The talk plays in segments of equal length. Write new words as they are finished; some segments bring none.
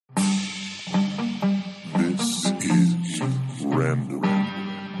Random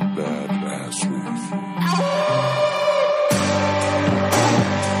badassery.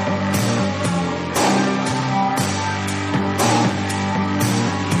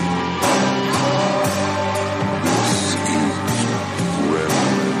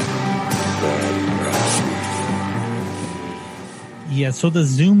 Yeah, so the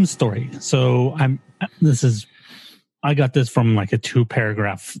Zoom story. So I got this from like a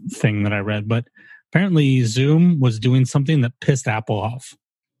 2-paragraph thing that I read, but apparently Zoom was doing something that pissed Apple off.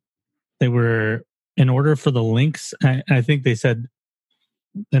 They were, in order for the links, I think they said,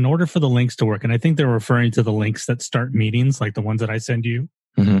 in order for the links to work, and I think they're referring to the links that start meetings, like the ones that I send you,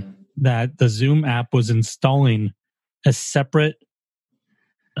 that the Zoom app was installing a separate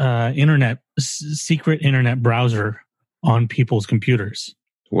secret internet browser on people's computers.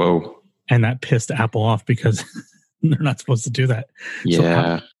 Whoa. And that pissed Apple off because they're not supposed to do that.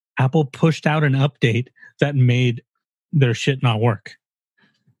 Yeah. So Apple pushed out an update that made their shit not work,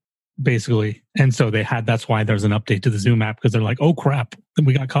 basically. And so that's why there's an update to the Zoom app, because they're like, oh crap,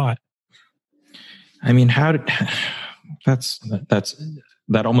 we got caught. I mean, that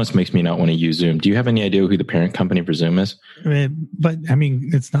almost makes me not want to use Zoom. Do you have any idea who the parent company for Zoom is? But I mean,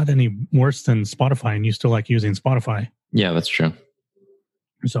 it's not any worse than Spotify, and you still like using Spotify. Yeah, that's true.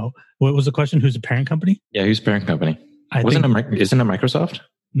 So what was the question? Who's the parent company? Yeah, who's the parent company? Isn't it Microsoft?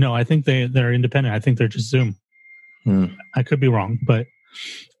 No, I think they're independent. I think they're just Zoom. I could be wrong, but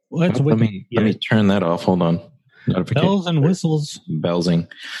let me turn that off. Hold on. Bells and whistles. Bellsing.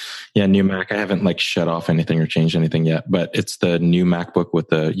 Yeah, new Mac. I haven't like shut off anything or changed anything yet, but it's the new MacBook with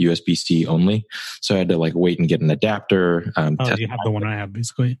the USB-C only. So I had to like wait and get an adapter. You have the one I have,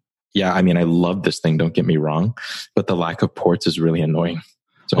 basically. Yeah, I mean, I love this thing. Don't get me wrong, but the lack of ports is really annoying.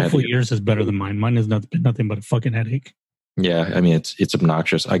 So hopefully yours is better than mine. Mine has nothing but a fucking headache. Yeah, I mean, it's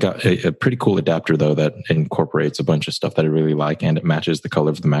obnoxious. I got a pretty cool adapter though that incorporates a bunch of stuff that I really like, and it matches the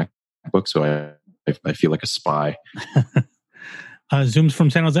color of the MacBook. So I feel like a spy. Zoom's from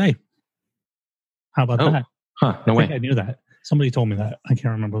San Jose. How about that? Huh, no way. I knew that. Somebody told me that. I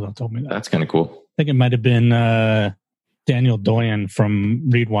can't remember who told me that. That's kind of cool. I think it might have been Daniel Doyen from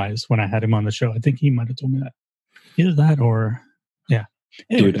Readwise when I had him on the show. I think he might have told me that. Either that or, yeah.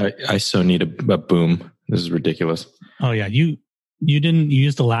 Anyway. Dude, I so need a boom. This is ridiculous. Oh, yeah. You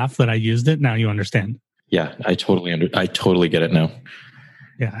used to laugh that I used it. Now you understand. Yeah, I totally get it now.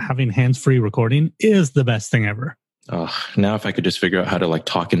 Yeah, having hands-free recording is the best thing ever. Now if I could just figure out how to like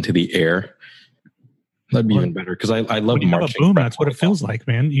talk into the air, that'd be even better. Because I love when you marching. Have a boom, that's what it feels like,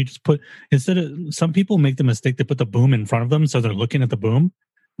 man. You just some people make the mistake to put the boom in front of them, so they're looking at the boom.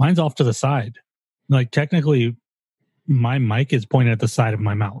 Mine's off to the side. Like technically, my mic is pointed at the side of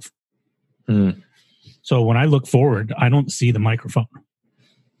my mouth. So when I look forward, I don't see the microphone.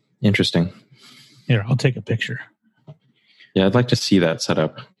 Interesting. Here, I'll take a picture. Yeah, I'd like to see that set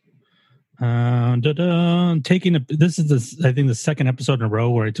up. This is I think the second episode in a row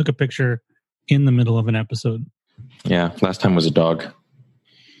where I took a picture in the middle of an episode. Yeah, last time was a dog.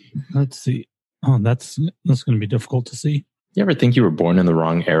 Let's see. Oh, that's going to be difficult to see. You ever think you were born in the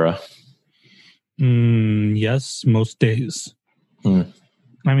wrong era? Yes, most days.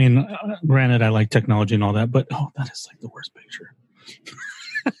 I mean, granted, I like technology and all that, but that is like the worst picture.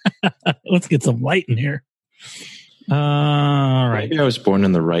 Let's get some light in here. All right. Maybe I was born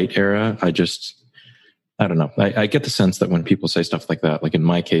in the right era. I don't know. I get the sense that when people say stuff like that, like in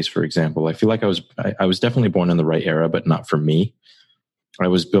my case, for example, I feel like I was definitely born in the right era, but not for me. I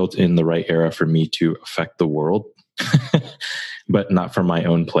was built in the right era for me to affect the world, but not for my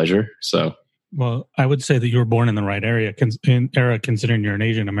own pleasure. So, well, I would say that you were born in the right era considering you're an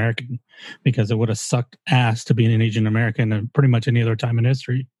Asian American, because it would have sucked ass to be an Asian American at pretty much any other time in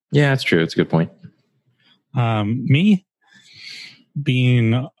history. Yeah, that's true. It's a good point. Me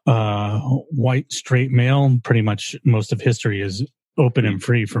being white, straight male, pretty much most of history is open and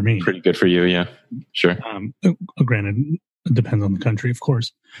free for me. Pretty good for you, yeah. Sure. Granted, it depends on the country, of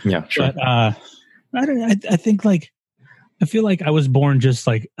course. Yeah, sure. But I think like, I feel like I was born just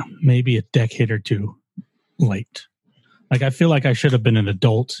like maybe a decade or two late. Like I feel like I should have been an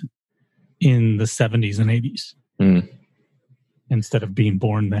adult in the 70s and 80s. Instead of being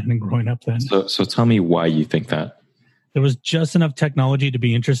born then and growing up then. So tell me why you think that. There was just enough technology to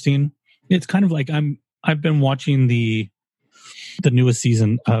be interesting. It's kind of like I've been watching the newest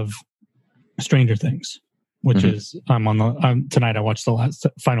season of Stranger Things, which is tonight I watched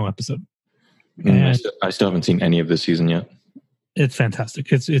the final episode. And I still haven't seen any of this season yet. It's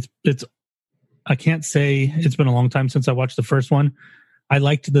fantastic. It's I can't say it's been a long time since I watched the first one. I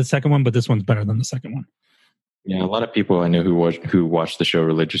liked the second one, but this one's better than the second one. Yeah, a lot of people I know who watch the show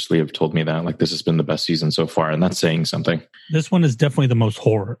religiously have told me that, like, this has been the best season so far, and that's saying something. This one is definitely the most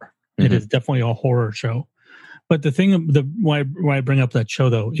horror. Mm-hmm. It is definitely a horror show. But the thing, why I bring up that show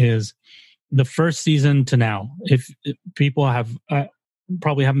though is the first season to now. If people have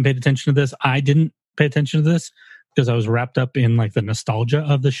probably haven't paid attention to this, I didn't pay attention to this because I was wrapped up in like the nostalgia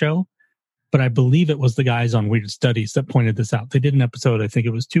of the show. But I believe it was the guys on Weird Studies that pointed this out. They did an episode, I think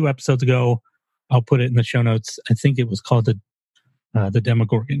it was 2 episodes ago. I'll put it in the show notes. I think it was called the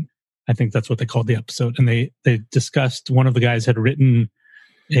Demogorgon. I think that's what they called the episode. And they discussed, one of the guys had written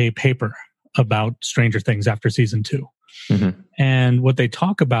a paper about Stranger Things after season 2. Mm-hmm. And what they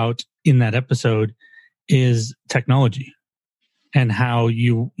talk about in that episode is technology and how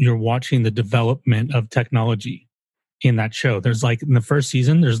you're watching the development of technology in that show. There's like, in the first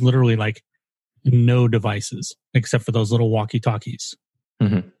season, there's literally like no devices except for those little walkie-talkies.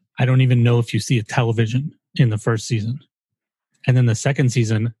 Mm-hmm. I don't even know if you see a television in the first season. And then the second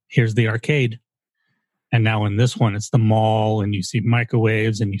season, here's the arcade. And now in this one, it's the mall, and you see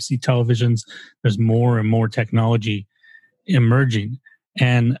microwaves and you see televisions. There's more and more technology emerging.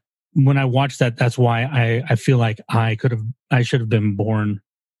 And when I watched that, that's why I feel like I should have been born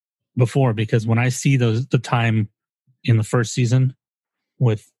before, because when I see the time in the first season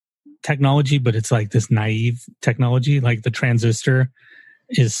with technology, but it's like this naive technology, like the transistor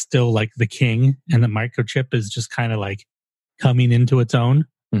is still like the king and the microchip is just kind of like coming into its own.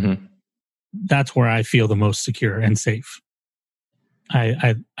 Mm-hmm. That's where I feel the most secure and safe.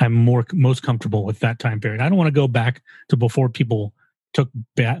 I'm most comfortable with that time period. I don't want to go back to before people took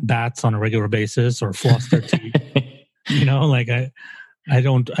baths on a regular basis or flossed their teeth. Like I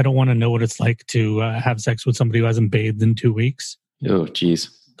don't want to know what it's like to have sex with somebody who hasn't bathed in 2 weeks. Oh,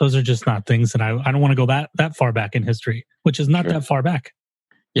 geez. Those are just not things that I don't want to go that far back in history, which is not that far back.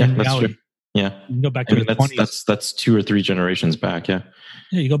 Yeah, that's true. Yeah. You go back to the 20s. That's 2 or 3 generations back, yeah.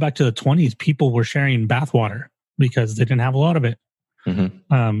 Yeah, you go back to the 20s, people were sharing bathwater because they didn't have a lot of it,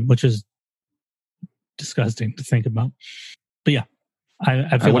 which is disgusting to think about. But yeah,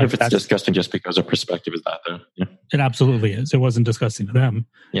 I feel wonder if it's disgusting just because our perspective is that, though. Yeah. It absolutely is. It wasn't disgusting to them.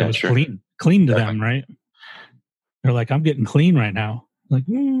 Yeah, it was clean to them, right? They're like, I'm getting clean right now. Like,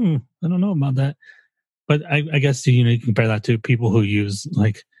 I don't know about that. But I guess, you can compare that to people who use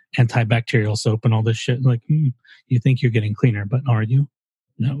like antibacterial soap and all this shit. Like, you think you're getting cleaner, but are you?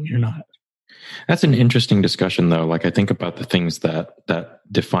 No, you're not. That's an interesting discussion, though. Like, I think about the things that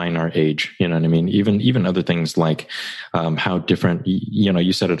define our age. You know what I mean? Even other things like how different.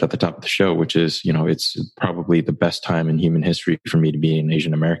 You said it at the top of the show, which is, it's probably the best time in human history for me to be an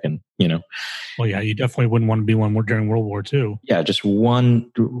Asian American. Well, yeah, you definitely wouldn't want to be one during World War II. Yeah, just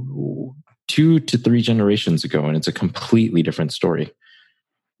 1, 2 to 3 generations ago, and it's a completely different story.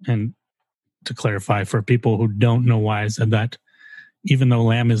 And to clarify for people who don't know why I said that, even though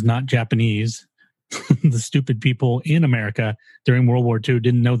lamb is not Japanese, the stupid people in America during World War II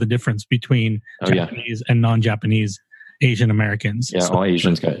didn't know the difference between Japanese and non-Japanese Asian Americans. Yeah, so, all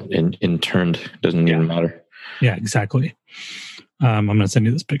Asians got interned. Doesn't even matter. Yeah, exactly. I'm going to send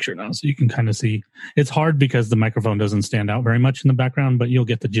you this picture now so you can kind of see. It's hard because the microphone doesn't stand out very much in the background, but you'll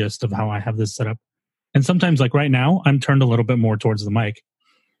get the gist of how I have this set up. And sometimes, like right now, I'm turned a little bit more towards the mic,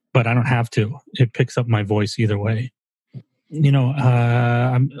 but I don't have to. It picks up my voice either way.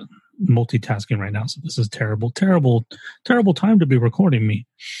 I'm multitasking right now, so this is terrible time to be recording me.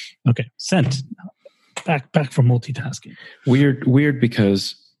 Okay, sent. Back from multitasking. Weird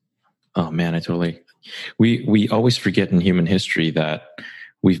because, oh man, we always forget in human history that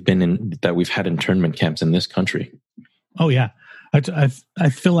we've had internment camps in this country. Oh yeah, I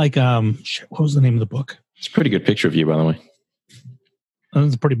feel like what was the name of the book? It's a pretty good picture of you, by the way.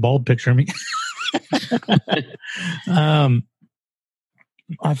 It's a pretty bald picture of me.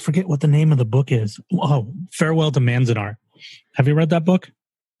 I forget what the name of the book is. Oh, Farewell to Manzanar. Have you read that book?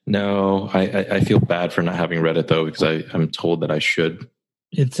 No, I feel bad for not having read it though, because I'm told that I should.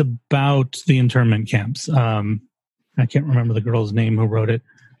 It's about the internment camps. I can't remember the girl's name who wrote it.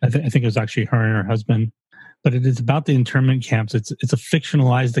 I think it was actually her and her husband. But it is about the internment camps. It's a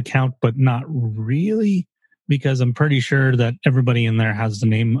fictionalized account, but not really, because I'm pretty sure that everybody in there has the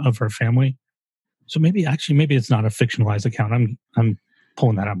name of her family. So maybe it's not a fictionalized account. I'm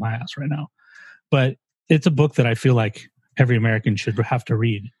pulling that out of my ass right now. But it's a book that I feel like every American should have to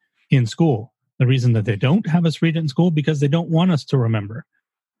read in school. The reason that they don't have us read it in school, because they don't want us to remember.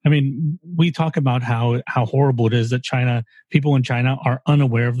 I mean, we talk about how horrible it is that people in China are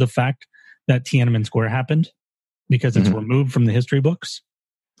unaware of the fact that Tiananmen Square happened because it's removed from the history books.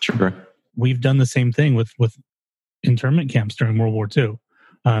 Sure. We've done the same thing with internment camps during World War II.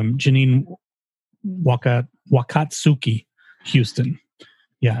 Janine Wakatsuki Houston.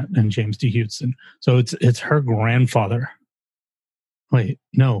 Yeah, and James D. Houston. So it's her grandfather. Wait,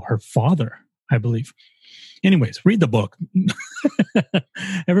 no, her father, I believe. Anyways, read the book.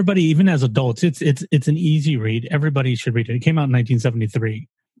 Everybody, even as adults, it's an easy read. Everybody should read it. It came out in 1973.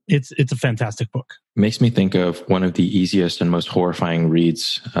 It's a fantastic book. Makes me think of one of the easiest and most horrifying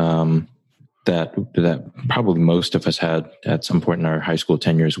reads that probably most of us had at some point in our high school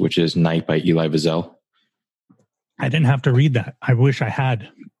tenures, which is Night by Elie Wiesel. I didn't have to read that. I wish I had,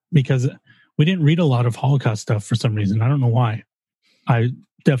 because we didn't read a lot of Holocaust stuff for some reason. I don't know why. I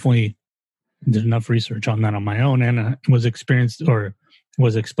definitely did enough research on that on my own, and was exposed to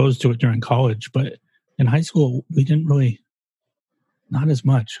it during college. But in high school, we didn't really, not as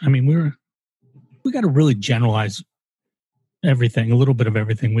much. I mean, we got to really generalize everything, a little bit of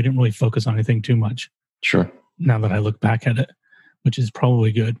everything. We didn't really focus on anything too much. Sure. Now that I look back at it, which is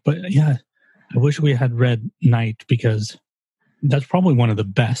probably good. But yeah, I wish we had read Night, because that's probably one of the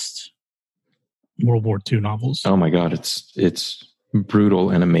best World War II novels. Oh my God. It's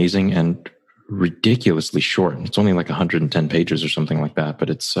brutal and amazing and ridiculously short. It's only like 110 pages or something like that, but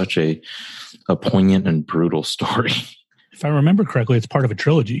it's such a poignant and brutal story. If I remember correctly, it's part of a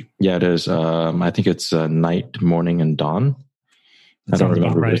trilogy. Yeah, it is. I think it's Night, Morning, and Dawn. I don't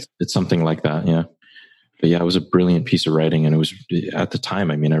remember. Right. It's something like that. Yeah. But yeah, it was a brilliant piece of writing. And it was, at the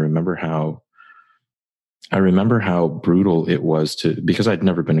time, I mean, I remember how brutal it was because I'd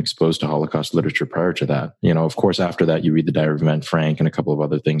never been exposed to Holocaust literature prior to that. You know, of course, after that, you read the Diary of Anne Frank and a couple of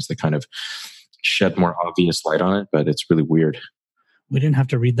other things that kind of shed more obvious light on it, but it's really weird. We didn't have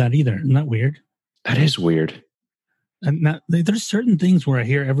to read that either. Isn't that weird? That is weird. And there's certain things where I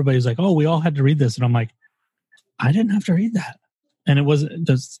hear everybody's like, oh, we all had to read this. And I'm like, I didn't have to read that. And it wasn't,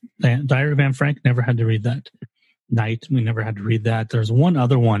 the Diary of Anne Frank never had to read that. Night, we never had to read that. There's one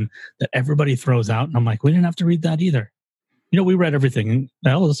other one that everybody throws out, and I'm like, we didn't have to read that either. You know, we read everything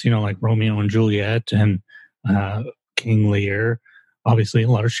else, you know, like Romeo and Juliet and King Lear, obviously a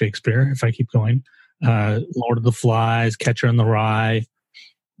lot of Shakespeare, if I keep going, Lord of the Flies, Catcher in the Rye,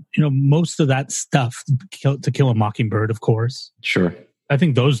 you know, most of that stuff, To Kill a Mockingbird, of course. Sure. I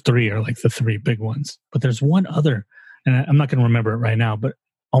think those three are like the three big ones. But there's one other, and I'm not going to remember it right now, but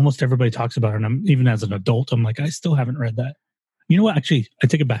almost everybody talks about it. And even as an adult, I'm like, I still haven't read that. You know what? Actually, I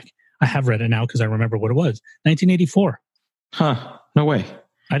take it back. I have read it now because I remember what it was. 1984. Huh. No way.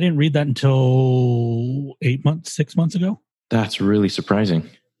 I didn't read that until 6 months ago. That's really surprising.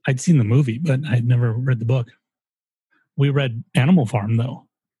 I'd seen the movie, but I'd never read the book. We read Animal Farm, though.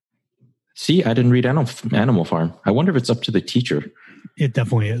 See, I didn't read Animal Farm. I wonder if it's up to the teacher. It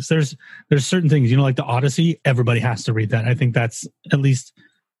definitely is. There's certain things, you know, like the Odyssey, everybody has to read that. I think that's, at least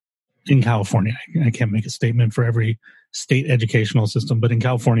in California, I can't make a statement for every state educational system, but in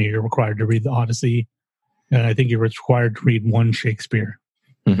California, you're required to read the Odyssey. And I think you're required to read one Shakespeare,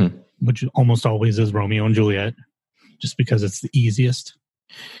 which almost always is Romeo and Juliet, just because it's the easiest.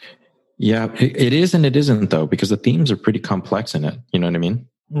 Yeah, it is and it isn't, though, because the themes are pretty complex in it. You know what I mean?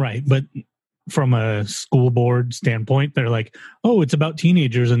 Right. But from a school board standpoint, they're like, oh, it's about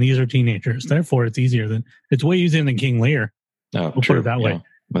teenagers and these are teenagers. Therefore, it's way easier than King Lear. Oh, we'll true. put it that way. Yeah,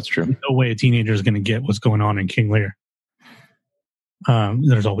 that's true. No way a teenager is going to get what's going on in King Lear.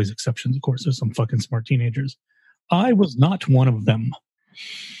 There's always exceptions, of course. There's some fucking smart teenagers. I was not one of them.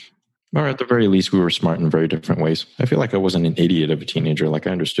 Or at the very least, we were smart in very different ways. I feel like I wasn't an idiot of a teenager. Like,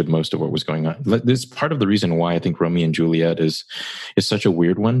 I understood most of what was going on. This is part of the reason why I think Romeo and Juliet is such a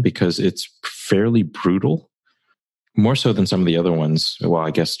weird one, because it's fairly brutal, more so than some of the other ones. Well,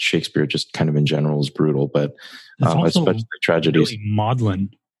 I guess Shakespeare just kind of in general is brutal, but especially tragedies. Really maudlin,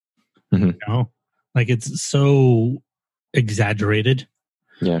 you know, like it's so exaggerated.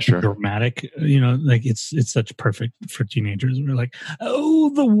 Yeah, sure. Dramatic, you know, like it's such perfect for teenagers. We're like, oh,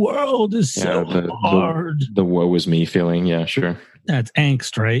 the world is so hard. The woe is me feeling. Yeah, sure. That's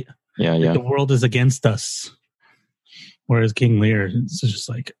angst, right? Yeah, like yeah. The world is against us. Whereas King Lear, it's just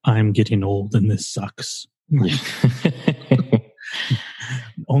like, I'm getting old and this sucks.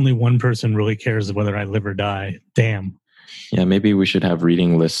 Only one person really cares whether I live or die. Damn. Yeah, maybe we should have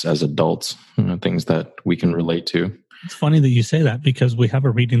reading lists as adults, you know, things that we can relate to. It's funny that you say that, because we have a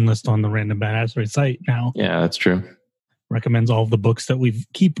reading list on the Random Badassery site now. Yeah, that's true. Recommends all of the books that we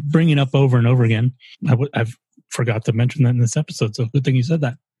keep bringing up over and over again. I've forgot to mention that in this episode, so good thing you said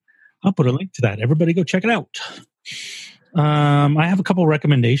that. I'll put a link to that. Everybody go check it out. I have a couple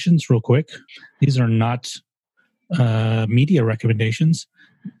recommendations real quick. These are not media recommendations.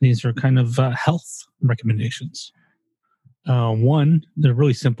 These are kind of health recommendations. One, they're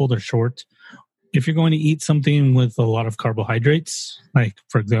really simple. They're short. If you're going to eat something with a lot of carbohydrates, like,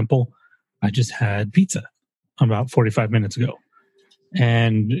 for example, I just had pizza. about 45 minutes ago.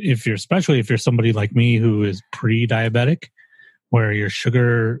 And especially if you're somebody like me who is pre-diabetic, where your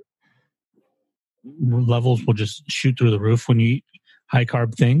sugar levels will just shoot through the roof when you eat high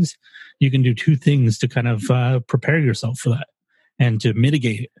carb things, you can do two things to kind of prepare yourself for that and to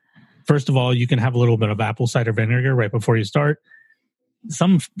mitigate it. First of all, you can have a little bit of apple cider vinegar right before you start.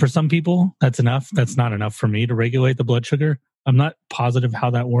 For some people, that's enough. That's not enough for me to regulate the blood sugar. I'm not positive how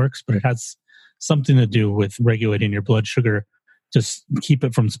that works, but it has something to do with regulating your blood sugar, just keep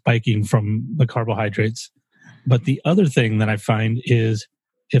it from spiking from the carbohydrates. But the other thing that I find is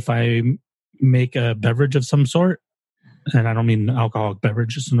if I make a beverage of some sort, and I don't mean an alcoholic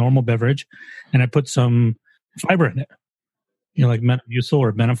beverage, just a normal beverage, and I put some fiber in it, like Metamucil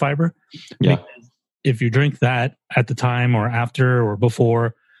or Benefiber. Yeah. If you drink that at the time or after or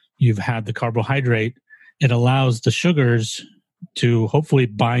before you've had the carbohydrate, it allows the sugars to hopefully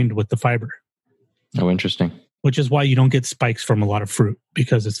bind with the fiber. Oh, interesting. Which is why you don't get spikes from a lot of fruit,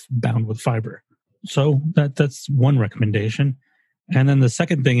 because it's bound with fiber. So that's one recommendation. And then the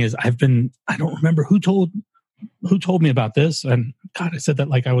second thing is I don't remember who told me about this. And God, I said that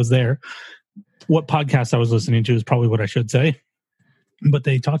like I was there. What podcast I was listening to is probably what I should say. But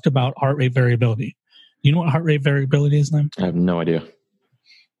they talked about heart rate variability. You know what heart rate variability is, Lim? I have no idea.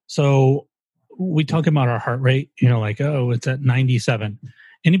 So we talk about our heart rate, it's at 97.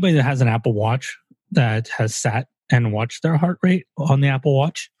 Anybody that has an Apple Watch that has sat and watched their heart rate on the Apple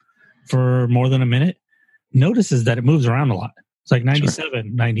Watch for more than a minute notices that it moves around a lot. It's like 97, sure.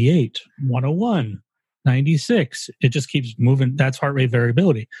 98, 101, 96. It just keeps moving. That's heart rate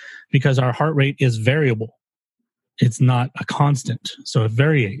variability because our heart rate is variable. It's not a constant. So it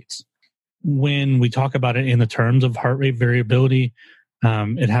varies. When we talk about it in the terms of heart rate variability,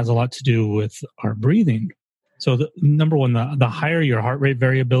 it has a lot to do with our breathing. So number one, the higher your heart rate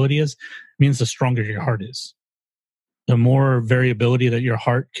variability is, means the stronger your heart is. The more variability that your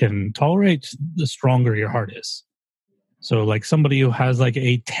heart can tolerate, the stronger your heart is. So like somebody who has like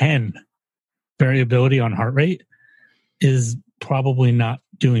a 10 variability on heart rate is probably not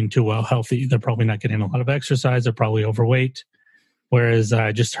doing too well healthy. They're probably not getting a lot of exercise. They're probably overweight. Whereas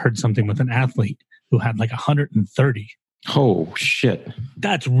I just heard something with an athlete who had like 130. Oh, shit.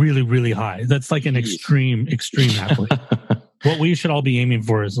 That's really, really high. That's like an extreme athlete. What we should all be aiming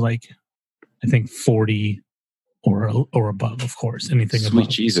for is like, I think 40 or above, of course. Anything Sweet above.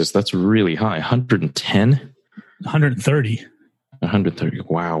 Jesus, that's really high. 110? 130. 130.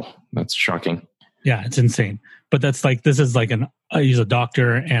 Wow. That's shocking. Yeah, it's insane. But that's like, this is like he's a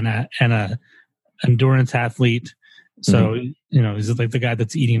doctor and a endurance athlete. So, he's like the guy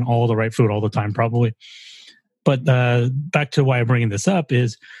that's eating all the right food all the time, probably. But back to why I'm bringing this up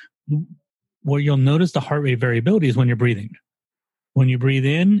is where you'll notice the heart rate variability is when you're breathing. When you breathe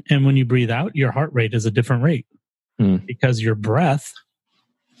in and when you breathe out, your heart rate is a different rate because your breath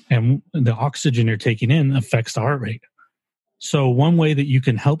and the oxygen you're taking in affects the heart rate. So one way that you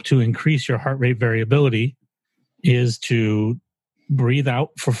can help to increase your heart rate variability is to breathe out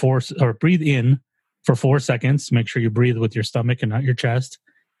breathe in for 4 seconds. Make sure you breathe with your stomach and not your chest.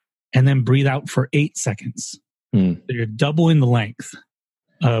 And then breathe out for 8 seconds. So you're doubling the length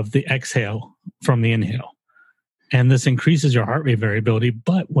of the exhale from the inhale. And this increases your heart rate variability.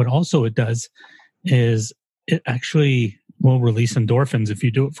 But what also it does is it actually will release endorphins if you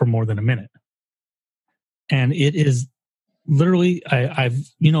do it for more than a minute. And it is literally, I've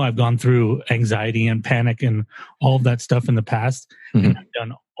gone through anxiety and panic and all of that stuff in the past. And I've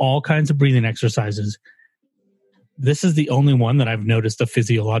done all kinds of breathing exercises. This is the only one that I've noticed a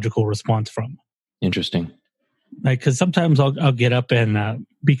physiological response from. Interesting. Like, because sometimes I'll get up and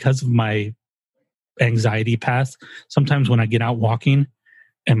because of my anxiety path, sometimes when I get out walking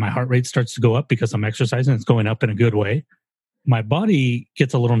and my heart rate starts to go up because I'm exercising, it's going up in a good way. My body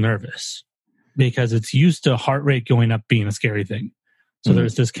gets a little nervous because it's used to heart rate going up being a scary thing. So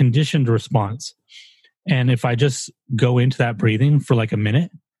there's this conditioned response. And if I just go into that breathing for like a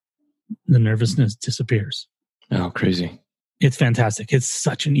minute, the nervousness disappears. Oh, crazy. It's fantastic. It's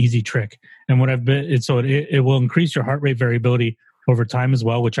such an easy trick. And what I've been, it will increase your heart rate variability over time as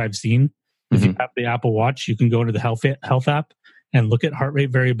well, which I've seen. If you have the Apple Watch, you can go to the health app and look at heart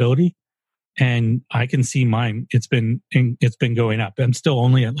rate variability. And I can see mine. It's been going up. I'm still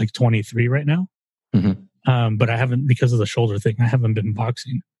only at like 23 right now. But I haven't, because of the shoulder thing, I haven't been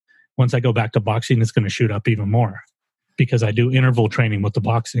boxing. Once I go back to boxing, it's going to shoot up even more because I do interval training with the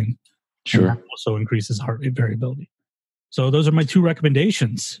boxing. Sure. And that also increases heart rate variability. So those are my 2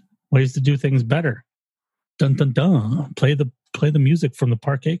 recommendations. Ways to do things better. Dun dun dun. Play the music from the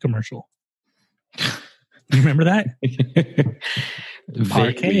Parquet commercial. You remember that?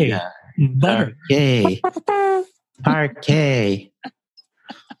 Parquet. Butter. Parquet. Parquet.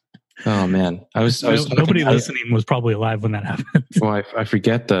 Oh man, I was nobody listening was probably alive when that happened. Well, I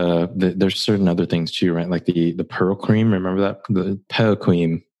forget there's certain other things too, right? Like the pearl cream. Remember that, the pearl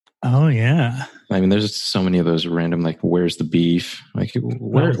cream? Oh yeah. I mean, there's so many of those random, like, where's the beef? Like,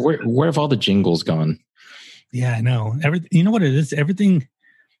 where have all the jingles gone? Yeah, I know. You know what it is? Everything.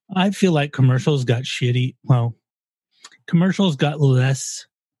 I feel like commercials got shitty. Well, commercials got less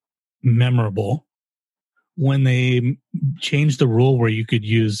memorable when they changed the rule where you could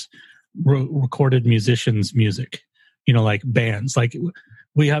use recorded musicians' music. You know, like bands. Like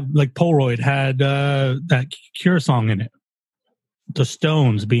we have, like Polaroid had that Cure song in it. The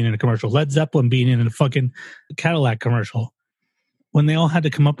Stones being in a commercial, Led Zeppelin being in a fucking Cadillac commercial. When they all had to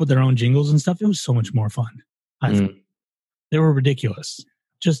come up with their own jingles and stuff, it was so much more fun. I thought they were ridiculous,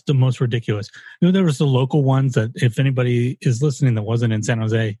 just the most ridiculous. You know, there was the local ones that, if anybody is listening that wasn't in San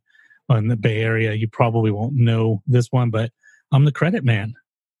Jose or in the Bay Area, you probably won't know this one. But I'm the Credit Man.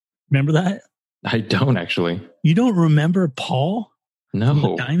 Remember that? I don't actually. You don't remember Paul? No. From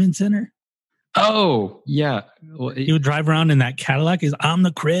the Diamond Center? Oh, yeah. Well, he would drive around in that Cadillac. I'm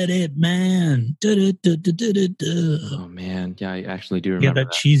the Credit Man. Oh, man. Yeah, I actually do remember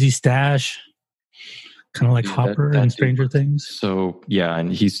that cheesy stash. Kind of like Hopper and Stranger Things. So, yeah,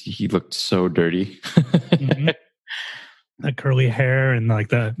 and he looked so dirty. Mm-hmm. That curly hair and like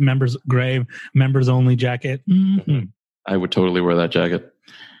the members only jacket. Mm-hmm. I would totally wear that jacket.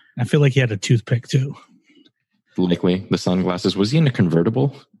 I feel like he had a toothpick too. Likely. The sunglasses. Was he in a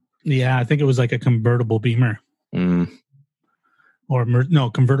convertible? Yeah, I think it was like a convertible Beamer. Or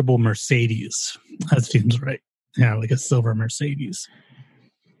convertible Mercedes. That seems right. Yeah, like a silver Mercedes.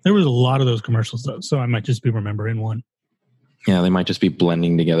 There was a lot of those commercials though, so I might just be remembering one. Yeah, they might just be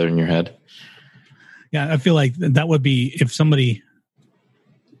blending together in your head. Yeah, I feel like that would be, if somebody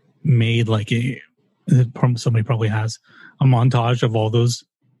made like somebody probably has a montage of all those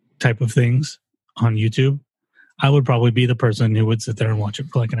type of things on YouTube, I would probably be the person who would sit there and watch it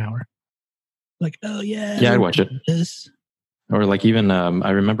for like an hour. Like, oh yeah. Yeah, I'd watch it. Or like even,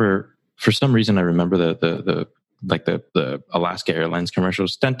 I remember, for some reason, I remember the Alaska Airlines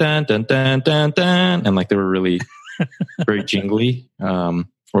commercials, dun, dun, dun, dun, dun, dun, and like they were really very jingly, or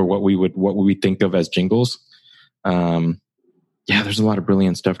what we think of as jingles. Yeah, there's a lot of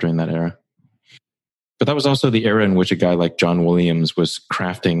brilliant stuff during that era. But that was also the era in which a guy like John Williams was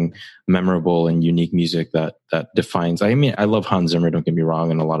crafting memorable and unique music that defines. I mean, I love Hans Zimmer, don't get me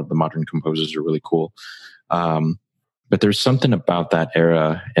wrong, and a lot of the modern composers are really cool. But there's something about that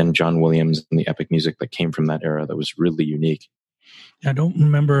era and John Williams and the epic music that came from that era that was really unique. I don't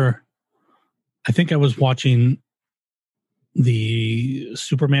remember. I think I was watching the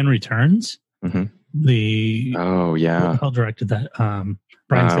Superman Returns. Mm-hmm. Oh yeah, who directed that?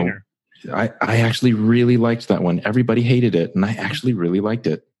 Bryan Singer. I actually really liked that one. Everybody hated it, and I actually really liked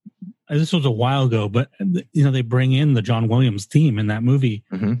it. This was a while ago, but you know, they bring in the John Williams theme in that movie,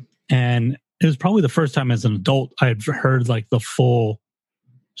 and it was probably the first time as an adult I'd heard like the full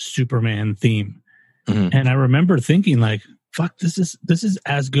Superman theme. And I remember thinking like, fuck, this is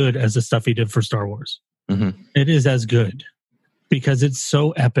as good as the stuff he did for Star Wars. It is as good because it's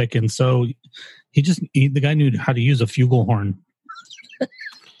so epic. And so the guy knew how to use a flugelhorn.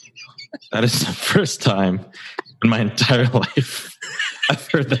 That is the first time in my entire life I've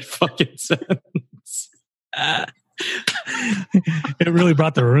heard that fucking sentence. It really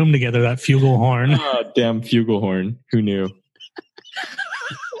brought the room together, that flugelhorn. Oh, damn flugelhorn. Who knew?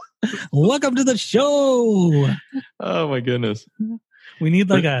 Welcome to the show. Oh my goodness. We need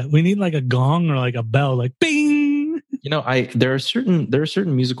like a gong or like a bell, like bing. You know, there are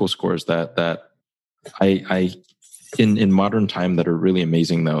certain musical scores that I in modern time that are really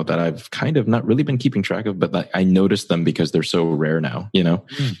amazing though, that I've kind of not really been keeping track of, but I noticed them because they're so rare now, you know?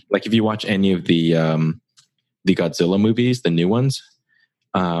 Like if you watch any of the Godzilla movies, the new ones,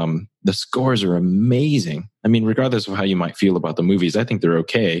 the scores are amazing. I mean, regardless of how you might feel about the movies, I think they're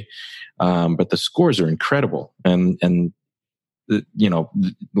okay. But the scores are incredible. And you know,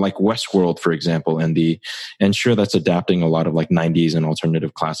 like Westworld, for example, and sure, that's adapting a lot of like 90s and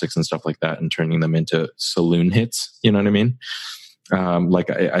alternative classics and stuff like that and turning them into saloon hits. You know what I mean? Like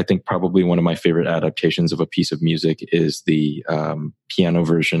I think probably one of my favorite adaptations of a piece of music is the piano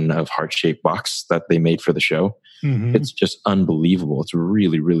version of Heart Shaped Box that they made for the show. It's just unbelievable. It's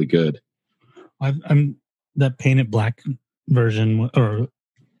really, really good. That Painted Black version or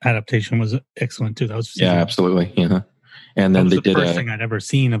adaptation was excellent too. That was absolutely. Yeah. And then the first thing I'd ever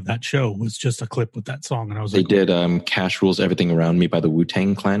seen of that show was just a clip with that song, and I was like, they did "Cash Rules Everything Around Me" by the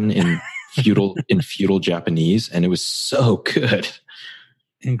Wu-Tang Clan in feudal Japanese, and it was so good.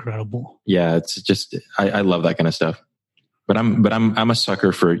 Incredible. Yeah, it's just I love that kind of stuff. But I'm a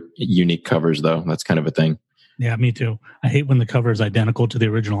sucker for unique covers though. That's kind of a thing. Yeah, me too. I hate when the cover is identical to the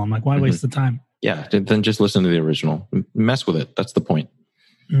original. I'm like, why waste the time? Yeah, then just listen to the original. Mess with it. That's the point.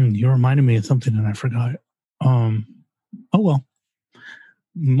 You reminded me of something and I forgot. Oh well.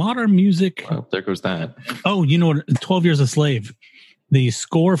 Modern music. Well, there goes that. Oh, you know what? 12 Years a Slave. The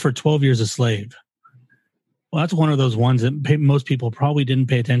score for 12 Years a Slave. Well, that's one of those ones that most people probably didn't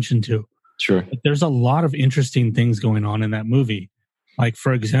pay attention to. Sure. But there's a lot of interesting things going on in that movie. Like,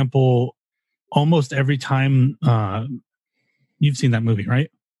 for example, almost every time you've seen that movie,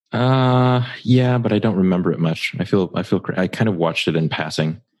 right? Yeah, but I don't remember it much. I kind of watched it in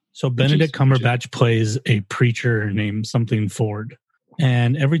passing. So Benedict Cumberbatch plays a preacher named something Ford.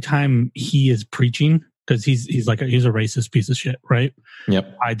 And every time he is preaching, because he's a racist piece of shit, right?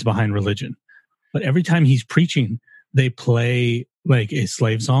 Yep. Hides behind religion. But every time he's preaching, they play like a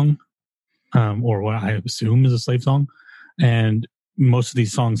slave song, or what I assume is a slave song. And most of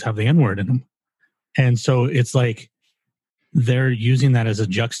these songs have the N-word in them. And so it's like they're using that as a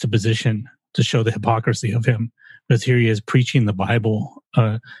juxtaposition to show the hypocrisy of him. Because here he is preaching the Bible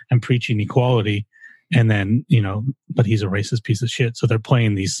and preaching equality. And then, but he's a racist piece of shit. So they're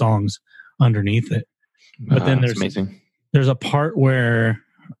playing these songs underneath it. But then there's a part where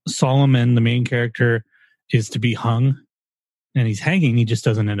Solomon, the main character, is to be hung, and he's hanging. He just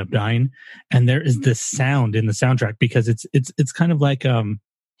doesn't end up dying. And there is this sound in the soundtrack because it's kind of like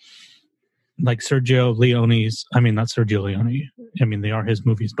Sergio Leone's. I mean, not Sergio Leone. I mean, they are his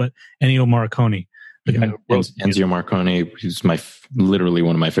movies, but Ennio Morricone, the guy who wrote Ennio Morricone, who's literally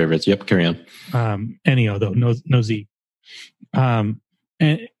one of my favorites. Yep, carry on. Ennio though, no Z. And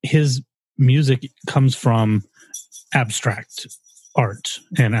his music comes from abstract art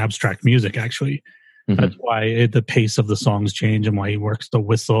and abstract music, actually. Mm-hmm. That's why the pace of the songs change and why he works the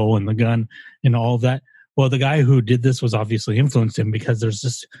whistle and the gun and all of that. Well, the guy who did this was obviously influenced him because there's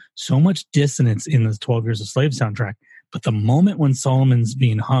just so much dissonance in the 12 Years a Slave soundtrack. But the moment when Solomon's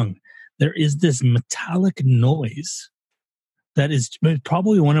being hung, there is this metallic noise that is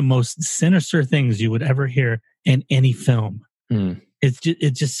probably one of the most sinister things you would ever hear in any film. Mm.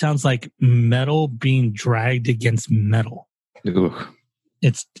 It just sounds like metal being dragged against metal. Ooh.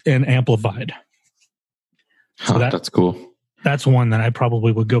 It's amplified. So that's cool. That's one that I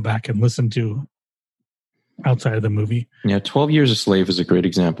probably would go back and listen to outside of the movie. Yeah, 12 Years a Slave is a great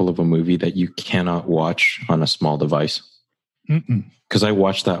example of a movie that you cannot watch on a small device. Because I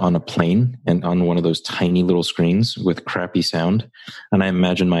watched that on a plane and on one of those tiny little screens with crappy sound. And I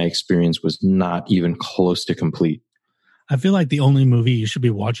imagine my experience was not even close to complete. I feel like the only movie you should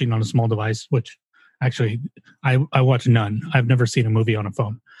be watching on a small device, which actually I watch none. I've never seen a movie on a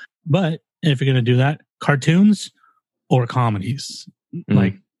phone. But if you're going to do that, cartoons or comedies,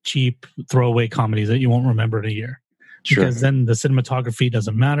 like cheap throwaway comedies that you won't remember in a year. Sure. Because then the cinematography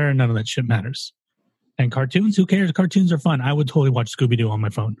doesn't matter. None of that shit matters. And cartoons, who cares? Cartoons are fun. I would totally watch Scooby-Doo on my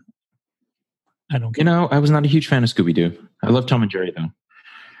phone. I don't care. I was not a huge fan of Scooby-Doo. I love Tom and Jerry, though.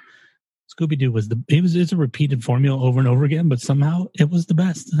 Scooby-Doo it's a repeated formula over and over again, but somehow it was the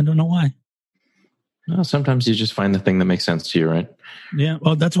best. I don't know why. Well, sometimes you just find the thing that makes sense to you, right? Yeah.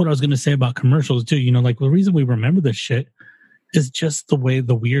 Well, that's what I was going to say about commercials too. Like the reason we remember this shit is just the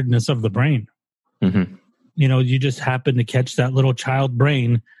weirdness of the brain. Mm-hmm. You just happen to catch that little child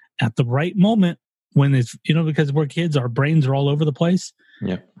brain at the right moment when it's, because we're kids, our brains are all over the place.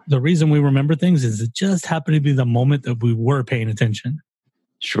 Yeah. The reason we remember things is it just happened to be the moment that we were paying attention.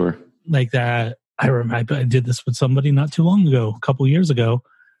 Sure. Like that. I did this with somebody not too long ago, a couple years ago.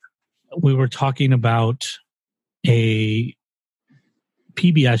 We were talking about a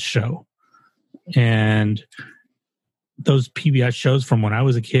PBS show, and those PBS shows from when I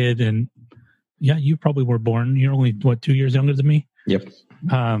was a kid, and yeah, you probably were born. You're only 2 years younger than me. Yep.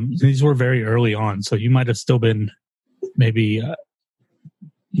 These were very early on, so you might have still been maybe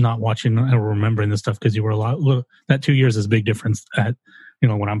not watching or remembering this stuff because you were that 2 years is a big difference at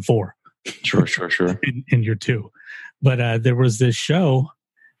when I'm 4. Sure. in year 2, but there was this show.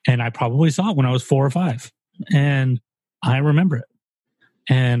 And I probably saw it when I was 4 or 5. And I remember it.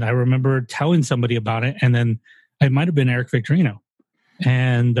 And I remember telling somebody about it. And then it might have been Eric Victorino.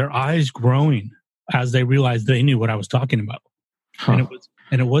 And their eyes growing as they realized they knew what I was talking about. Huh.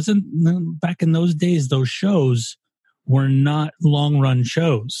 And it wasn't back in those days, those shows were not long run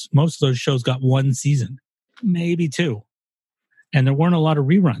shows. Most of those shows got 1 season, maybe 2. And there weren't a lot of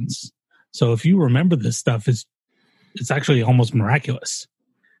reruns. So if you remember this stuff, it's actually almost miraculous.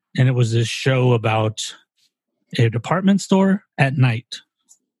 And it was this show about a department store at night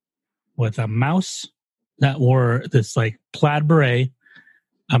with a mouse that wore this like plaid beret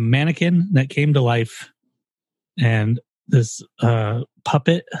a mannequin that came to life, and this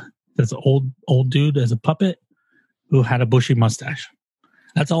puppet, this old dude as a puppet who had a bushy mustache.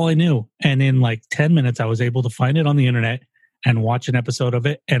 That's all I knew. And in like 10 minutes, I was able to find it on the internet and watch an episode of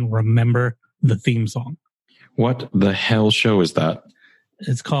it and remember the theme song. What the hell show is that?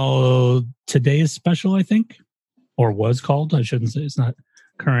 It's called Today's Special, I think, or was called. I shouldn't say it's not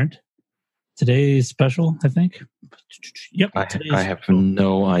current. Today's Special, I think. Yep. I have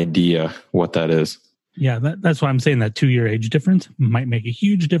no idea what that is. Yeah, that's why I'm saying that 2-year age difference might make a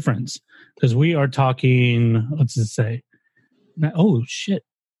huge difference, because we are talking, what's it say? Oh, shit.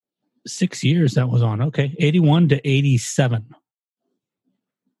 6 years that was on. Okay. 81 to 87.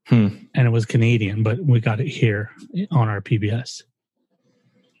 And it was Canadian, but we got it here on our PBS.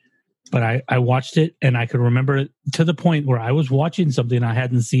 But I watched it, and I could remember it to the point where I was watching something I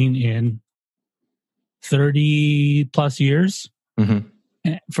hadn't seen in 30 plus years,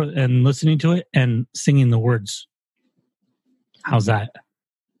 and listening to it and singing the words. How's that?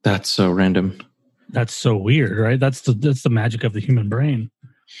 That's so random. That's so weird, right? That's the magic of the human brain.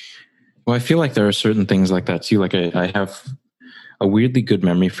 Well, I feel like there are certain things like that too. Like I have a weirdly good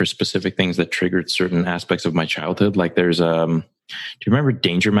memory for specific things that triggered certain aspects of my childhood. Like there's, do you remember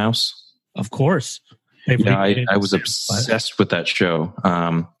Danger Mouse? Of course. Yeah, I was obsessed with that show.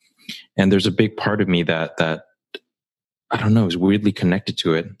 And there's a big part of me that I don't know, is weirdly connected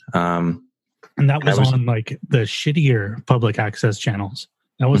to it. And that was on like the shittier public access channels.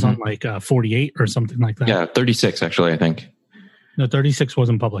 That was on like 48 or something like that. Yeah, 36 actually, I think. No, 36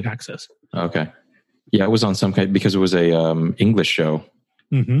 wasn't public access. Okay. Yeah, it was on some kind, because it was a English show.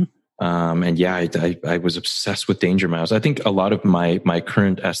 And yeah, I was obsessed with Danger Mouse. I think a lot of my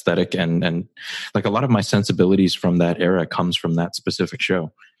current aesthetic and like a lot of my sensibilities from that era comes from that specific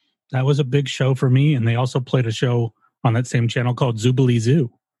show. That was a big show for me. And they also played a show on that same channel called Zoobilee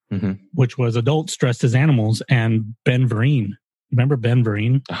Zoo, which was adults dressed as animals, and Ben Vereen. Remember Ben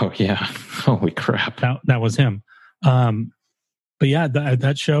Vereen? Oh, yeah. Holy crap. That was him. But yeah,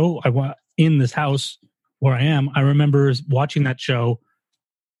 that show, in this house where I am, I remember watching that show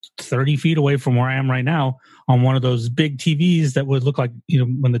 30 feet away from where I am right now on one of those big TVs that would look like,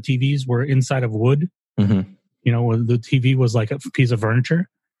 when the TVs were inside of wood, when the TV was like a piece of furniture.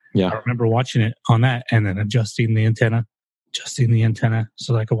 Yeah. I remember watching it on that and then adjusting the antenna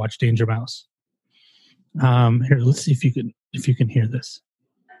so that I could watch Danger Mouse. Here, let's see if you can hear this.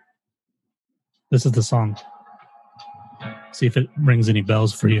 This is the song. See if it rings any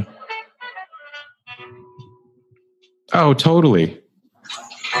bells for you. Oh, totally.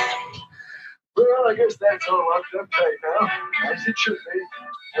 Well, I guess that's all locked up right now, as it should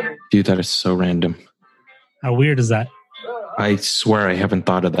be. Dude, that is so random. How weird is that? I swear I haven't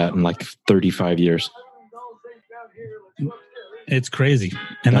thought of that in like 35 years. It's crazy.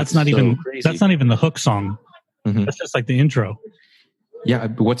 And that's not even the hook song. That's just like the intro. Yeah,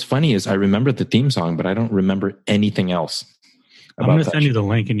 but what's funny is I remember the theme song, but I don't remember anything else. I'm going to send you the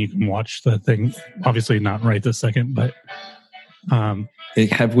link and you can watch the thing. Obviously not right this second, but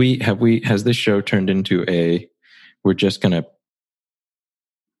has this show turned into we're just going to,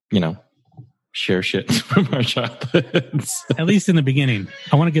 share shit from our childhoods? At least in the beginning.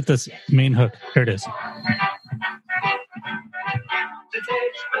 I want to get this main hook. Here it is.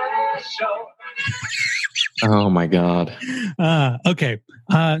 Oh my God. Okay.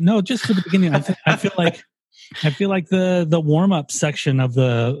 No, just for the beginning. I feel like the warm up section of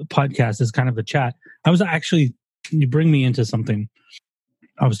the podcast is kind of a chat. You bring me into something.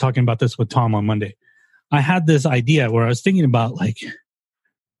 I was talking about this with Tom on Monday. I had this idea where I was thinking about like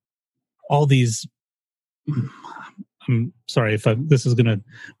all these. I'm sorry if this is going to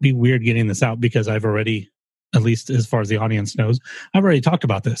be weird getting this out, because I've already, at least as far as the audience knows, I've already talked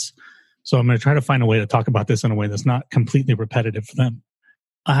about this. So I'm going to try to find a way to talk about this in a way that's not completely repetitive for them.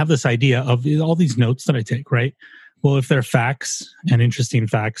 I have this idea of all these notes that I take, right? Well, if they're facts and interesting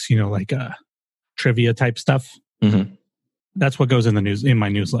facts, like trivia type stuff, that's what goes in the news, in my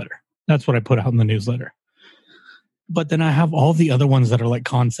newsletter. That's what I put out in the newsletter. But then I have all the other ones that are like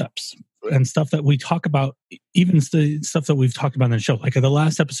concepts and stuff that we talk about, even stuff that we've talked about in the show. Like the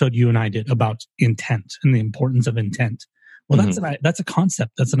last episode you and I did about intent and the importance of intent. Well, that's a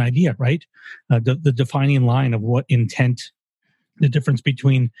concept. That's an idea, right? The defining line of what intent, the difference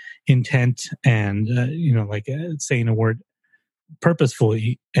between intent and, saying a word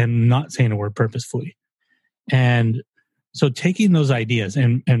purposefully and not saying a word purposefully. And so taking those ideas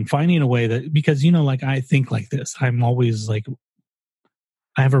and finding a way that, because, I think like this, I'm always like,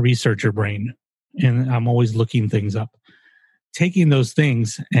 I have a researcher brain and I'm always looking things up. Taking those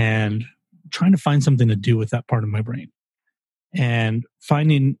things and trying to find something to do with that part of my brain. and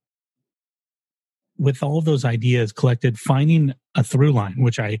finding, with all of those ideas collected, finding a through line,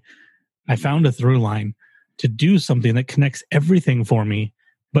 which I found a through line to do something that connects everything for me,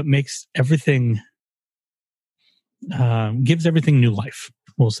 but makes everything, gives everything new life,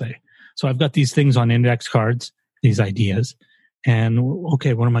 we'll say. So I've got these things on index cards, these ideas, and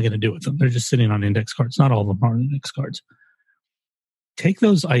okay, what am I going to do with them? They're just sitting on index cards. Not all of them are on index cards. Take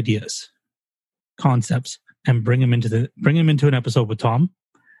those ideas, concepts, and bring them into an episode with Tom,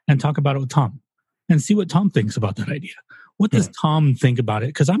 and talk about it with Tom, and see what Tom thinks about that idea. What does Tom think about it?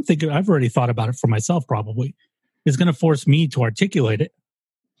 Because I've already thought about it for myself. Probably, it's going to force me to articulate it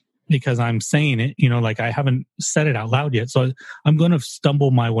because I'm saying it. Like I haven't said it out loud yet, so I'm going to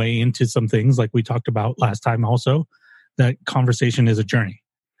stumble my way into some things, like we talked about last time. Also, that conversation is a journey.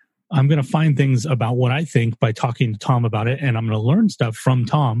 I'm going to find things about what I think by talking to Tom about it, and I'm going to learn stuff from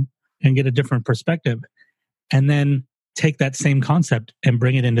Tom and get a different perspective, and then take that same concept and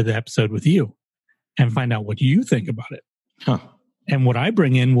bring it into the episode with you and find out what you think about it. Huh. And what I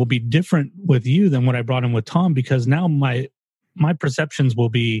bring in will be different with you than what I brought in with Tom, because now my perceptions will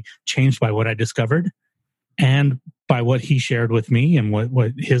be changed by what I discovered and by what he shared with me and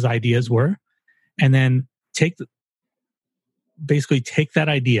what his ideas were. And then basically take that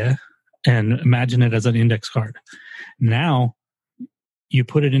idea and imagine it as an index card. Now you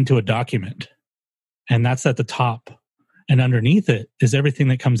put it into a document, and that's at the top. And underneath it is everything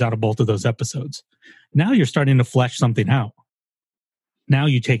that comes out of both of those episodes. Now you're starting to flesh something out. Now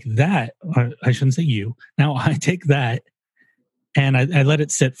you take that, or I shouldn't say you. Now I take that and I let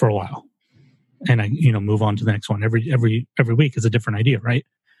it sit for a while, and I move on to the next one. Every week is a different idea, right?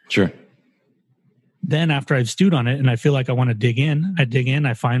 Sure. Then after I've stewed on it and I feel like I want to dig in,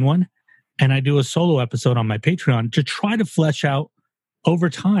 I find one, and I do a solo episode on my Patreon to try to flesh out over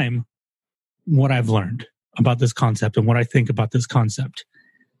time what I've learned about this concept and what I think about this concept.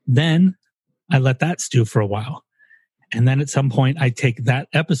 Then I let that stew for a while. And then at some point I take that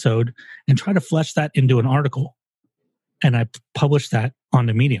episode and try to flesh that into an article, and I publish that on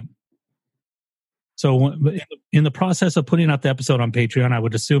the Medium. So in the process of putting out the episode on Patreon, I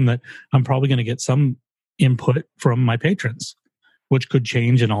would assume that I'm probably going to get some input from my patrons, which could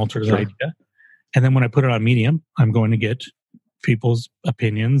change and alter the idea. And then when I put it on Medium, I'm going to get people's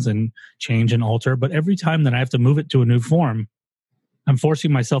opinions and change and alter. But every time that I have to move it to a new form, I'm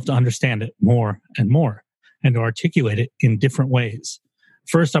forcing myself to understand it more and more and to articulate it in different ways.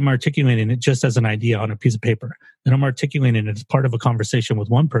 First, I'm articulating it just as an idea on a piece of paper. Then I'm articulating it as part of a conversation with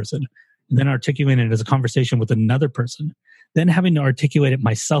one person. And then articulating it as a conversation with another person. Then having to articulate it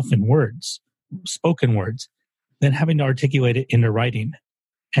myself in words, spoken words. Then having to articulate it into writing.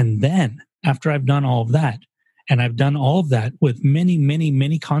 And then after I've done all of that, and I've done all of that with many, many,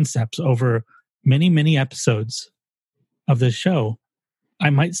 many concepts over many, many episodes of this show, I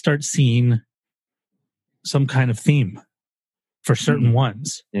might start seeing some kind of theme for certain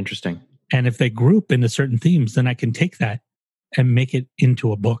ones. Interesting. And if they group into certain themes, then I can take that and make it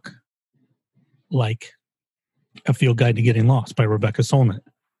into a book, like A Field Guide to Getting Lost by Rebecca Solnit,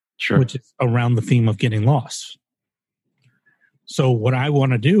 Sure. which is around the theme of getting lost. So what I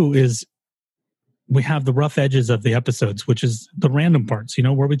want to do is, we have the rough edges of the episodes, which is the random parts,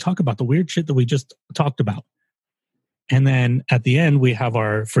 where we talk about the weird shit that we just talked about. And then at the end, we have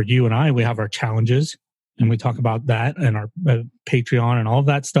for you and I, we have our challenges, and we talk about that and our Patreon and all of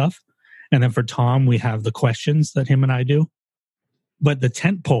that stuff. And then for Tom, we have the questions that him and I do. But the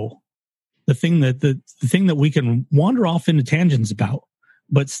tent pole, the thing that we can wander off into tangents about,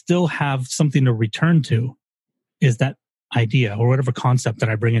 but still have something to return to, is that idea or whatever concept that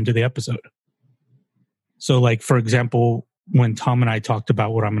I bring into the episode. So like, for example, when Tom and I talked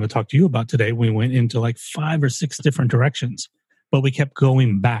about what I'm going to talk to you about today, we went into like 5 or 6 different directions, but we kept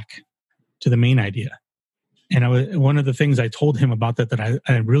going back to the main idea. And one of the things I told him about that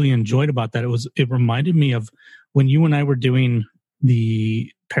I really enjoyed about that, it reminded me of when you and I were doing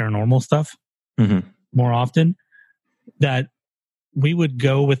the paranormal stuff more often, that we would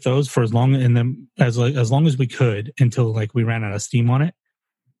go with those for as long as we could until like we ran out of steam on it.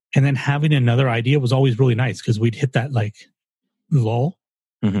 And then having another idea was always really nice, because we'd hit that like lull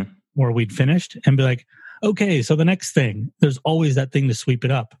where we'd finished and be like, okay, so the next thing, there's always that thing to sweep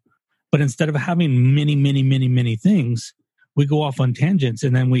it up. But instead of having many, many, many, many things, we go off on tangents,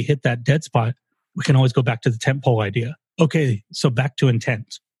 and then we hit that dead spot. We can always go back to the tentpole idea. Okay, so back to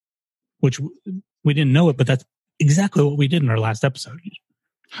intent, which we didn't know it, but that's exactly what we did in our last episode.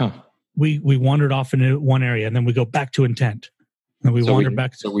 Huh. We wandered off into one area, and then we go back to intent. And we wander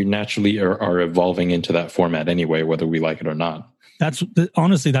back. So we naturally are evolving into that format anyway, whether we like it or not.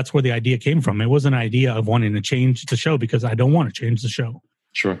 Honestly, that's where the idea came from. It was an idea of wanting to change the show because I don't want to change the show.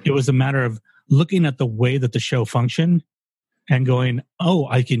 Sure. It was a matter of looking at the way that the show functioned and going, oh,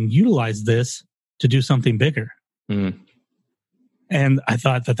 I can utilize this to do something bigger. Mm. And I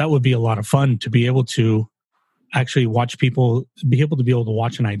thought that would be a lot of fun to be able to actually watch people be able to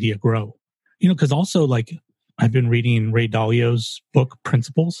watch an idea grow. Because also, like, I've been reading Ray Dalio's book,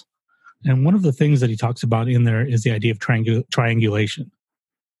 Principles. And one of the things that he talks about in there is the idea of triangulation.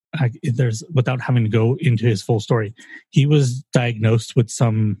 Without having to go into his full story, he was diagnosed with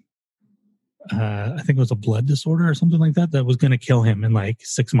some, I think it was a blood disorder or something like that was going to kill him in like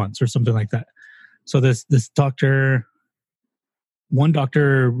 6 months or something like that. So this doctor, one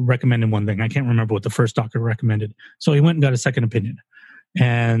doctor recommended one thing. I can't remember what the first doctor recommended. So he went and got a second opinion.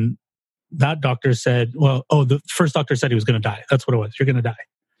 And that doctor said, the first doctor said he was going to die. That's what it was. You're going to die.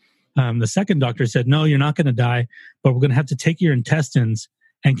 The second doctor said, no, you're not going to die, but we're going to have to take your intestines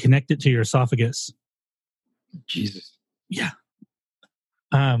and connect it to your esophagus. Jesus. Yeah.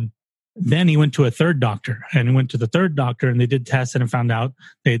 Then he went to a third doctor, and he went to the third doctor, and they did tests and found out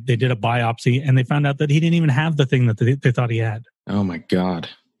they did a biopsy, and they found out that he didn't even have the thing that they thought he had. Oh my God.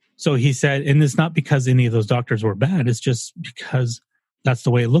 So he said, and it's not because any of those doctors were bad. It's just because that's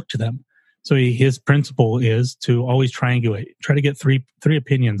the way it looked to them. So his principle is to always triangulate, try to get three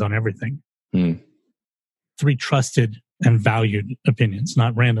opinions on everything. Mm. 3 trusted and valued opinions,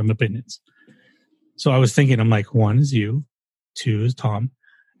 not random opinions. So I was thinking, I'm like, 1 is you, 2 is Tom.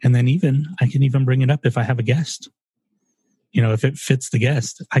 And then I can even bring it up if I have a guest. If it fits the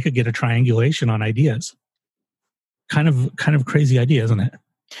guest, I could get a triangulation on ideas. Kind of crazy idea, isn't it?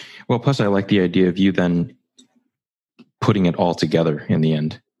 Well, plus I like the idea of you then putting it all together in the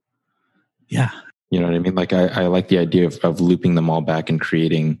end. Yeah. You know what I mean? Like I like the idea of looping them all back and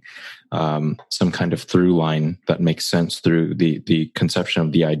creating some kind of through line that makes sense through the conception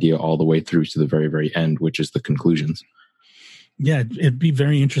of the idea all the way through to the very, very end, which is the conclusions. Yeah, it'd be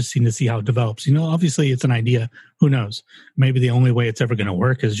very interesting to see how it develops. Obviously it's an idea. Who knows? Maybe the only way it's ever going to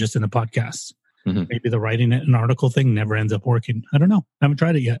work is just in the podcast. Mm-hmm. Maybe the writing an article thing never ends up working. I don't know. I haven't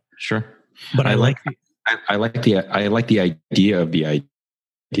tried it yet. Sure. But I like the idea of the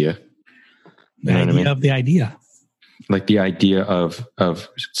idea. The idea of the idea. Like the idea of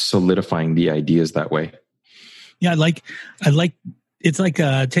solidifying the ideas that way. Yeah, I like it's like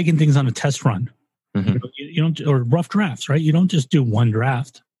taking things on a test run. Mm-hmm. You don't, or rough drafts, right? You don't just do one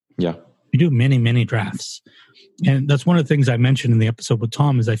draft. Yeah. You do many, many drafts. And that's one of the things I mentioned in the episode with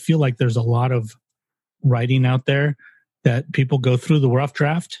Tom is I feel like there's a lot of writing out there that people go through the rough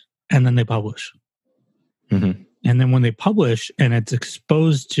draft and then they publish. Mm-hmm. And then when they publish and it's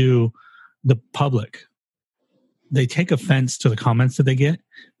exposed to the public, they take offense to the comments that they get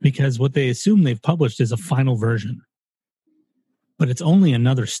because what they assume they've published is a final version. But it's only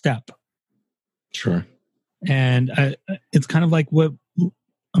another step. Sure. And it's kind of like what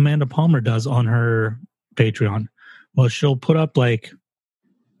Amanda Palmer does on her Patreon. Well, she'll put up like,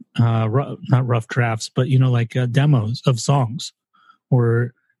 not rough drafts, but, like demos of songs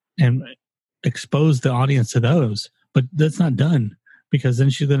and expose the audience to those. But that's not done because then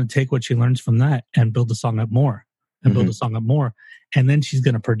she's going to take what she learns from that and build the song up more and build the song up more. And then she's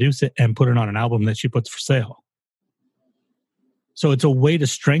going to produce it and put it on an album that she puts for sale. So it's a way to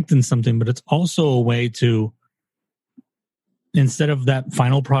strengthen something, but it's also a way to, instead of that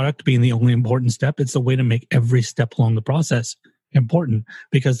final product being the only important step, it's a way to make every step along the process important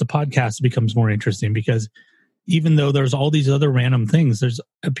because the podcast becomes more interesting because even though there's all these other random things, there's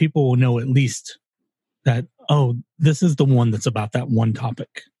people will know at least that, oh, this is the one that's about that one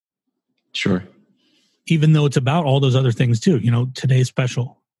topic. Sure. Even though it's about all those other things too, today's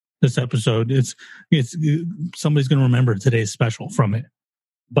special. This episode, it's somebody's going to remember today's special from it.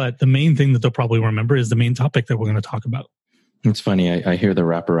 But the main thing that they'll probably remember is the main topic that we're going to talk about. It's funny. I hear the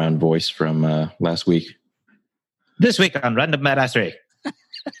wraparound voice from last week. This week on Random Badassery.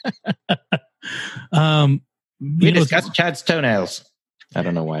 We discussed Chad's toenails. I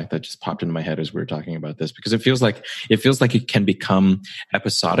don't know why that just popped into my head as we were talking about this because it feels like it can become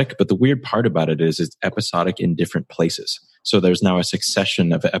episodic. But the weird part about it is it's episodic in different places. So there's now a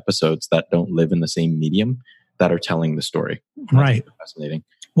succession of episodes that don't live in the same medium that are telling the story. Right. That's fascinating.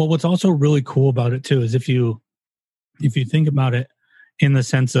 Well, what's also really cool about it too is if you think about it in the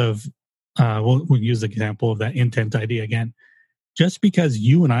sense of, we'll use the example of that intent idea again. Just because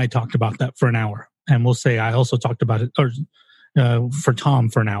you and I talked about that for an hour, and we'll say I also talked about it, or for Tom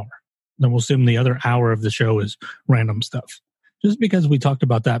for an hour, then we'll assume the other hour of the show is random stuff. Just because we talked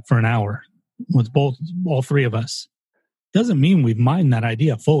about that for an hour with all 3 of us doesn't mean we've mined that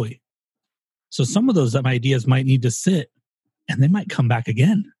idea fully. So some of those ideas might need to sit and they might come back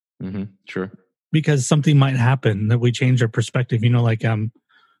again. Mm-hmm. Sure. Because something might happen that we change our perspective. Like,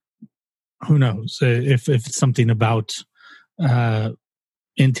 who knows if it's something about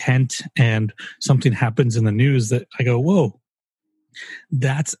intent and something happens in the news that I go, whoa,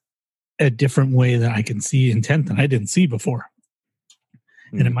 that's a different way that I can see intent that I didn't see before.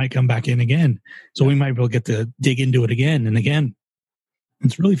 And it might come back in again. So we might be able to get to dig into it again and again.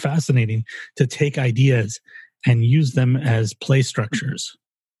 It's really fascinating to take ideas and use them as play structures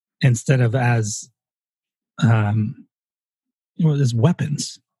instead of as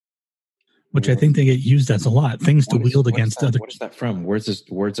weapons, which I think they get used as a lot. Things to wield against others. What is that from? Words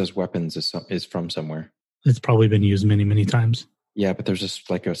as weapons is from somewhere. It's probably been used many, many times. Yeah, but there's just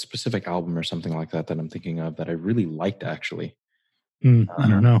like a specific album or something like that I'm thinking of that I really liked, actually. I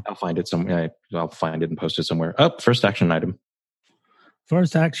don't know. I'll find it somewhere. I'll find it and post it somewhere. Oh, first action item.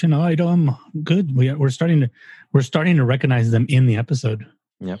 First action item. Good. We're starting to recognize them in the episode.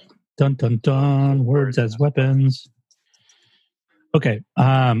 Yep. Dun dun dun. Words as weapons. Okay.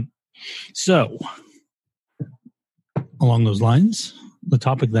 So along those lines, the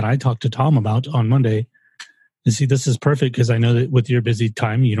topic that I talked to Tom about on Monday. You see, this is perfect because I know that with your busy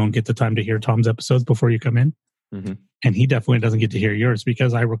time, you don't get the time to hear Tom's episodes before you come in. Mm-hmm. And he definitely doesn't get to hear yours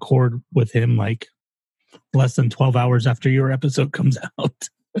because I record with him like less than 12 hours after your episode comes out.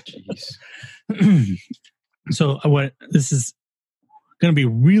 Jeez. So this is going to be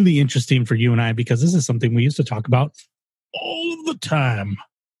really interesting for you and I because this is something we used to talk about all of the time.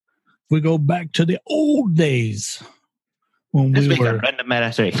 We go back to the old days when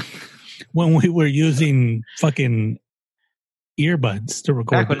when we were using fucking earbuds to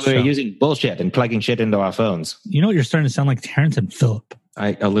record. Back when we were using bullshit and plugging shit into our phones. You know what? You're starting to sound like Terrence and Phillip.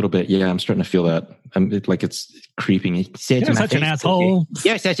 A little bit, yeah. I'm starting to feel that. It's creeping. You're such an asshole.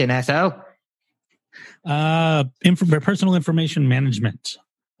 You're such an asshole. Personal information management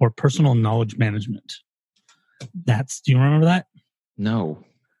or personal knowledge management. Do you remember that? No.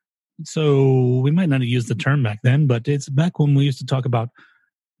 So we might not have used the term back then, but it's back when we used to talk about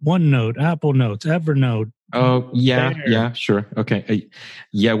OneNote, Apple Notes, Evernote. Oh, yeah, yeah, sure. Okay.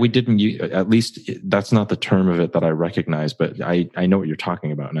 Yeah, we didn't use, at least that's not the term of it that I recognize, but I know what you're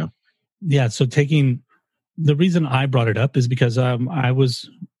talking about now. Yeah, so the reason I brought it up is because I was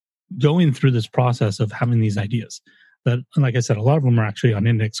going through this process of having these ideas that, like I said, a lot of them are actually on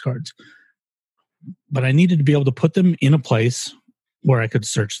index cards. But I needed to be able to put them in a place where I could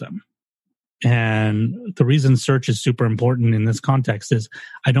search them. And the reason search is super important in this context is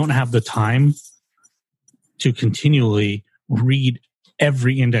I don't have the time to continually read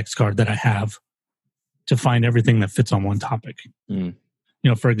every index card that I have to find everything that fits on one topic. Mm.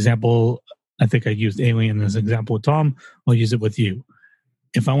 For example, I think I used alien as an example with Tom. I'll use it with you.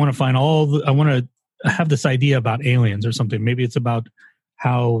 If I want to find I want to have this idea about aliens or something. Maybe it's about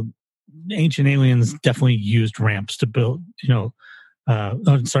how ancient aliens definitely used ramps to build,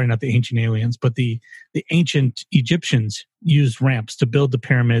 sorry, not the ancient aliens, but the ancient Egyptians used ramps to build the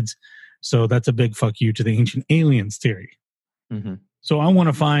pyramids. So that's a big fuck you to the ancient aliens theory. Mm-hmm. So I want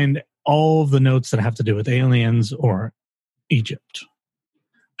to find all of the notes that have to do with aliens or Egypt.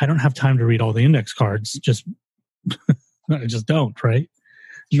 I don't have time to read all the index cards. I just don't, right?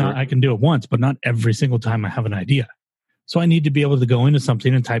 Sure. I can do it once, but not every single time I have an idea. So I need to be able to go into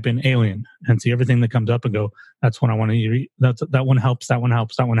something and type in alien and see everything that comes up and go, that's what I want to read. That one helps. That one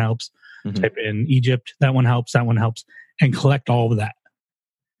helps. That one helps. Mm-hmm. Type in Egypt. That one helps. That one helps. And collect all of that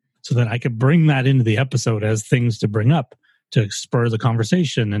so that I could bring that into the episode as things to bring up to spur the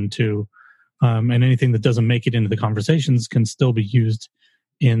conversation and and anything that doesn't make it into the conversations can still be used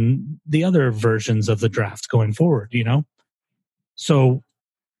in the other versions of the draft going forward, So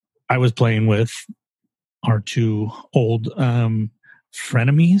I was playing with our two old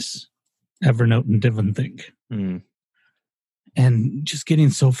frenemies, Evernote and DivonThink. Mm. And just getting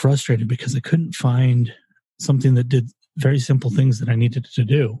so frustrated because I couldn't find something that did very simple things that I needed to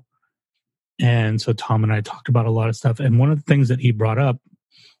do. And so Tom and I talked about a lot of stuff. And one of the things that he brought up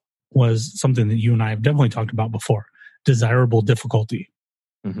was something that you and I have definitely talked about before, desirable difficulty.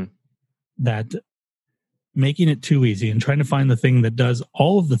 Mm-hmm. That making it too easy and trying to find the thing that does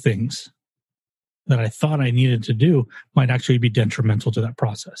all of the things that I thought I needed to do might actually be detrimental to that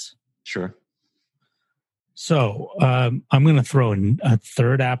process. Sure. So I'm going to throw in a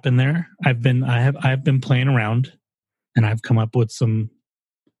third app in there. I've been playing around, and I've come up with some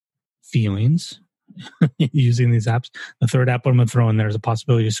feelings using these apps. The third app I'm going to throw in there is a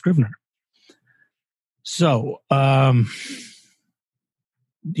possibility of Scrivener. So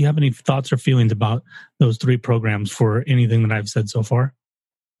do you have any thoughts or feelings about those 3 programs for anything that I've said so far?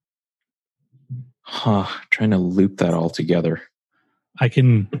 Trying to loop that all together. I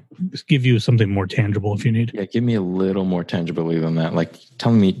can give you something more tangible if you need. Yeah, give me a little more tangibility than that. Like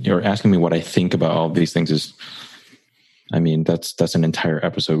telling me or asking me what I think about all of these things is, I mean, that's an entire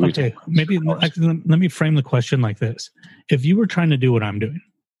episode. Okay, maybe let me frame the question like this. If you were trying to do what I'm doing,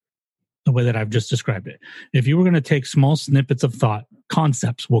 the way that I've just described it, if you were going to take small snippets of thought,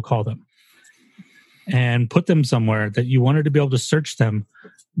 concepts, we'll call them, and put them somewhere that you wanted to be able to search them,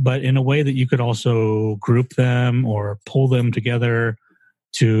 but in a way that you could also group them or pull them together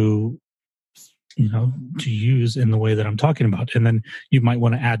to, to use in the way that I'm talking about. And then you might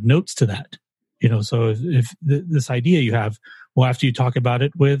want to add notes to that. So if this idea you have, well, after I talk about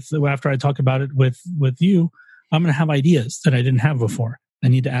it with you, I'm going to have ideas that I didn't have before. I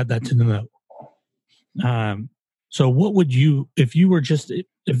need to add that to the note. So what would you, if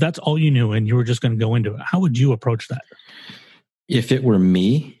that's all you knew and you were just going to go into it, how would you approach that? If it were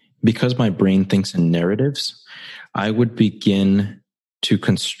me, because my brain thinks in narratives, I would begin to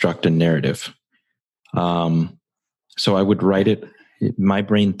construct a narrative. So I would write it. My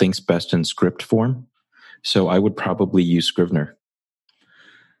brain thinks best in script form. So I would probably use Scrivener.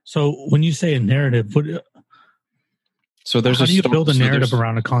 So when you say a narrative, how do you build a narrative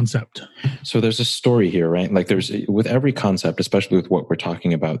around a concept? So there's a story here, right? Like with every concept, especially with what we're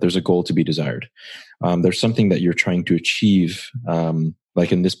talking about, there's a goal to be desired. There's something that you're trying to achieve.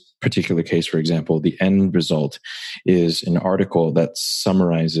 Like in this particular case, for example, the end result is an article that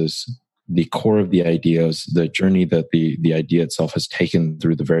summarizes the core of the ideas, the journey that the idea itself has taken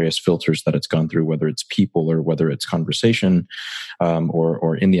through the various filters that it's gone through, whether it's people or whether it's conversation,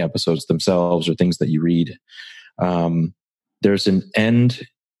 or in the episodes themselves or things that you read. There's an end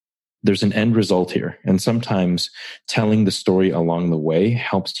result here. And sometimes telling the story along the way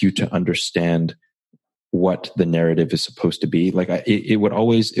helps you to understand what the narrative is supposed to be. Like it would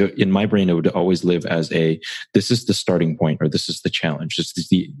always, in my brain, it would always live as this is the starting point, or this is the challenge. This is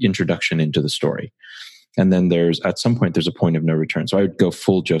the introduction into the story. And then at some point, there's a point of no return. So I would go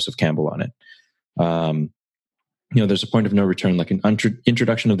full Joseph Campbell on it. There's a point of no return, like an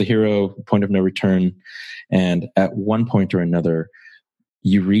introduction of the hero, point of no return. And at one point or another,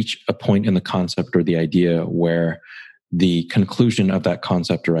 you reach a point in the concept or the idea where the conclusion of that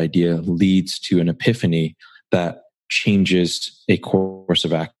concept or idea leads to an epiphany that changes a course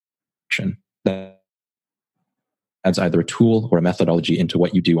of action. That adds either a tool or a methodology into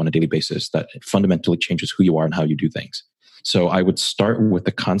what you do on a daily basis that fundamentally changes who you are and how you do things. So I would start with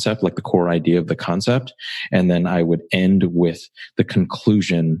the concept, like the core idea of the concept, and then I would end with the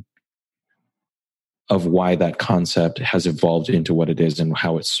conclusion of why that concept has evolved into what it is and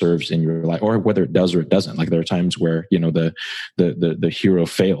how it serves in your life, or whether it does or it doesn't. Like there are times where, the hero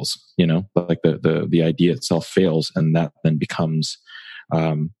fails, like the idea itself fails, and that then becomes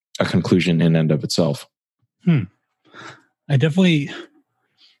a conclusion in and of itself. I definitely,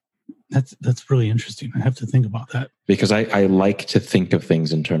 that's really interesting. I have to think about that. Because I like to think of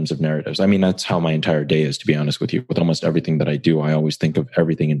things in terms of narratives. I mean, that's how my entire day is, to be honest with you. With almost everything that I do, I always think of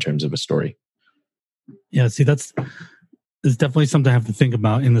everything in terms of a story. Yeah, see, it's definitely something I have to think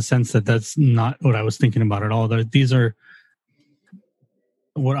about, in the sense that that's not what I was thinking about at all. These are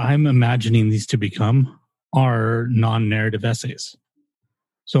what I'm imagining these to become are non-narrative essays.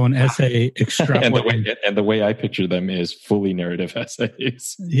 So an essay extrapolating, and the way I picture them is fully narrative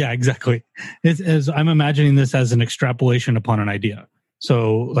essays. Yeah, exactly. As I'm imagining this as an extrapolation upon an idea.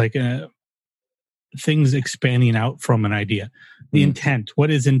 So like things expanding out from an idea. The intent.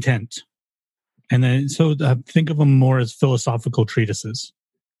 What is intent? And then, think of them more as philosophical treatises.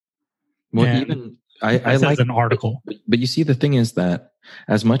 Well, even I like an article. But you see, the thing is that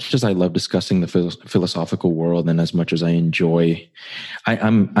as much as I love discussing the philosophical world, and as much as I enjoy,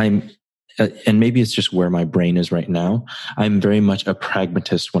 I'm, and maybe it's just where my brain is right now, I'm very much a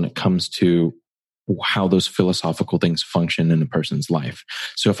pragmatist when it comes to how those philosophical things function in a person's life.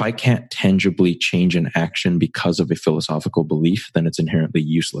 So if I can't tangibly change an action because of a philosophical belief, then it's inherently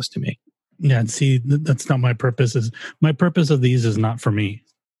useless to me. Yeah, see, that's not my purpose. My purpose of these is not for me.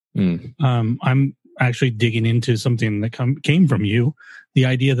 I'm actually digging into something that came from you, the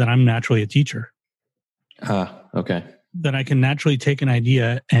idea that I'm naturally a teacher. Okay. That I can naturally take an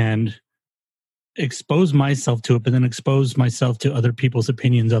idea and expose myself to it, but then expose myself to other people's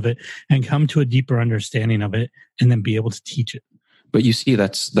opinions of it and come to a deeper understanding of it, and then be able to teach it. But you see,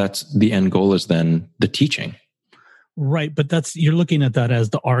 that's the end goal is then the teaching. Right, but you're looking at that as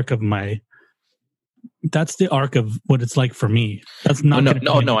the arc of that's the arc of what it's like for me. That's not.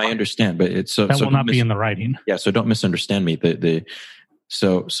 No, I understand, but it's that will not be in the writing. Yeah, so don't misunderstand me.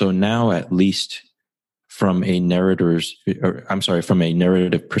 So now at least from a narrative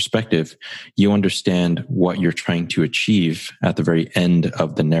perspective, you understand what you're trying to achieve at the very end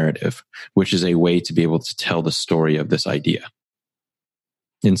of the narrative, which is a way to be able to tell the story of this idea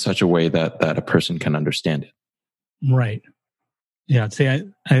in such a way that a person can understand it. Right. Yeah. See, I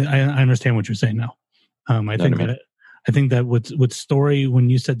understand what you're saying now. I think that with story, when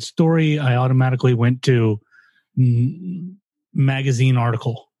you said story, I automatically went to magazine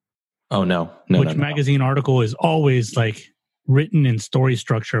article. Oh no! Magazine article is always like written in story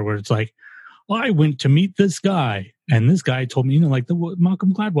structure, where it's like, well, I went to meet this guy, and this guy told me, like the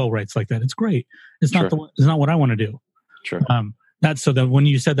Malcolm Gladwell writes like that. It's great. It's not it's not what I want to do. Sure. That's so that when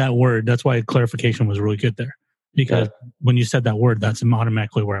you said that word, that's why clarification was really good there, because when you said that word, that's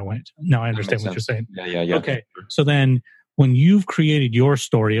automatically where I went. Now I understand what you're saying. Yeah. Okay, so then when you've created your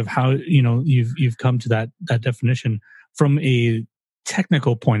story of how you've come to that definition from a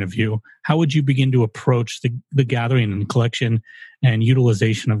technical point of view, how would you begin to approach the gathering and collection and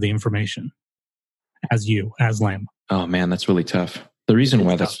utilization of the information as Lamb? Oh man, that's really tough. The reason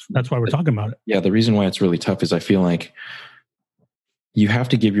why that's why we're talking about it. Yeah, the reason why it's really tough is I feel like you have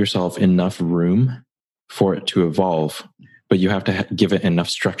to give yourself enough room for it to evolve, but you have to give it enough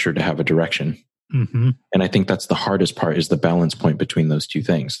structure to have a direction. Mm-hmm. And I think that's the hardest part, is the balance point between those two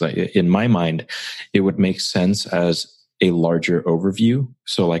things. Like in my mind, it would make sense as a larger overview.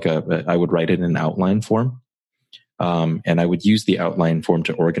 So like I would write it in outline form. And I would use the outline form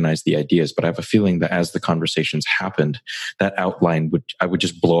to organize the ideas. But I have a feeling that as the conversations happened, that outline I would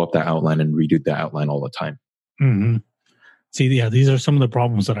just blow up that outline and redo the outline all the time. Mm-hmm. See, yeah, these are some of the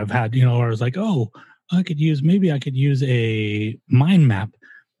problems that I've had, where I was like, oh, maybe I could use a mind map.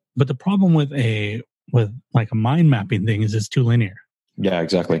 But the problem with like a mind mapping thing is it's too linear. Yeah,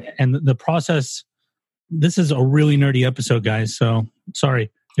 exactly. And the process, this is a really nerdy episode, guys. So sorry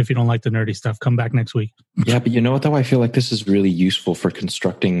if you don't like the nerdy stuff. Come back next week. Yeah, but you know what, though? I feel like this is really useful for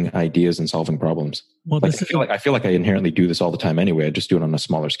constructing ideas and solving problems. Well, I feel like I inherently do this all the time anyway. I just do it on a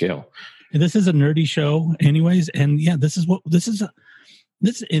smaller scale. This is a nerdy show anyways. And yeah, this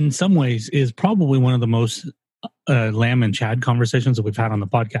in some ways is probably one of the most Lamb and Chad conversations that we've had on the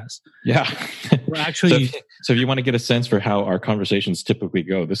podcast. Yeah. We're actually, so if you want to get a sense for how our conversations typically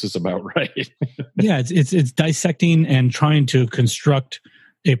go, this is about right. Yeah, it's dissecting and trying to construct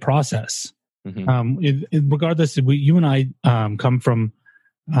a process. Mm-hmm. Regardless, you and I come from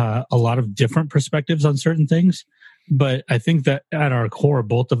a lot of different perspectives on certain things, but I think that at our core,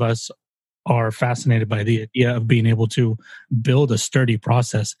 both of us are fascinated by the idea of being able to build a sturdy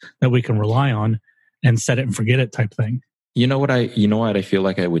process that we can rely on and set it and forget it type thing. You know what I feel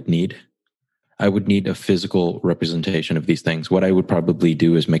like I would need? I would need a physical representation of these things. What I would probably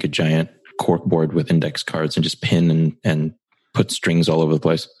do is make a giant cork board with index cards and just pin and put strings all over the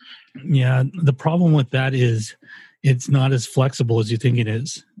place. Yeah, the problem with that is it's not as flexible as you think it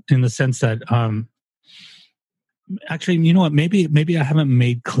is, in the sense that actually, you know what, maybe I haven't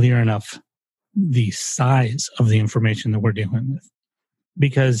made clear enough the size of the information that we're dealing with,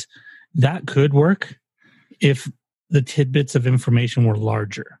 because that could work if the tidbits of information were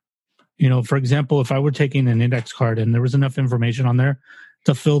larger. For example, if I were taking an index card and there was enough information on there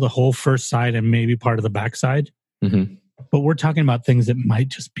to fill the whole first side and maybe part of the back side, mm-hmm. But we're talking about things that might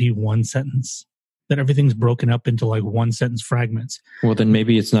just be one sentence, that everything's broken up into like one sentence fragments. Well, then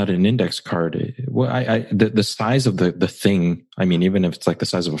maybe it's not an index card. Well, the size of the thing, I mean, even if it's like the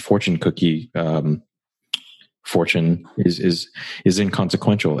size of a fortune cookie, fortune is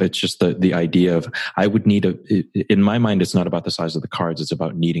inconsequential. It's just the idea of, I would need in my mind, it's not about the size of the cards. It's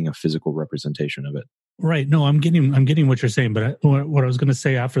about needing a physical representation of it. Right. No, I'm getting what you're saying. But what I was going to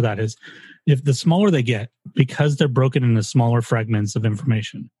say after that is, if the smaller they get, because they're broken into smaller fragments of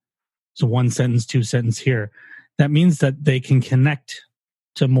information, so one sentence, two sentence here, that means that they can connect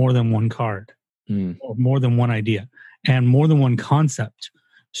to more than one card, or more than one idea, and more than one concept.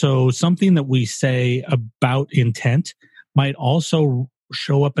 So something that we say about intent might also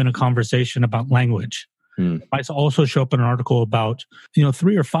show up in a conversation about language. Might also show up in an article about,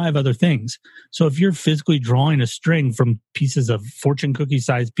 3 or 5 other things. So if you're physically drawing a string from pieces of fortune cookie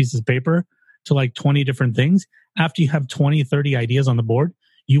sized pieces of paper to like 20 different things, after you have 20, 30 ideas on the board,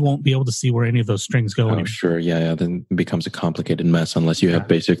 you won't be able to see where any of those strings go. Oh, sure. Yeah. Then it becomes a complicated mess unless you have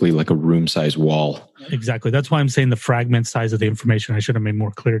basically like a room size wall. Exactly. That's why I'm saying the fragment size of the information, I should have made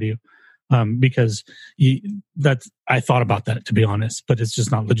more clear to you. Because I thought about that, to be honest, but it's just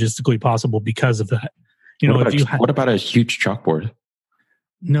not logistically possible because of that. What about a huge chalkboard?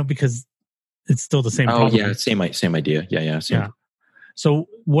 No, because it's still the same problem. Yeah, same idea. Yeah. So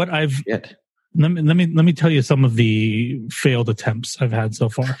what I've Let me tell you some of the failed attempts I've had so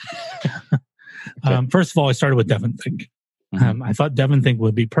far. Okay. First of all, I started with DevonThink. I thought DevonThink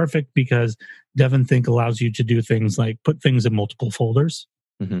would be perfect because DevonThink allows you to do things like put things in multiple folders.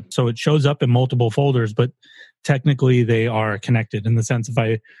 So it shows up in multiple folders, but technically they are connected in the sense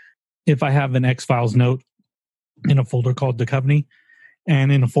if I have an X-Files note in a folder called Duchovny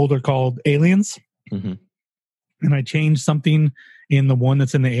and in a folder called Aliens, and I change something in the one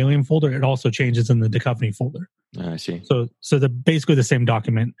that's in the Alien folder, it also changes in the Duchovny folder. I see. So they're basically the same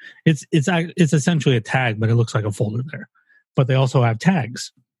document. It's essentially a tag, but it looks like a folder there. But they also have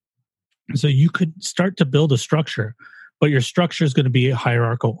tags. So you could start to build a structure, but your structure is going to be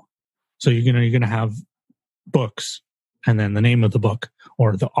hierarchical. So you're going to have books and then the name of the book,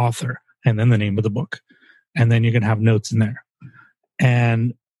 or the author and then the name of the book. And then you're going to have notes in there.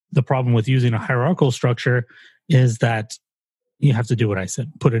 And the problem with using a hierarchical structure is that you have to do what I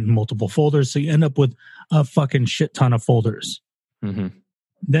said, put it in multiple folders. So you end up with a fucking shit ton of folders.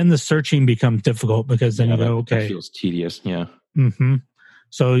 Then the searching becomes difficult because then you go, okay. That feels tedious. Yeah.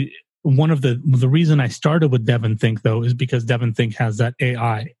 So one of the reason I started with DevonThink though is because DevonThink has that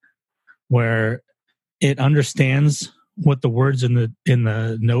AI where it understands what the words in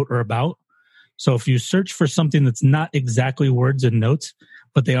the note are about. So if you search for something that's not exactly words in notes,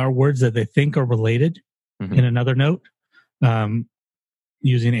 but they are words that they think are related in another note,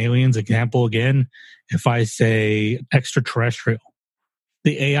 using Aliens example again, if I say extraterrestrial,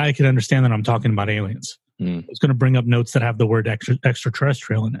 the AI can understand that I'm talking about aliens. It's going to bring up notes that have the word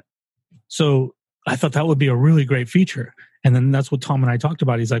extraterrestrial in it. So I thought that would be a really great feature. And then that's what Tom and I talked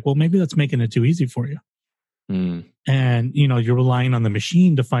about. He's like, well, maybe that's making it too easy for you. And, you're relying on the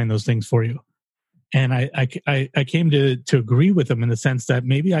machine to find those things for you. And I came to agree with him in the sense that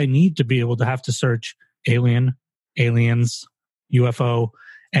maybe I need to be able to have to search alien, aliens, UFO.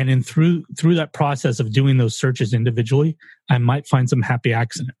 And through that process of doing those searches individually, I might find some happy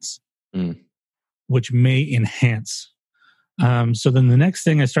accidents, which may enhance. So then the next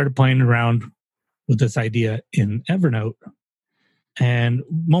thing, I started playing around with this idea in Evernote. And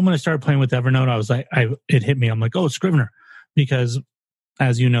the moment I started playing with Evernote, I was like, it hit me. I'm like, oh, Scrivener. Because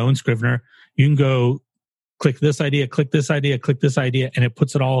as you know, in Scrivener, you can go click this idea, click this idea, click this idea, and it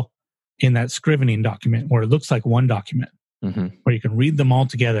puts it all in that scrivening document where it looks like one document where you can read them all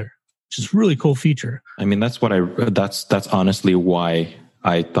together, which is a really cool feature. I mean, that's honestly why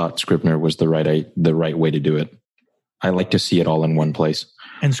I thought Scrivener was the right way to do it. I like to see it all in one place.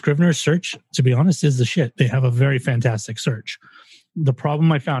 And Scrivener's search, to be honest, is the shit. They have a very fantastic search. The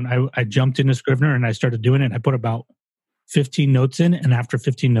problem I found, I jumped into Scrivener and I started doing it. I put about 15 notes in, and after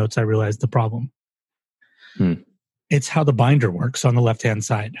 15 notes, I realized the problem. It's how the binder works on the left-hand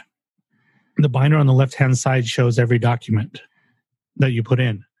side. The binder on the left-hand side shows every document that you put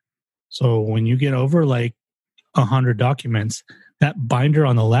in. So when you get over like 100 documents, that binder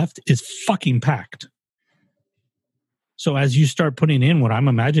on the left is fucking packed. So as you start putting in what I'm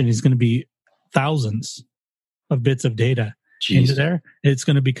imagining is going to be thousands of bits of data into there, it's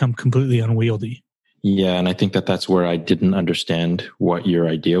going to become completely unwieldy. Yeah, and I think that's where I didn't understand what your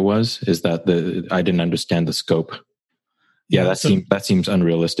idea was, is that I didn't understand the scope. Yeah, that seems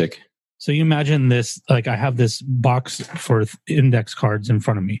unrealistic. So you imagine this, like I have this box for index cards in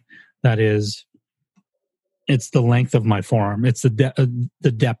front of me that is, it's the length of my forearm. It's the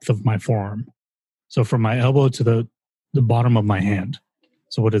depth of my forearm. So from my elbow to the bottom of my hand.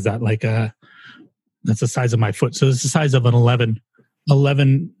 So what is that? Like that's the size of my foot. So it's the size of an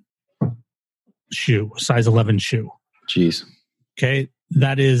 11 shoe, size 11 shoe. Jeez. Okay.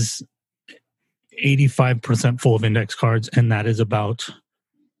 That is 85% full of index cards. And that is about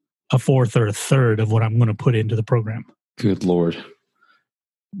a fourth or a third of what I'm going to put into the program. Good Lord.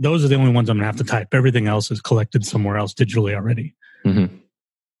 Those are the only ones I'm going to have to type. Everything else is collected somewhere else digitally already.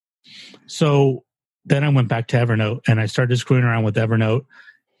 So then I went back to Evernote and I started screwing around with Evernote.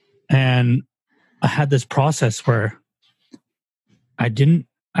 And I had this process where I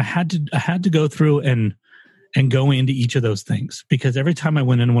had to go through and go into each of those things, because every time I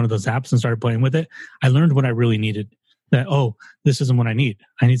went into one of those apps and started playing with it, I learned what I really needed. That, oh, this isn't what I need.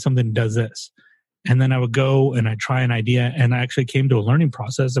 I need something that does this. And then I would go and I try an idea, and I actually came to a learning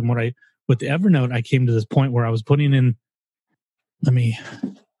process. And with the Evernote, I came to this point where I was putting in, let me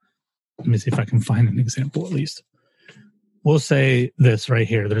see if I can find an example at least. We'll say this right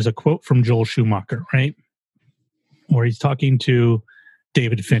here. There's a quote from Joel Schumacher, right? Where he's talking to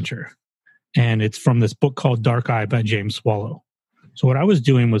David Fincher. And it's from this book called Dark Eye by James Swallow. So what I was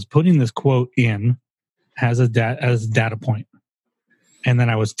doing was putting this quote in as a data point. And then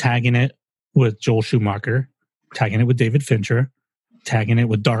I was tagging it with Joel Schumacher, tagging it with David Fincher, tagging it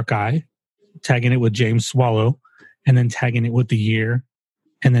with Dark Eye, tagging it with James Swallow, and then tagging it with the year,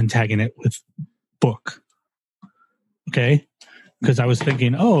 and then tagging it with book. Okay? Because I was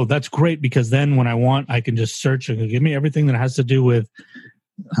thinking, oh, that's great, because then when I want, I can just search and give me everything that has to do with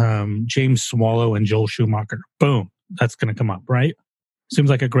James Swallow and Joel Schumacher. Boom. That's going to come up, right? Seems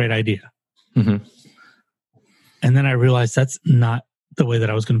like a great idea. Mm-hmm. And then I realized that's not the way that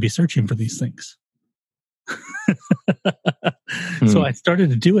I was going to be searching for these things. So I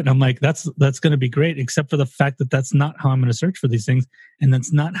started to do it, and I'm like, that's going to be great, except for the fact that that's not how I'm going to search for these things, and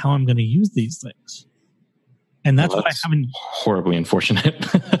that's not how I'm going to use these things. And that's why I haven't. Horribly unfortunate.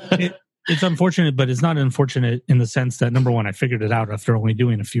 It's unfortunate, but it's not unfortunate in the sense that, number one, I figured it out after only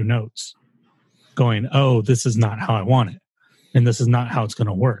doing a few notes, going, oh, this is not how I want it, and this is not how it's going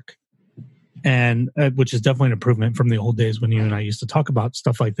to work. And which is definitely an improvement from the old days when you and I used to talk about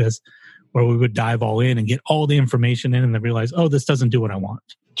stuff like this, where we would dive all in and get all the information in and then realize, oh, this doesn't do what I want.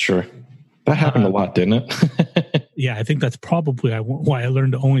 Sure. That happened a lot, didn't it? Yeah, I think that's probably why I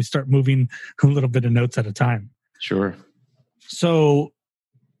learned to only start moving a little bit of notes at a time. Sure. So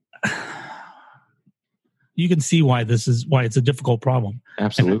you can see why it's a difficult problem.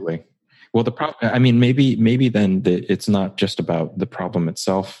 Absolutely. Well, the problem, I mean, maybe then it's not just about the problem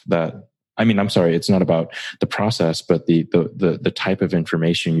itself it's not about the process, but the type of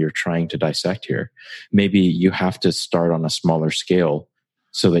information you're trying to dissect here. Maybe you have to start on a smaller scale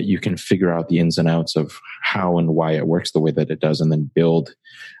so that you can figure out the ins and outs of how and why it works the way that it does, and then build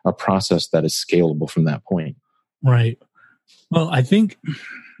a process that is scalable from that point. Right. Well, I think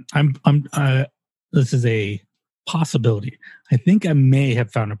this is a possibility. I think I may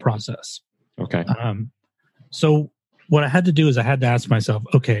have found a process. Okay. So what I had to do is I had to ask myself,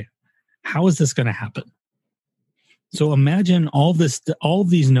 okay, how is this going to happen? So imagine all of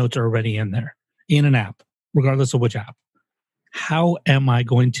these notes are already in there in an app, regardless of which app. How am I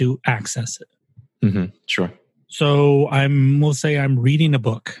going to access it? Mm-hmm. Sure. So we'll say I'm reading a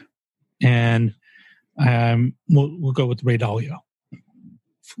book, and we'll go with Ray Dalio.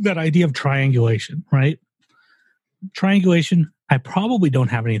 That idea of triangulation, right? Triangulation, I probably don't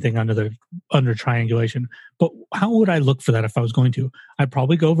have anything under triangulation, but how would I look for that if I was going to? I'd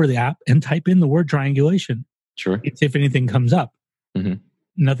probably go over the app and type in the word triangulation. Sure. If anything comes up. Mm-hmm.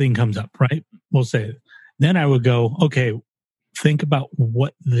 Nothing comes up, right? We'll say. Then I would go, okay, think about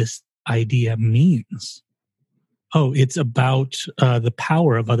what this idea means. Oh, it's about the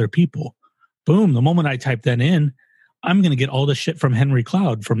power of other people. Boom. The moment I type that in, I'm going to get all the shit from Henry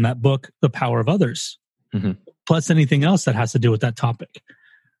Cloud from that book, The Power of Others, plus anything else that has to do with that topic.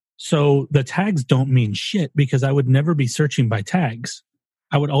 So the tags don't mean shit, because I would never be searching by tags.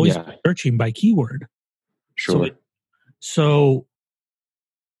 I would always be searching by keyword. Sure. So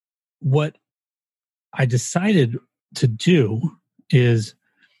what I decided to do is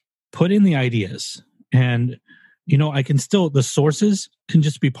put in the ideas, and, I can still, the sources can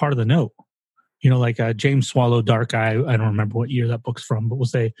just be part of the note. Like James Swallow, Dark Eye. I don't remember what year that book's from, but we'll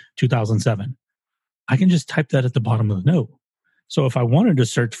say 2007. I can just type that at the bottom of the note. So if I wanted to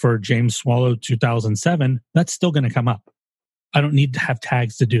search for James Swallow 2007, that's still going to come up. I don't need to have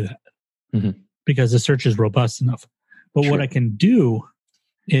tags to do that because the search is robust enough. But what I can do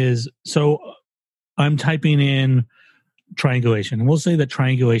is, so I'm typing in triangulation, and we'll say that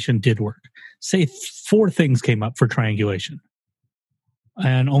triangulation did work. Say 4 things came up for triangulation,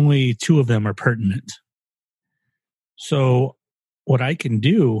 and only 2 of them are pertinent. So what I can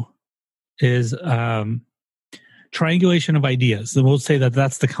do is triangulation of ideas. And we'll say that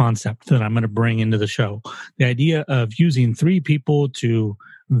that's the concept that I'm going to bring into the show. The idea of using 3 people to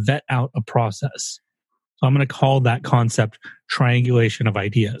vet out a process. So I'm going to call that concept triangulation of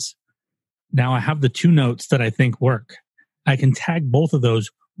ideas. Now I have the 2 notes that I think work. I can tag both of those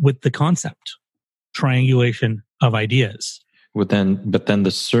with the concept, triangulation of ideas. But then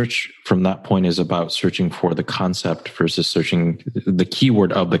the search from that point is about searching for the concept versus searching the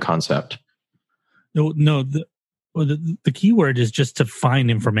keyword of the concept. No, the keyword is just to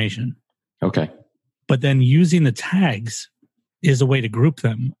find information. Okay. But then using the tags is a way to group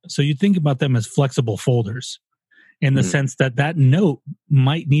them. So you think about them as flexible folders in the sense that note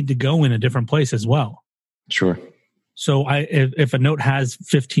might need to go in a different place as well. Sure. So if a note has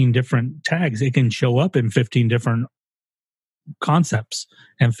 15 different tags, it can show up in 15 different concepts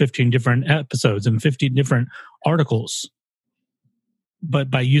and 15 different episodes and 15 different articles. But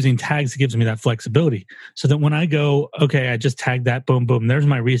by using tags, it gives me that flexibility. So that when I go, okay, I just tagged that, boom, boom, there's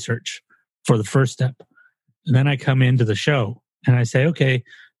my research for the first step. And then I come into the show and I say, okay,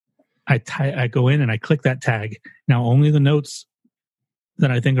 I go in and I click that tag. Now only the notes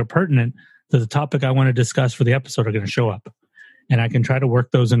that I think are pertinent to the topic I want to discuss for the episode are going to show up. and I can try to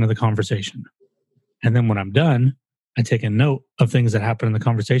work those into the conversation. And then when I'm done, I take a note of things that happen in the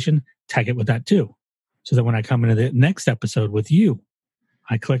conversation, tag it with that too. So that when I come into the next episode with you,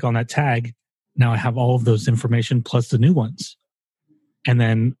 I click on that tag. Now I have all of those information plus the new ones. And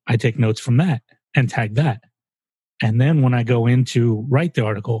then I take notes from that and tag that. And then when I go in to write the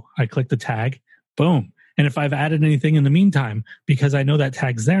article, I click the tag, boom. And if I've added anything in the meantime, because I know that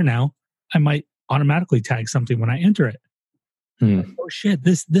tag's there now, I might automatically tag something when I enter it. Like, oh shit,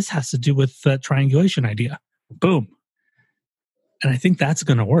 this has to do with the triangulation idea. Boom. And I think that's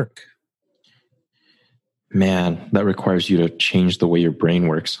going to work. Man, that requires you to change the way your brain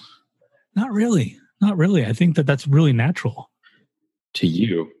works. Not really. Not really. I think that's really natural. To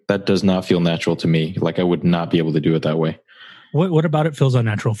you, that does not feel natural to me. Like I would not be able to do it that way. What about it feels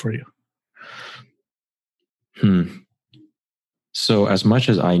unnatural for you? So as much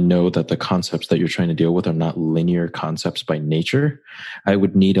as I know that the concepts that you're trying to deal with are not linear concepts by nature, I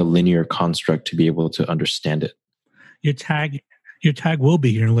would need a linear construct to be able to understand it. Your tag will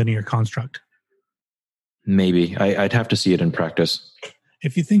be your linear construct. Maybe. I'd have to see it in practice.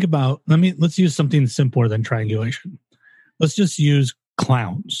 If you think about, let's use something simpler than triangulation. Let's just use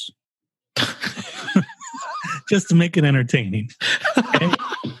clowns. Just to make it entertaining. Okay?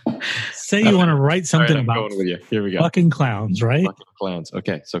 Say you want to write something about Here we go. fucking clowns, right? Fucking clowns.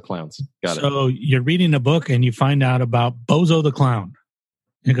 Okay, so clowns. Got it. So you're reading a book and you find out about Bozo the Clown.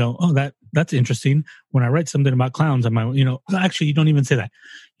 You go, oh, that's interesting. When I write something about clowns, I might, actually, you don't even say that.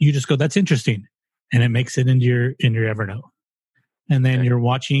 You just go, that's interesting. And it makes it into your Evernote. And then you're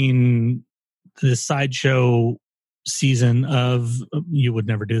watching the sideshow season of, you would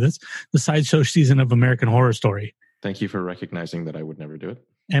never do this, the sideshow season of American Horror Story. Thank you for recognizing that I would never do it.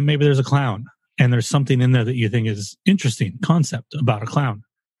 And maybe there's a clown and there's something in there that you think is interesting concept about a clown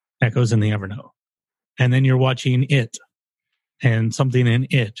that goes in the Evernote. And then you're watching It and something in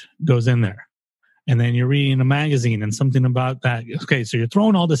It goes in there. And then you're reading a magazine and something about that. Okay, so you're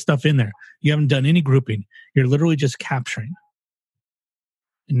throwing all this stuff in there. You haven't done any grouping. You're literally just capturing.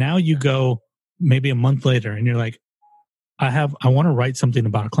 And now you go maybe a month later and you're like, I want to write something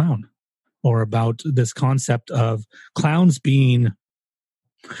about a clown or about this concept of clowns being,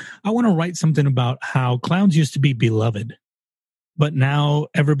 I want to write something about how clowns used to be beloved, but now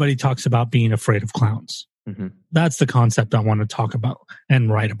everybody talks about being afraid of clowns. Mm-hmm. That's the concept I want to talk about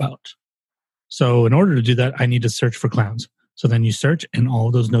and write about. So in order to do that, I need to search for clowns. So then you search and all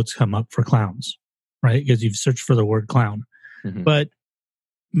of those notes come up for clowns, right? Because you've searched for the word clown. Mm-hmm. But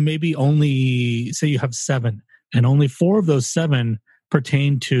maybe only, say you have 7, and only 4 of those 7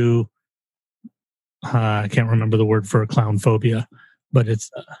 pertain to, I can't remember the word for clown phobia, but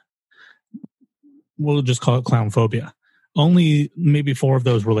it's, we'll just call it clown phobia. Only maybe 4 of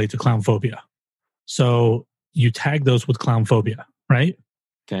those relate to clown phobia. So you tag those with clown phobia, right?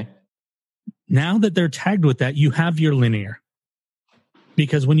 Okay. Now that they're tagged with that, you have your linear.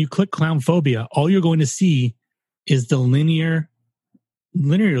 Because when you click clown phobia, all you're going to see is the linearly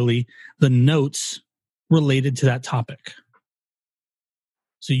the notes related to that topic.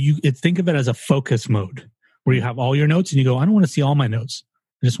 So you think of it as a focus mode where you have all your notes and you go, I don't want to see all my notes.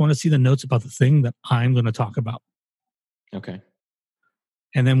 I just want to see the notes about the thing that I'm going to talk about. Okay.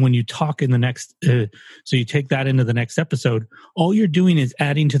 And then when you talk in the next, so you take that into the next episode, all you're doing is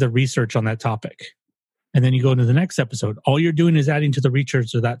adding to the research on that topic. And then you go into the next episode, all you're doing is adding to the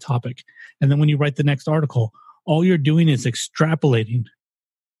research of that topic. And then when you write the next article, all you're doing is extrapolating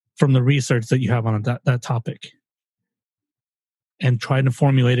from the research that you have on that topic and trying to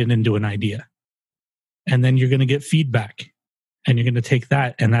formulate it into an idea. And then you're going to get feedback and you're going to take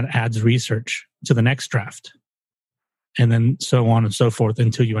that and that adds research to the next draft. And then so on and so forth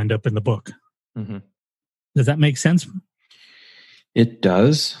until you end up in the book. Mm-hmm. Does that make sense? It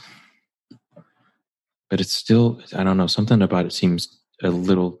does. But it's still, I don't know, something about it seems a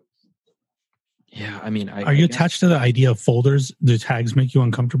little, yeah, I mean. Are you attached to the idea of folders? Do tags make you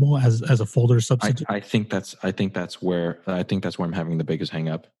uncomfortable as a folder substitute? I think that's where I'm having the biggest hang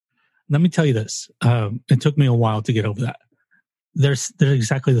up. Let me tell you this. It took me a while to get over that. They're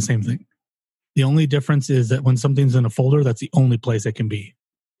exactly the same thing. The only difference is that when something's in a folder, that's the only place it can be.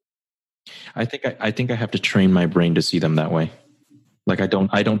 I think I have to train my brain to see them that way. Like I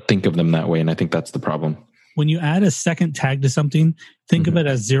don't think of them that way, and I think that's the problem. When you add a second tag to something, think of it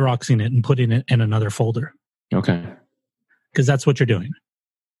as Xeroxing it and putting it in another folder. Okay. Because that's what you're doing.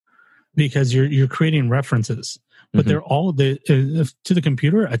 Because you're creating references, but they're all to the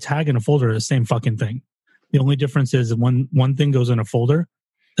computer. A tag and a folder are the same fucking thing. The only difference is when one thing goes in a folder,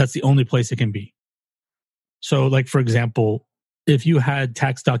 that's the only place it can be. So, like, for example, if you had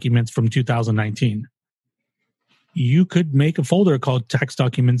tax documents from 2019 you could make a folder called Tax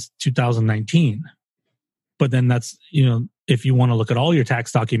Documents 2019. But then that's, if you want to look at all your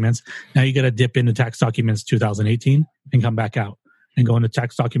tax documents, now you got to dip into Tax Documents 2018 and come back out, and go into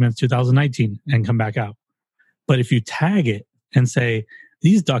Tax Documents 2019 and come back out. But if you tag it and say,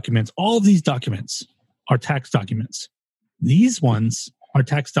 these documents, all of these documents are tax documents. These ones are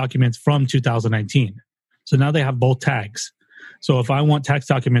tax documents from 2019. So now they have both tags. So if I want tax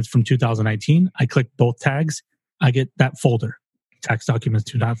documents from 2019, I click both tags. I get that folder, Tax Documents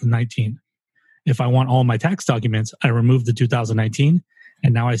 2019. If I want all my tax documents, I remove the 2019,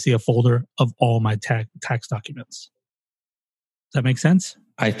 and now I see a folder of all my tax documents. Does that make sense?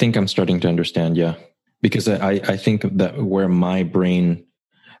 I think I'm starting to understand, yeah. Because I think that where my brain,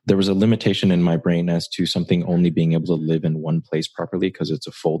 there was a limitation in my brain as to something only being able to live in one place properly because it's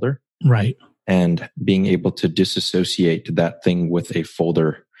a folder. Right. And being able to disassociate that thing with a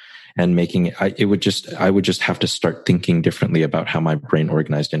folder and making it, I would just have to start thinking differently about how my brain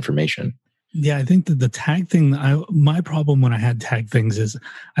organized information. Yeah, I think that the tag thing, my problem when I had tag things is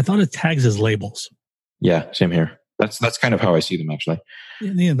I thought of tags as labels. Yeah, same here. That's kind of how I see them, actually.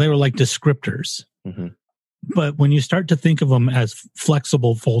 Yeah, they were like descriptors. Mm-hmm. But when you start to think of them as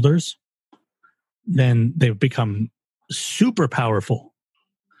flexible folders, then they've become super powerful.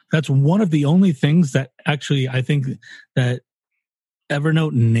 That's one of the only things that actually I think that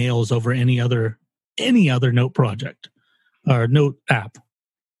Evernote nails over any other note project or note app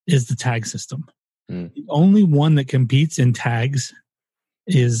is the tag system. The only one that competes in tags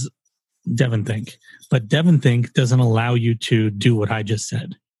is DevonThink. But DevonThink doesn't allow you to do what I just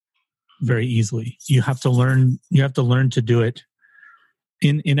said very easily. You have to learn to do it.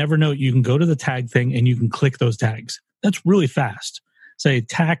 In Evernote, you can go to the tag thing and you can click those tags. That's really fast. Say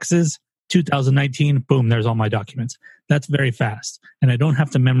taxes 2019, boom, there's all my documents. That's very fast. And I don't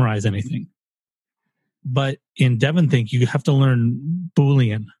have to memorize anything. But in DevonThink, you have to learn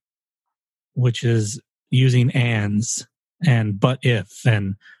Boolean, which is using ands and but if,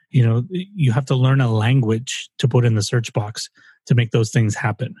 and you have to learn a language to put in the search box to make those things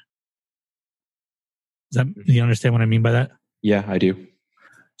happen. Do you understand what I mean by that? Yeah, I do.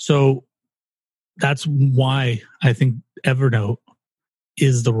 So that's why I think Evernote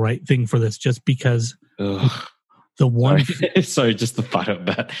is the right thing for this, just because the one... Sorry, just the thought of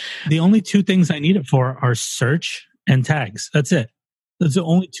that. The only two things I need it for are search and tags. That's it. That's the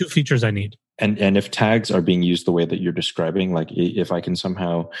only two features I need. And if tags are being used the way that you're describing, like if I can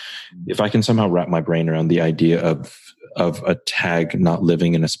somehow wrap my brain around the idea of a tag not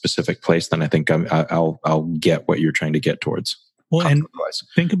living in a specific place, then I think I'll get what you're trying to get towards. Well, and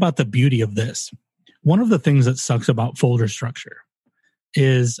think about the beauty of this. One of the things that sucks about folder structure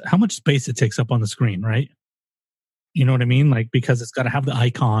is how much space it takes up on the screen, right? You know what I mean? Like, because it's got to have the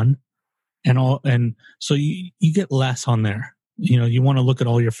icon and all, and so you get less on there. You want to look at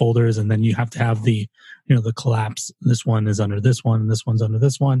all your folders, and then you have to have the collapse. This one is under this one, and this one's under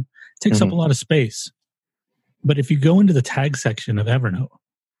this one. It takes up a lot of space. But if you go into the tag section of Evernote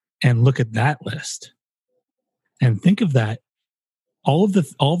and look at that list and think of that, all of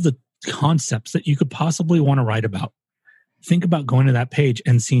the concepts that you could possibly want to write about, think about going to that page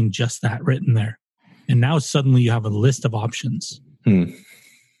and seeing just that written there. And now suddenly you have a list of options.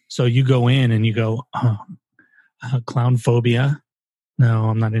 So you go in and you go, clown phobia. No,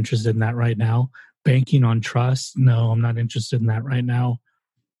 I'm not interested in that right now. Banking on trust. No, I'm not interested in that right now.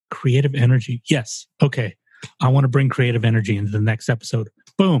 Creative energy. Yes. Okay. I want to bring creative energy into the next episode.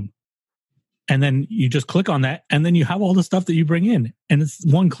 Boom. And then you just click on that, and then you have all the stuff that you bring in, and it's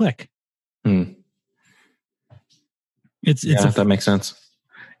one click. That makes sense.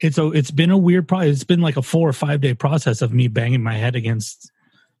 It's been a weird process. It's been like a 4 or 5 day process of me banging my head against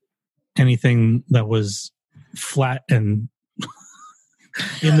anything that was flat and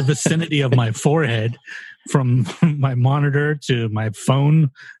in the vicinity of my forehead, from my monitor to my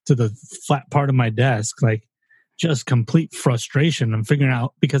phone to the flat part of my desk. Like, just complete frustration. I'm figuring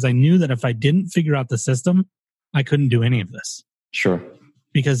out, because I knew that if I didn't figure out the system, I couldn't do any of this. Sure.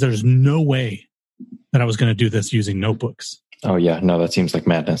 Because there's no way that I was going to do this using notebooks. Oh yeah, no, that seems like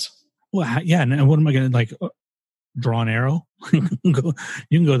madness. Well, yeah, and what am I going to draw an arrow? You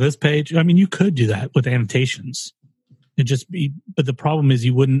can go this page. I mean, you could do that with annotations. But the problem is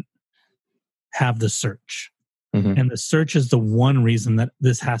you wouldn't have the search. And the search is the one reason that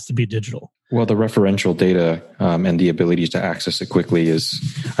this has to be digital. Well, the referential data and the ability to access it quickly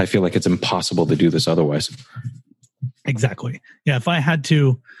I feel like it's impossible to do this otherwise. Exactly. Yeah. If I had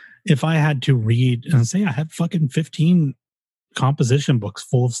to read, and say I had fucking 15 composition books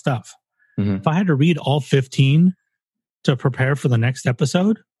full of stuff. If I had to read all 15 to prepare for the next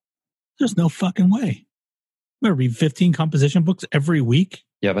episode, there's no fucking way. I'm going to read 15 composition books every week.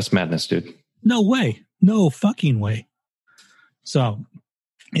 Yeah, that's madness, dude. No way. No fucking way. So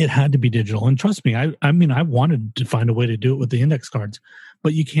it had to be digital. And trust me, I mean, I wanted to find a way to do it with the index cards,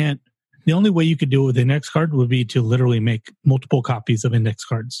 but you can't. The only way you could do it with the index card would be to literally make multiple copies of index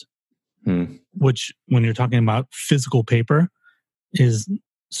cards, which when you're talking about physical paper is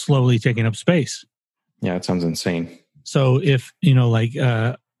slowly taking up space. Yeah, it sounds insane. So if, like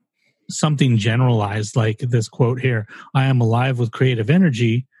something generalized like this quote here, I am alive with creative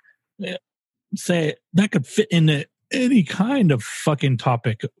energy, say that could fit into any kind of fucking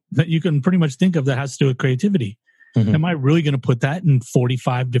topic that you can pretty much think of that has to do with creativity. Mm-hmm. Am I really going to put that in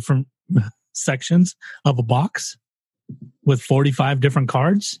 45 different sections of a box with 45 different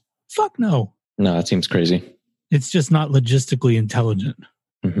cards? Fuck no. No, that seems crazy. It's just not logistically intelligent.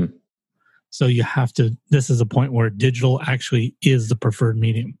 Mm-hmm. So you have to, this is a point where digital actually is the preferred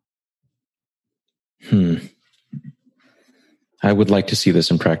medium. I would like to see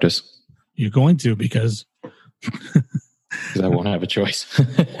this in practice. You're going to, because I won't have a choice.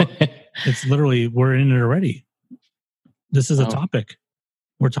 It's literally, we're in it already. This is a topic.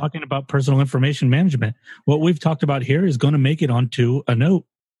 We're talking about personal information management. What we've talked about here is going to make it onto a note.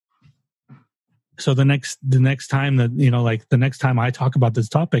 So the next time that, the next time I talk about this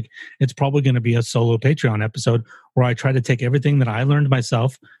topic, it's probably going to be a solo Patreon episode where I try to take everything that I learned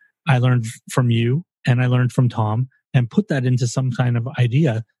myself, I learned from you, and I learned from Tom, and put that into some kind of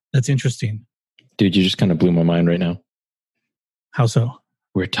idea that's interesting. Dude, you just kind of blew my mind right now. How so?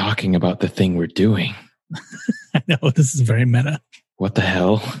 We're talking about the thing we're doing. I know, this is very meta. What the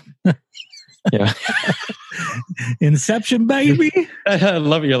hell? Yeah. Inception, baby. I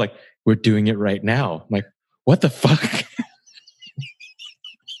love it. You're like, we're doing it right now. I'm like, what the fuck?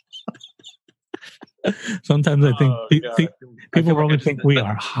 Sometimes I think people probably think we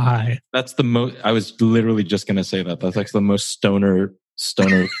are high. That's the most. I was literally just going to say that. That's like the most stoner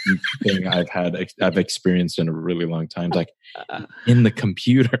thing I've experienced in a really long time. Like in the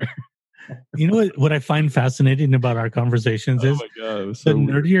computer. You know what I find fascinating about our conversations is the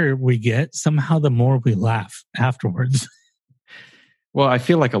nerdier we get, somehow the more we laugh afterwards. Well, I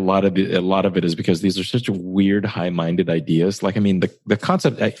feel like a lot of it is because these are such weird, high-minded ideas. Like, I mean, the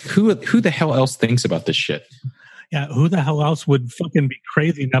concept. Who the hell else thinks about this shit? Yeah, who the hell else would fucking be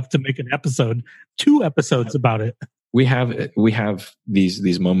crazy enough to make an episode, 2 episodes about it? We have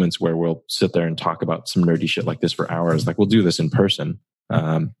these moments where we'll sit there and talk about some nerdy shit like this for hours. Like, we'll do this in person.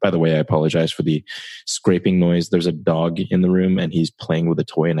 By the way, I apologize for the scraping noise. There's a dog in the room and he's playing with a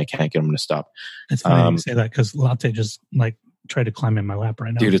toy and I can't get him to stop. It's funny you say that because Latte just try to climb in my lap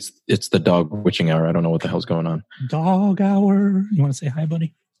right now. Dude, it's the dog witching hour. I don't know what the hell's going on. Dog hour. You want to say hi,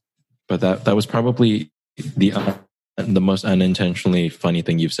 buddy? But that was probably the most unintentionally funny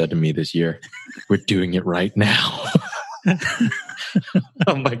thing you've said to me this year. We're doing it right now.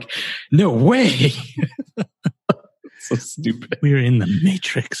 I'm like, no way. So stupid. We're in the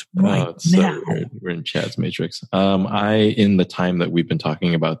Matrix right now. So we're in Chad's Matrix. In the time that we've been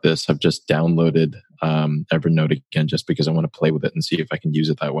talking about this, have just downloaded Evernote again just because I want to play with it and see if I can use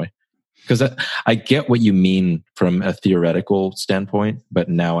it that way. Because I get what you mean from a theoretical standpoint, but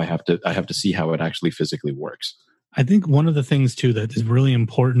now I have to see how it actually physically works. I think one of the things too that is really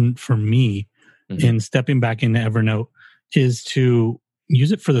important for me in stepping back into Evernote is to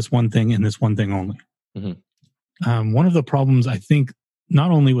use it for this one thing and this one thing only. Mm-hmm. One of the problems, I think, not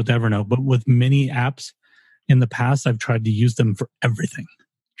only with Evernote, but with many apps in the past, I've tried to use them for everything.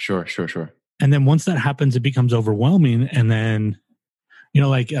 Sure. And then once that happens, it becomes overwhelming. And then,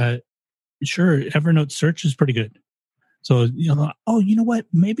 sure, Evernote search is pretty good. So, you know what?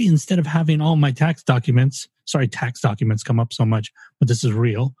 Maybe instead of having all my tax documents come up so much, but this is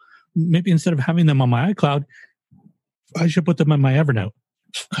real. Maybe instead of having them on my iCloud, I should put them on my Evernote.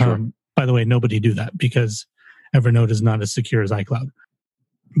 Sure. By the way, nobody do that because Evernote is not as secure as iCloud.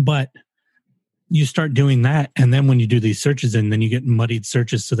 But you start doing that, and then when you do these searches in, then you get muddied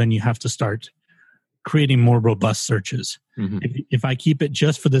searches, so then you have to start creating more robust searches. Mm-hmm. If I keep it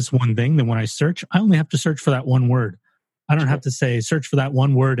just for this one thing, then when I search, I only have to search for that one word. I don't have to say, search for that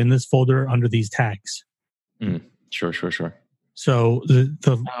one word in this folder under these tags. Sure. So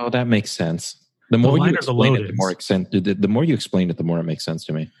that makes sense. The more you explain it, the more you explain it, the more it makes sense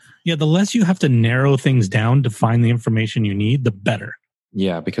to me. Yeah, the less you have to narrow things down to find the information you need, the better.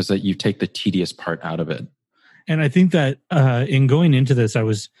 Yeah, because you take the tedious part out of it. And I think that in going into this,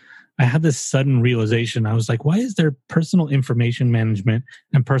 I had this sudden realization. I was like, why is there personal information management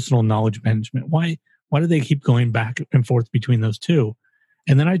and personal knowledge management? Why do they keep going back and forth between those two?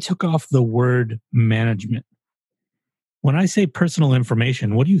 And then I took off the word management. When I say personal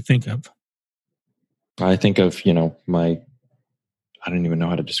information, what do you think of? I think of, I don't even know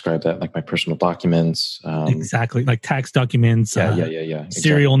how to describe that, like my personal documents. Exactly. Like tax documents, Yeah.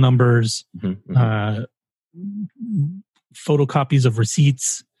 serial numbers, Mm-hmm. photocopies of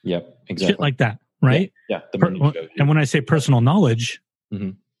receipts. Yep, exactly. Shit like that, right? Yeah. And when I say personal knowledge,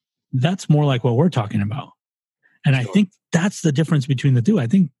 mm-hmm. that's more like what we're talking about. And I think that's the difference between the two. I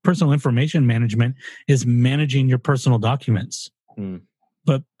think personal information management is managing your personal documents. Mm.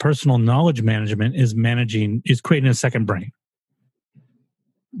 But personal knowledge management is creating a second brain.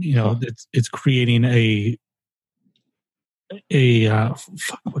 It's creating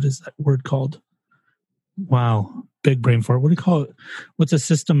what is that word called? Wow, big brain for it. What do you call it? What's a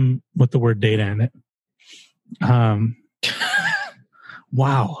system with the word data in it?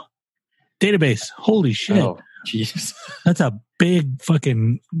 Wow, database. Holy shit! Oh, Jesus, that's a big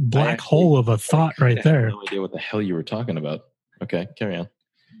fucking black hole of a thought right there. I have no idea what the hell you were talking about. Okay, carry on.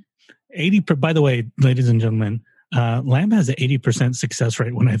 By the way, ladies and gentlemen, Lamb has an 80% success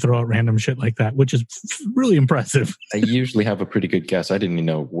rate when I throw out random shit like that, which is really impressive. I usually have a pretty good guess. I didn't even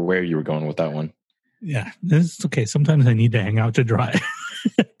know where you were going with that one. Yeah, it's okay. Sometimes I need to hang out to dry.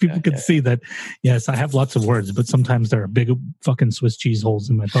 People can see that, yes, I have lots of words, but sometimes there are big fucking Swiss cheese holes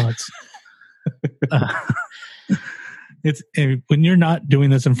in my thoughts. When you're not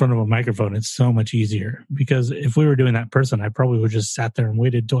doing this in front of a microphone, it's so much easier, because if we were doing that in person, I probably would just sat there and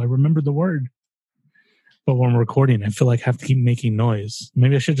waited till I remembered the word. But when I'm recording, I feel like I have to keep making noise.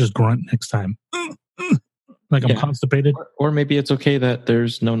 Maybe I should just grunt next time. Like I'm constipated. Or maybe it's okay that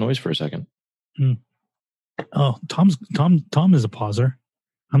there's no noise for a second. Oh, Tom is a pauser.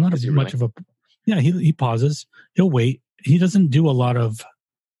 I'm not much of a... Yeah, he pauses. He'll wait. He doesn't do a lot of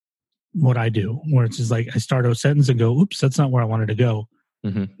what I do, where it's just like I start a sentence and go, oops, that's not where I wanted to go.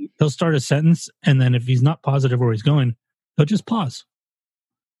 Mm-hmm. He'll start a sentence, and then if he's not positive where he's going, he'll just pause.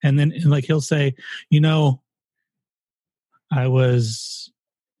 And then like he'll say, I was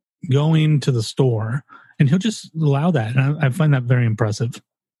going to the store, and he'll just allow that. And I find that very impressive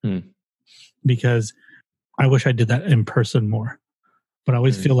because I wish I did that in person more, but I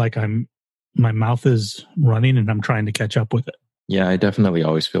always feel like my mouth is running and I'm trying to catch up with it. Yeah, I definitely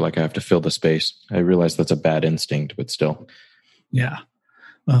always feel like I have to fill the space. I realize that's a bad instinct, but still. Yeah.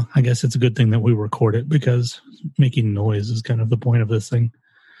 Well, I guess it's a good thing that we record it, because making noise is kind of the point of this thing.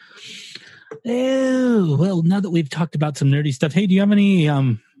 Oh, well, now that we've talked about some nerdy stuff, hey, do you have any,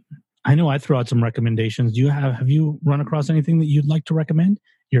 I know I threw out some recommendations. Have you run across anything that you'd like to recommend?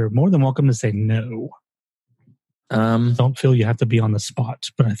 You're more than welcome to say no. Don't feel you have to be on the spot,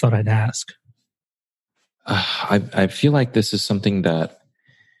 but I thought I'd ask. I feel like this is something that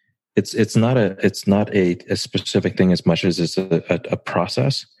it's not a specific thing as much as it's a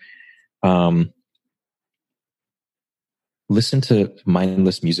process. Listen to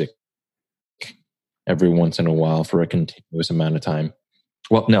mindless music every once in a while for a continuous amount of time.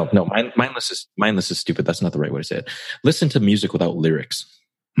 Well, no, mindless is stupid. That's not the right way to say it. Listen to music without lyrics.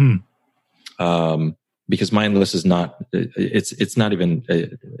 Because mindless is not. It's not even.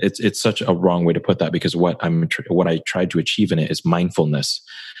 It's such a wrong way to put that, because what I tried to achieve in it is mindfulness.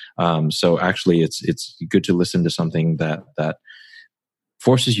 So actually, it's good to listen to something that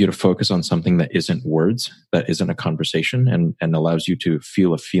forces you to focus on something that isn't words, that isn't a conversation, and allows you to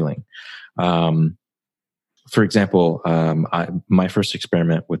feel a feeling. For example, my first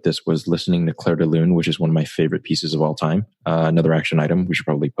experiment with this was listening to Clair de Lune, which is one of my favorite pieces of all time. Another action item. We should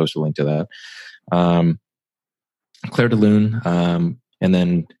probably post a link to that. Clair de Lune, and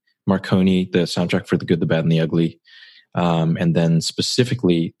then Marconi, the soundtrack for The Good, the Bad, and the Ugly. And then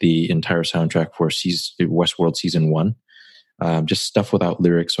specifically the entire soundtrack for Westworld Season 1. Just stuff without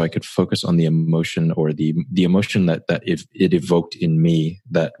lyrics, so I could focus on the emotion, or the emotion that it evoked in me,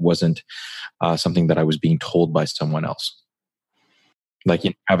 that wasn't something that I was being told by someone else. Like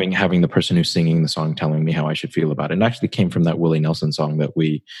having the person who's singing the song telling me how I should feel about it. And it actually came from that Willie Nelson song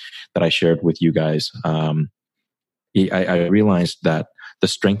that I shared with you guys. I realized that the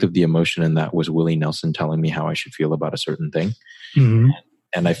strength of the emotion in that was Willie Nelson telling me how I should feel about a certain thing. Mm-hmm.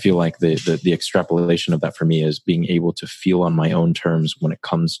 And I feel like the extrapolation of that for me is being able to feel on my own terms when it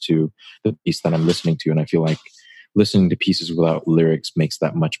comes to the piece that I'm listening to. And I feel like listening to pieces without lyrics makes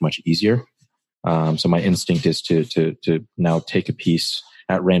that much, much easier. So my instinct is to now take a piece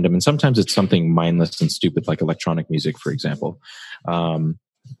at random. And sometimes it's something mindless and stupid, like electronic music, for example.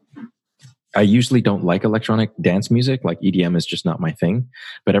 I usually don't like electronic dance music. Like EDM is just not my thing.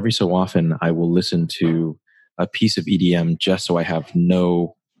 But every so often I will listen to a piece of EDM just so I have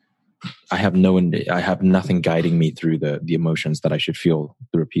no I have nothing guiding me through the emotions that I should feel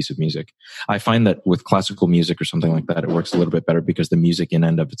through a piece of music. I find that with classical music or something like that, it works a little bit better because the music in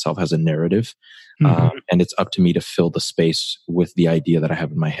and of itself has a narrative, and it's up to me to fill the space with the idea that I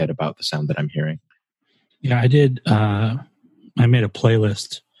have in my head about the sound that I'm hearing. Yeah, I did. I made a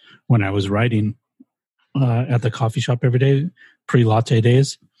playlist when I was writing at the coffee shop every day, pre-latte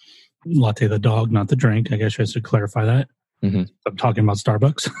days. Latte the dog, not the drink. I guess I should clarify that. Mm-hmm. I'm talking about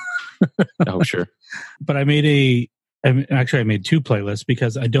Starbucks. Oh, sure. But I made I made two playlists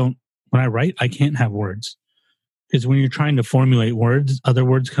because when I write, I can't have words. Because when you're trying to formulate words, other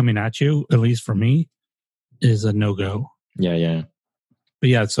words coming at you, at least for me, is a no-go. Yeah. But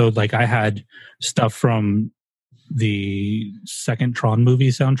yeah, so like I had stuff from the second Tron movie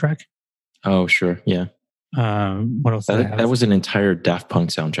soundtrack. Oh, sure. Yeah. What else? That was an entire Daft Punk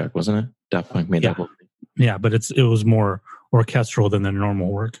soundtrack, wasn't it? Daft Punk made that whole thing. Yeah, but it was more orchestral than the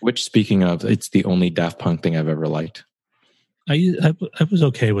normal work. Which, speaking of, it's the only Daft Punk thing I've ever liked. I was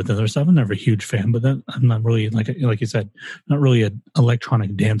okay with it. I'm never a huge fan, but then I'm not really like you said, not really an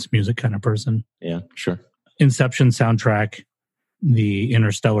electronic dance music kind of person. Yeah, sure. Inception soundtrack, the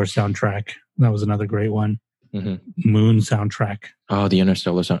Interstellar soundtrack, that was another great one. Mm-hmm. Moon soundtrack. Oh, the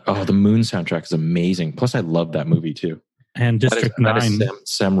Interstellar sound. Oh, the Moon soundtrack is amazing. Plus, I love that movie too. And District 9. That is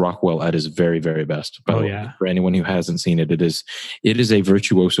Sam Rockwell at his very, very best. But yeah. For anyone who hasn't seen it, it is a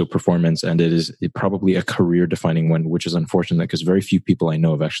virtuoso performance, and it is probably a career-defining one, which is unfortunate because very few people I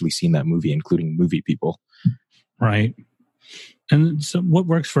know have actually seen that movie, including movie people. Right. And so what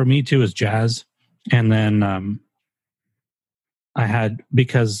works for me too is jazz. And then I had,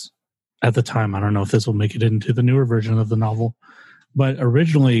 because at the time, I don't know if this will make it into the newer version of the novel, but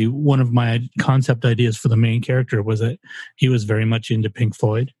originally one of my concept ideas for the main character was that he was very much into Pink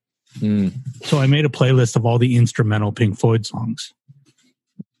Floyd. So I made a playlist of all the instrumental Pink Floyd songs.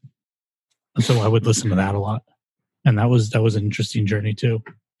 So I would listen to that a lot. And that was an interesting journey too.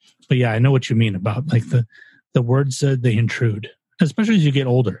 But yeah, I know what you mean about like the words they intrude, especially as you get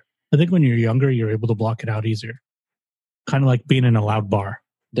older. I think when you're younger, you're able to block it out easier. Kind of like being in a loud bar.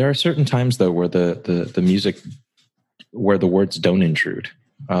 There are certain times though where the music, where the words don't intrude.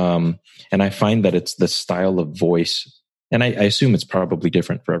 And I find that it's the style of voice, and I assume it's probably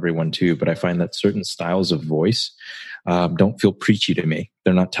different for everyone too, but I find that certain styles of voice don't feel preachy to me.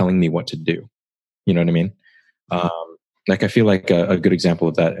 They're not telling me what to do. You know what I mean? Like I feel like a good example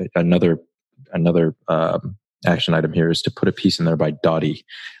of that, another action item here is to put a piece in there by Dottie.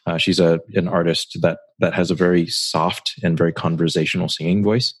 She's an artist that has a very soft and very conversational singing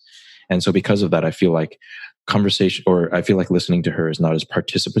voice. And so because of that, I feel like listening to her is not as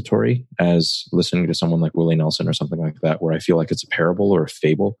participatory as listening to someone like Willie Nelson or something like that, where I feel like it's a parable or a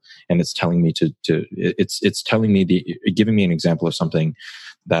fable, and it's telling me it's telling me giving me an example of something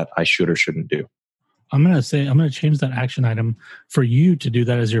that I should or shouldn't do. I'm going to change that action item for you to do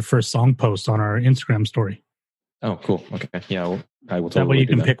that as your first song post on our Instagram story. Oh, cool. Okay. Yeah, I will totally that way you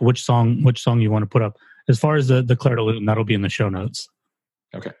do can pick which song you want to put up. As far as the Claire de Lune, that'll be in the show notes.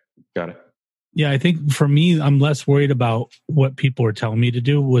 Okay. Got it. Yeah, I think for me, I'm less worried about what people are telling me to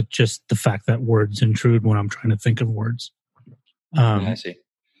do with just the fact that words intrude when I'm trying to think of words. I see.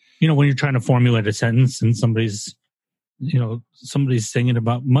 When you're trying to formulate a sentence and somebody's singing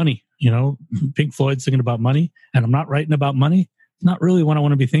about money, Pink Floyd singing about money, and I'm not writing about money, it's not really what I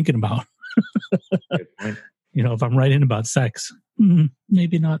want to be thinking about. Good point. If I'm writing about sex,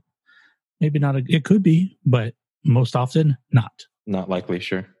 maybe not. It could be, but most often not. Not likely,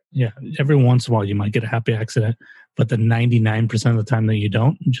 sure. Yeah, every once in a while you might get a happy accident, but the 99% of the time that you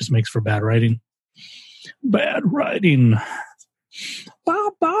don't, it just makes for bad writing. Bad writing.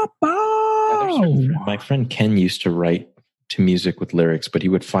 Bow, bow, bow. My friend Ken used to write to music with lyrics, but he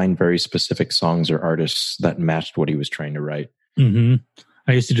would find very specific songs or artists that matched what he was trying to write. Mm-hmm.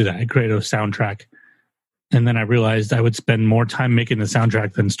 I used to do that. I created a soundtrack, and then I realized I would spend more time making the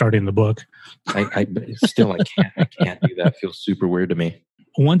soundtrack than starting the book. I can't do that. It feels super weird to me.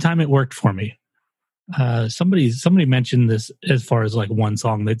 One time it worked for me. Somebody mentioned this as far as like one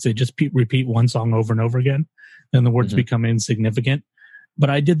song. They'd say just repeat one song over and over again, then the words become insignificant. But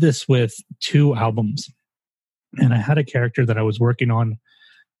I did this with 2 albums, and I had a character that I was working on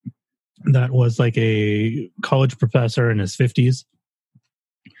that was like a college professor in his 50s.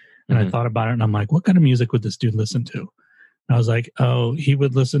 And I thought about it, and I'm like, what kind of music would this dude listen to? And I was like, oh, he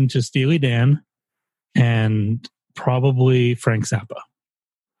would listen to Steely Dan and probably Frank Zappa.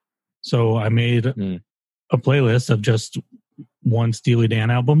 So I made a playlist of just one Steely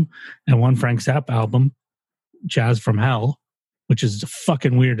Dan album and one Frank Zappa album, Jazz from Hell, which is the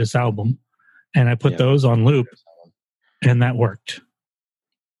fucking weirdest album. And I put those on loop, and that worked.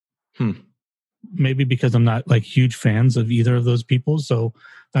 Maybe because I'm not like huge fans of either of those people, so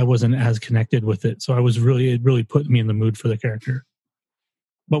I wasn't as connected with it. So it really put me in the mood for the character.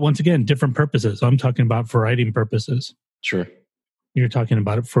 But once again, different purposes. I'm talking about for writing purposes. Sure. You're talking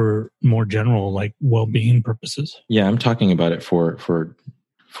about it for more general, like well-being purposes. Yeah, I'm talking about it for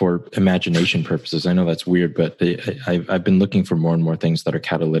imagination purposes. I know that's weird, but I've been looking for more and more things that are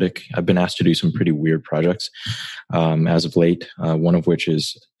catalytic. I've been asked to do some pretty weird projects as of late, one of which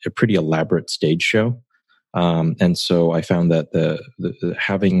is a pretty elaborate stage show. And so I found that the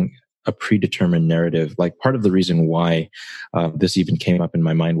having a predetermined narrative, like part of the reason why this even came up in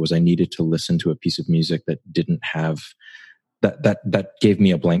my mind was I needed to listen to a piece of music that didn't have that gave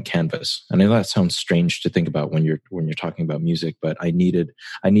me a blank canvas. And I know that sounds strange to think about when you're talking about music, but I needed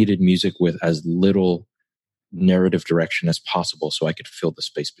music with as little narrative direction as possible so I could fill the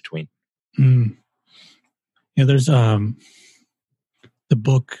space between. Yeah, there's the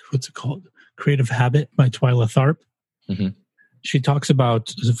book, what's it called? Creative Habit by Twyla Tharp. Mm-hmm. She talks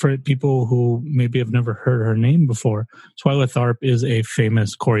about, for people who maybe have never heard her name before, Twyla Tharp is a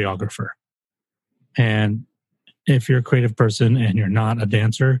famous choreographer. And if you're a creative person and you're not a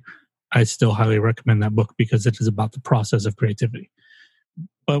dancer, I still highly recommend that book because it is about the process of creativity.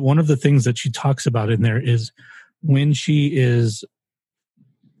 But one of the things that she talks about in there is when she is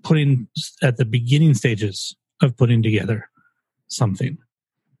putting at the beginning stages of putting together something,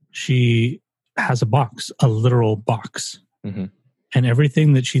 she has a box, a literal box. Mm-hmm. And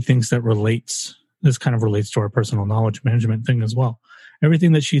everything that she thinks that relates, this kind of relates to our personal knowledge management thing as well.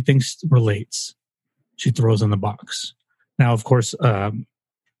 Everything that she thinks relates, she throws in the box. Now, of course,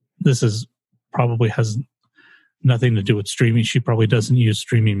 this is probably has nothing to do with streaming. She probably doesn't use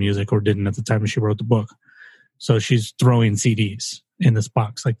streaming music or didn't at the time she wrote the book. So she's throwing CDs in this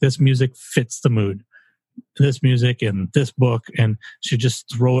box. Like this music fits the mood. This music and this book, and she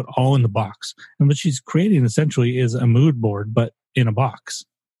just throw it all in the box. And what she's creating essentially is a mood board, but in a box.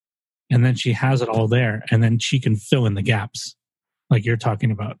 And then she has it all there, and then she can fill in the gaps like you're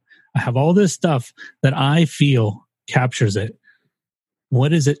talking about. I have all this stuff that I feel captures it.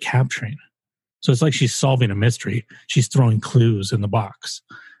 What is it capturing? So it's like she's solving a mystery. She's throwing clues in the box.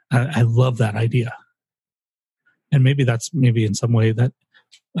 I love that idea. And maybe that's in some way that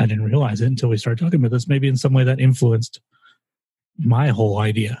I didn't realize it until we started talking about this. Maybe in some way that influenced my whole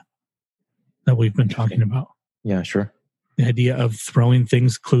idea that we've been talking about. Yeah, sure. The idea of throwing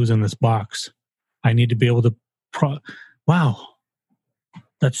clues in this box. I need to be able to wow.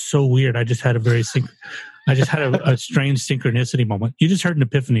 That's so weird. I just had a strange synchronicity moment. You just heard an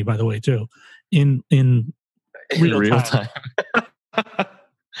epiphany, by the way, too, in real time.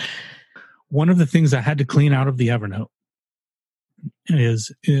 One of the things I had to clean out of the Evernote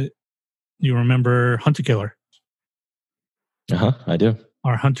is, you remember Hunter Killer? I do.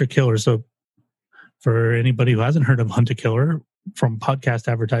 Our Hunter Killer. So for anybody who hasn't heard of Hunter Killer from podcast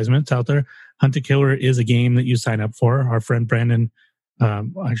advertisements out there, Hunter Killer is a game that you sign up for. Our friend Brandon,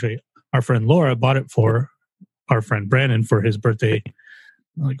 our friend Laura bought it for our friend Brandon for his birthday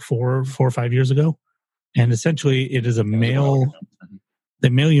like 4 or 5 years ago. And essentially it is they mail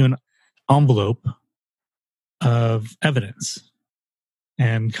you an envelope of evidence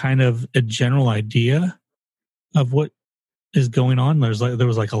and kind of a general idea of what is going on. There was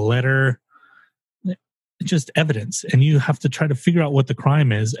like a letter, just evidence, and you have to try to figure out what the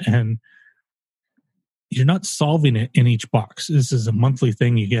crime is, and you're not solving it in each box. This is a monthly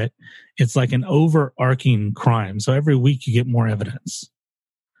thing you get. It's like an overarching crime. So every week you get more evidence.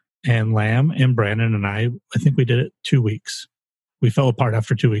 And Lamb and Brandon and I think we did it 2 weeks. We fell apart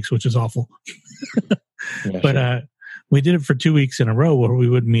after 2 weeks, which is awful. Yeah, but sure. We did it for 2 weeks in a row where we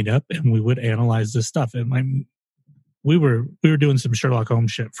would meet up and we would analyze this stuff. And we were doing some Sherlock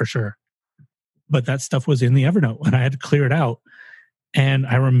Holmes shit for sure. But that stuff was in the Evernote and I had to clear it out. And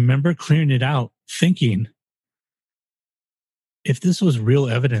I remember clearing it out thinking, if this was real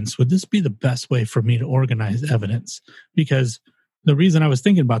evidence, would this be the best way for me to organize evidence? Because the reason I was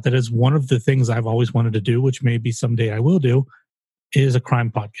thinking about that is one of the things I've always wanted to do, which maybe someday I will do, is a crime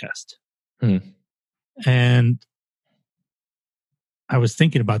podcast. And I was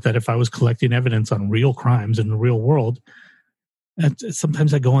thinking about that if I was collecting evidence on real crimes in the real world. And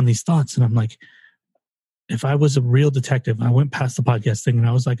sometimes I go on these thoughts and I'm like, if I was a real detective, I went past the podcast thing and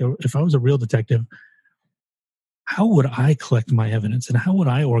I was like, if I was a real detective, how would I collect my evidence and how would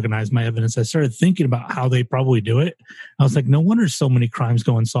I organize my evidence? I started thinking about how they probably do it. I was like, no wonder so many crimes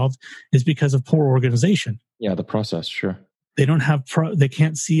go unsolved is because of poor organization. Yeah, the process, sure. They don't have, they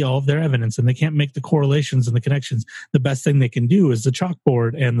can't see all of their evidence and they can't make the correlations and the connections. The best thing they can do is the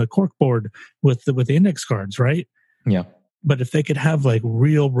chalkboard and the corkboard with the index cards, right? Yeah. But if they could have like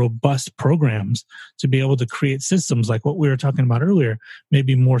real robust programs to be able to create systems like what we were talking about earlier,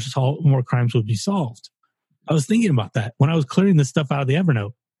 maybe more crimes would be solved. I was thinking about that when I was clearing this stuff out of the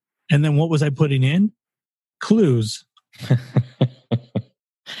Evernote. And then what was I putting in? Clues. Isn't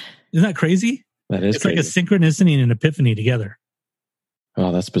that crazy? That is It's crazy. like a synchronicity and an epiphany together.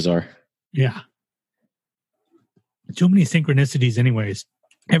 Oh, that's bizarre. Yeah. Too many synchronicities anyways.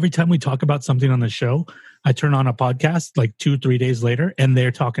 Every time we talk about something on the show, I turn on a podcast like 2-3 days later and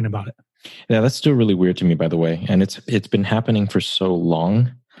they're talking about it. Yeah, that's still really weird to me, by the way. And it's been happening for so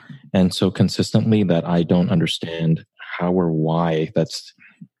long and so consistently that I don't understand how or why. That's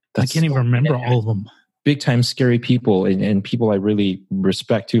I can't even remember all of them. Big time scary people and people I really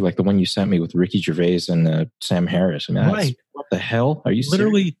respect too, like the one you sent me with Ricky Gervais and Sam Harris. I mean, Right. What the hell? Are you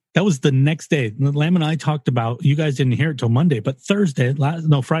Literally, serious? that was the next day. Lamb and I talked about, you guys didn't hear it till Monday, but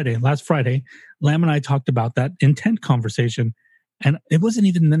last Friday, Lamb and I talked about that intent conversation. And it wasn't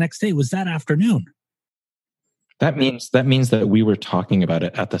even the next day. It was that afternoon. That means that we were talking about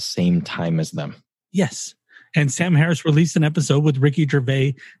it at the same time as them. Yes. And Sam Harris released an episode with Ricky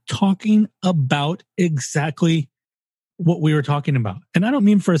Gervais talking about exactly what we were talking about. And I don't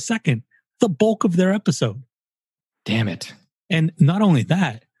mean for a second, the bulk of their episode. Damn it. And not only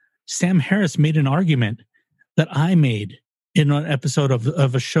that, Sam Harris made an argument that I made in an episode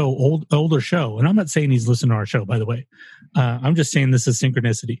of a show, older show. And I'm not saying he's listening to our show, by the way. I'm just saying this is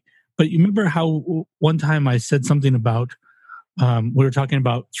synchronicity. But you remember how one time I said something about, we were talking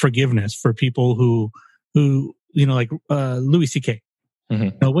about forgiveness for people who like Louis C.K.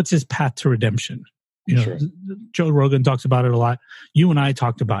 Mm-hmm. Now, what's his path to redemption? Sure. Joe Rogan talks about it a lot. You and I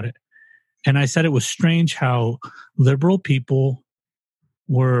talked about it. And I said it was strange how liberal people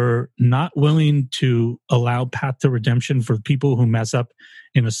were not willing to allow path to redemption for people who mess up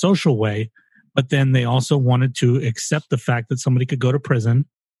in a social way, but then they also wanted to accept the fact that somebody could go to prison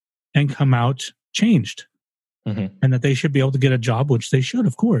and come out changed, and that they should be able to get a job, which they should,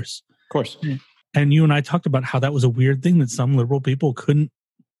 of course. Of course. And you and I talked about how that was a weird thing that some liberal people couldn't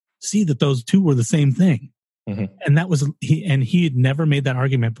see that those two were the same thing. And that was he had never made that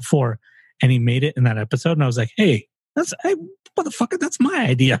argument before, and he made it in that episode. And I was like, hey, motherfucker, that's my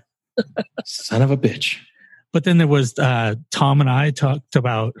idea. Son of a bitch. But then there was Tom and I talked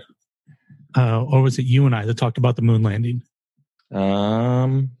about, or was it you and I that talked about the moon landing?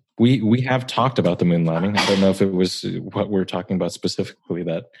 We have talked about the moon landing. I don't know if it was what we're talking about specifically.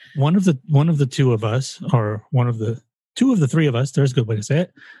 That one of the two of us, or one of the two of the three of us, there's a good way to say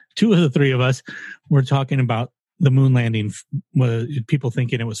it. Two of the three of us were talking about the moon landing, people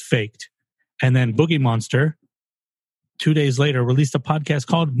thinking it was faked. And then Boogie Monster, 2 days later, released a podcast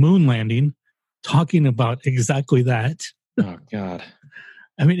called Moon Landing, talking about exactly that. Oh, God.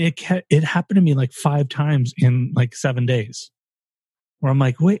 I mean, it happened to me like 5 times in like 7 days, where I'm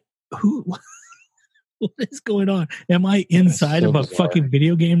like, wait, what is going on? Am I inside of a fucking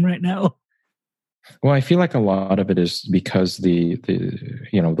video game right now? Well, I feel like a lot of it is because the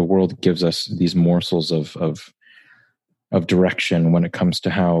world gives us these morsels of direction when it comes to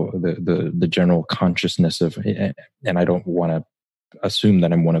how the general consciousness of, and I don't want to assume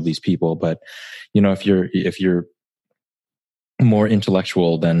that I'm one of these people, but if you're more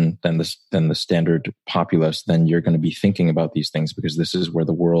intellectual than the standard populace, then you're going to be thinking about these things because this is where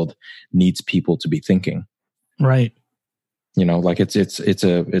the world needs people to be thinking. Right. Like it's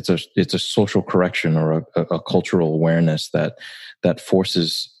a social correction or a cultural awareness that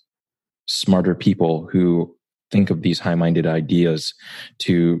forces smarter people who think of these high-minded ideas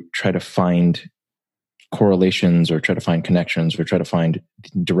to try to find correlations or try to find connections or try to find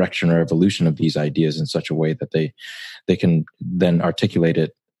direction or evolution of these ideas in such a way that they can then articulate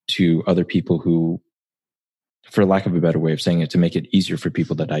it to other people who, for lack of a better way of saying it, to make it easier for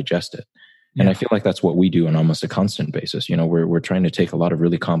people to digest it. And I feel like that's what we do on almost a constant basis. We're trying to take a lot of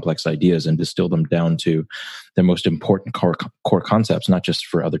really complex ideas and distill them down to the most important core concepts, not just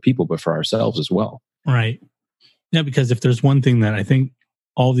for other people, but for ourselves as well. Right. Yeah, because if there's one thing that I think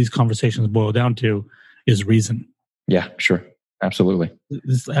all these conversations boil down to is reason. Yeah, sure. Absolutely.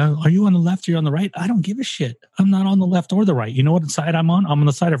 Are you on the left or you're on the right? I don't give a shit. I'm not on the left or the right. You know what side I'm on? I'm on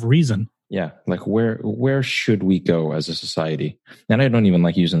the side of reason. Yeah. Like where should we go as a society? And I don't even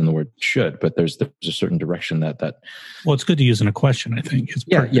like using the word should, but there's a certain direction that. Well, it's good to use in a question, I think.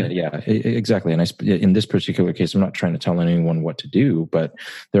 Yeah, exactly. And in this particular case, I'm not trying to tell anyone what to do, but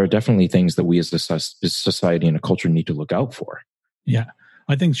there are definitely things that we as a society and a culture need to look out for. Yeah.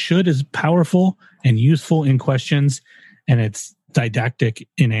 I think should is powerful and useful in questions, and it's didactic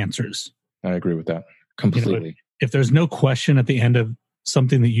in answers. I agree with that completely. If there's no question at the end of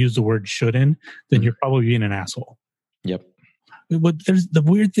something that used the word should in, then you're probably being an asshole. Yep. What there's the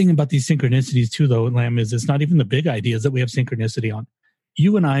weird thing about these synchronicities too, though, Lamb, is it's not even the big ideas that we have synchronicity on.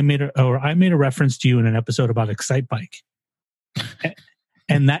 You and I I made a reference to you in an episode about Excite Bike.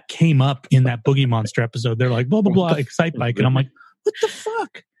 And that came up in that Boogie Monster episode. They're like, blah, blah, blah, Excite Bike. And I'm like, what the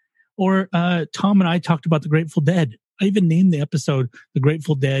fuck? Or Tom and I talked about the Grateful Dead. I even named the episode The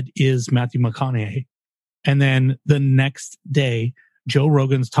Grateful Dead is Matthew McConaughey. And then the next day, Joe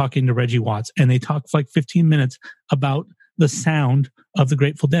Rogan's talking to Reggie Watts, and they talk for like 15 minutes about the sound of the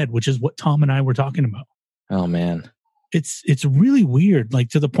Grateful Dead, which is what Tom and I were talking about. Oh, man. It's really weird, like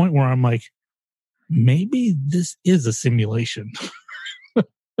to the point where I'm like, maybe this is a simulation.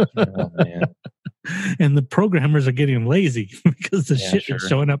 Oh, man. And the programmers are getting lazy because the shit is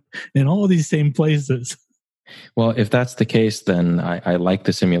showing up in all these same places. Well, if that's the case, then I like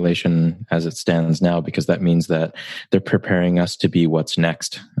the simulation as it stands now, because that means that they're preparing us to be what's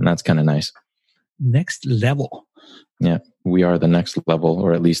next. And that's kind of nice. Next level. Yeah, we are the next level,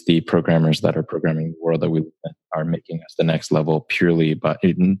 or at least the programmers that are programming the world that we are making us the next level purely, but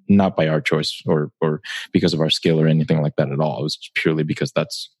not by our choice or because of our skill or anything like that at all. It was purely because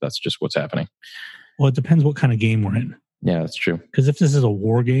that's just what's happening. Well, it depends what kind of game we're in. Yeah, that's true. Because if this is a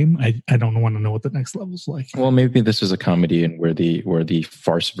war game, I don't want to know what the next level's like. Well, maybe this is a comedy, and we're the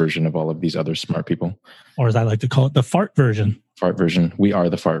farce version of all of these other smart people. Or as I like to call it, the fart version. Fart version. We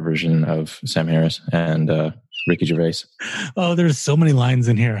are the fart version of Sam Harris and Ricky Gervais. Oh, there's so many lines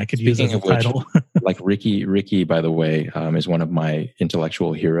in here I could use as a title. Like Ricky, by the way, is one of my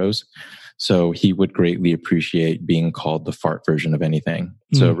intellectual heroes. So he would greatly appreciate being called the fart version of anything.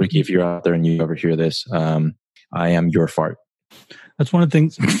 So Ricky, if you're out there and you ever hear this, I am your fart. That's one of the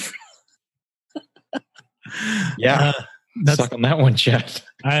things. Yeah. Suck on that one, Chad.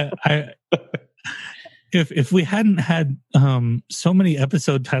 If we hadn't had so many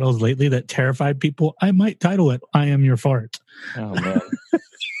episode titles lately that terrified people, I might title it "I Am Your Fart." Oh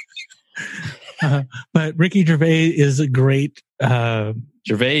man! But Ricky Gervais is a great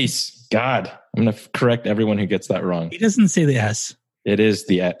Gervais. God, I'm going to correct everyone who gets that wrong. He doesn't say the S. It is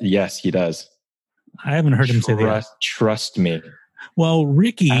the yes. He does. I haven't heard him say the S. Trust me. Well,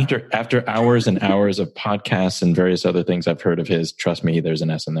 Ricky, after hours and hours of podcasts and various other things I've heard of his, trust me, there's an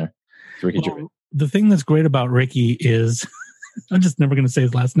S in there. It's Ricky Gervais. The thing that's great about Ricky is, I'm just never going to say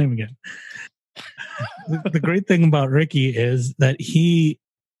his last name again. The great thing about Ricky is that he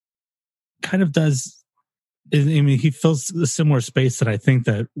kind of does, he fills a similar space that I think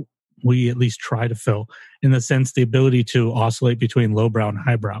that we at least try to fill, in the sense the ability to oscillate between lowbrow and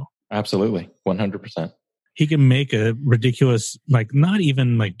highbrow. Absolutely. 100%. He can make a ridiculous, like not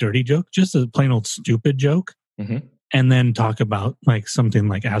even like dirty joke, just a plain old stupid joke, and then talk about like something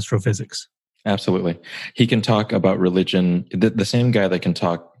like astrophysics. Absolutely. He can talk about religion. The same guy that can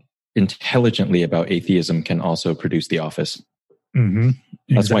talk intelligently about atheism can also produce The Office.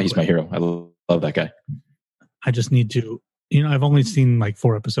 That's why he's my hero. I love that guy. I just need to, I've only seen like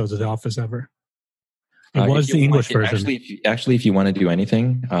 4 episodes of The Office ever. It was the English version. Actually, if you want to do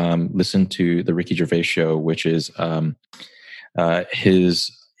anything, listen to the Ricky Gervais show, which is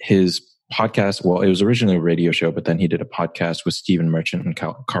his podcast. Well, it was originally a radio show, but then he did a podcast with Stephen Merchant and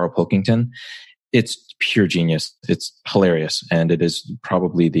Carl Pilkington. It's pure genius. It's hilarious, and it is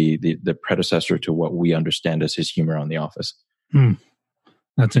probably the predecessor to what we understand as his humor on The Office.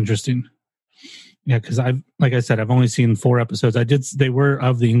 That's interesting. Yeah, because like I said, I've only seen 4 episodes. They were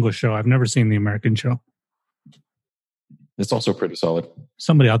of the English show. I've never seen the American show. It's also pretty solid.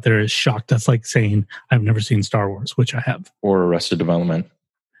 Somebody out there is shocked. That's like saying I've never seen Star Wars, which I have. Or Arrested Development.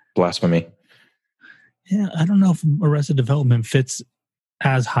 Blasphemy. Yeah, I don't know if Arrested Development fits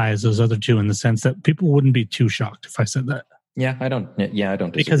as high as those other two, in the sense that people wouldn't be too shocked if I said that. Yeah, I don't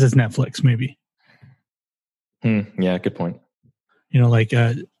disagree. Because it's Netflix, maybe. Yeah, good point. Like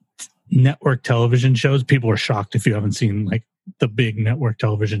network television shows, people are shocked if you haven't seen like the big network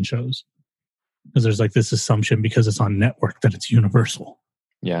television shows. Because there's like this assumption because it's on network that it's universal.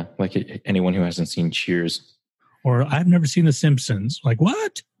 Yeah, like anyone who hasn't seen Cheers. Or I've never seen The Simpsons. Like,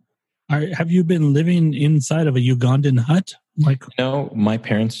 what? Have you been living inside of a Ugandan hut? Like, no, my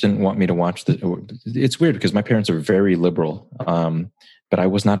parents didn't want me to watch it's weird because my parents are very liberal. But I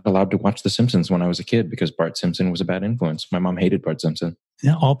was not allowed to watch The Simpsons when I was a kid because Bart Simpson was a bad influence. My mom hated Bart Simpson.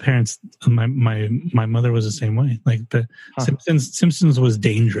 Yeah, all parents. My mother was the same way. Like the Simpsons was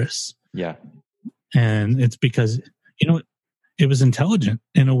dangerous. Yeah. And it's because, it was intelligent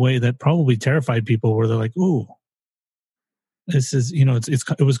in a way that probably terrified people, where they're like, "Ooh, this is,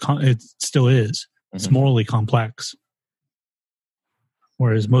 it still is. It's morally complex."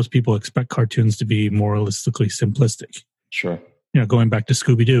 Whereas most people expect cartoons to be moralistically simplistic. Sure. Going back to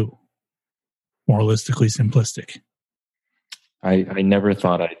Scooby-Doo, moralistically simplistic. I never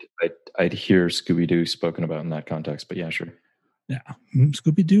thought I'd hear Scooby-Doo spoken about in that context, but yeah, sure. Yeah,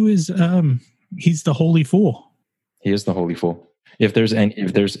 Scooby-Doo is he's the holy fool. He is the holy fool. If there's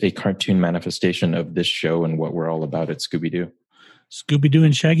a cartoon manifestation of this show and what we're all about, it's Scooby-Doo. Scooby-Doo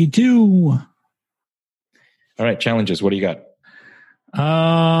and Shaggy too. All right, challenges. What do you got?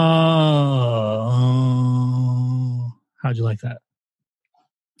 How'd you like that?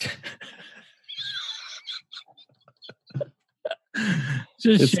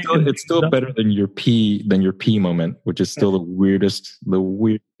 It's still better than your pee moment, which is still the weirdest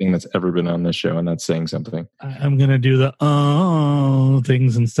thing that's ever been on this show, and that's saying something. I'm gonna do the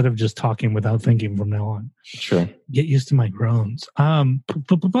things instead of just talking without thinking from now on. Sure. Get used to my groans. I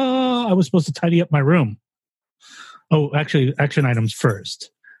was supposed to tidy up my room. Oh, actually, action items first.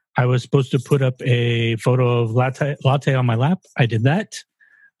 I was supposed to put up a photo of latte on my lap. I did that.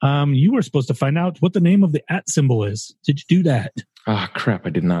 You were supposed to find out what the name of the @ symbol is. Did you do that? Ah, crap,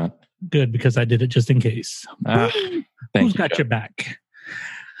 I did not. Good, because I did it just in case. Who's got your back?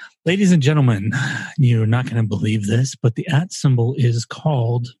 Ladies and gentlemen, you're not going to believe this, but the @ symbol is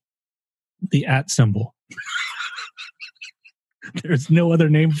called the @ symbol. There's no other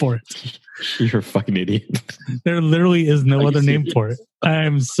name for it. You're a fucking idiot. There literally is no other name for it. I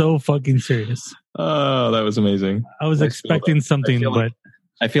am so fucking serious. Oh, that was amazing. I was expecting something, but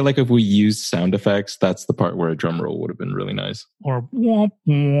I feel like if we used sound effects, that's the part where a drum roll would have been really nice. Or womp,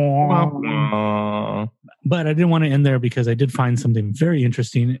 womp. But I didn't want to end there because I did find something very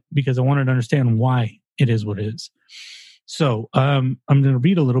interesting because I wanted to understand why it is what it is. So I'm going to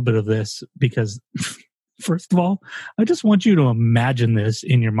read a little bit of this because first of all, I just want you to imagine this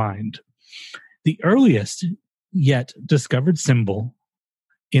in your mind. The earliest yet discovered symbol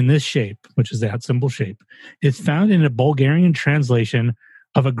in this shape, which is the @ symbol shape, is found in a Bulgarian translation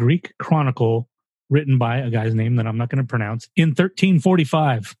of a Greek chronicle written by a guy's name that I'm not going to pronounce in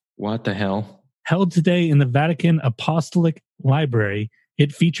 1345. What the hell? Held today in the Vatican Apostolic Library,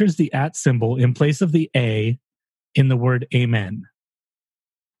 it features the @ symbol in place of the A in the word amen.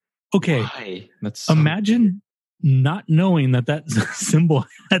 Okay. Why? That's so imagine not knowing that symbol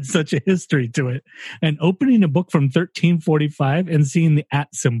had such a history to it and opening a book from 1345 and seeing the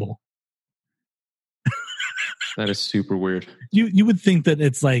 @ symbol. That is super weird. You would think that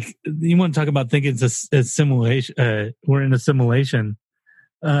it's like, you want to talk about thinking it's a simulation. We're in a simulation.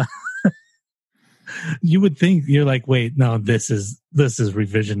 You would think, you're like, wait, no, this is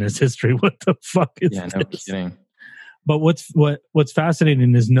revisionist history. What the fuck is this? No kidding. But what's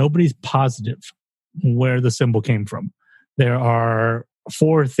fascinating is nobody's positive where the symbol came from. There are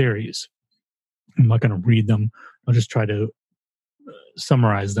 4 theories. I'm not going to read them. I'll just try to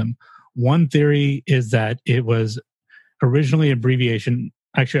summarize them. One theory is that it was originally abbreviation.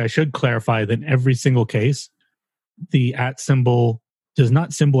 Actually, I should clarify that in every single case, the @ symbol does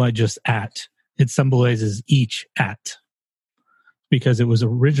not symbolize just @ it symbolizes each @ because it was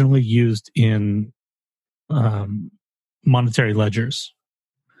originally used in monetary ledgers.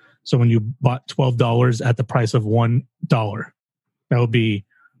 So when you bought $12 at the price of $1, that would be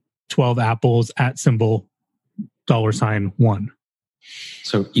 12 apples @ symbol $1.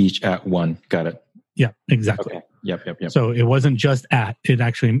 So each @ 1. Got it. Yeah, exactly. Okay. Yep. So it wasn't just @ it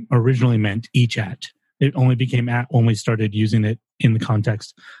actually originally meant each @. It only became @ when we started using it in the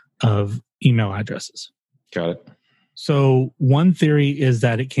context of email addresses. Got it. So one theory is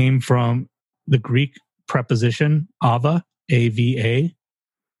that it came from the Greek preposition ava, A-V-A,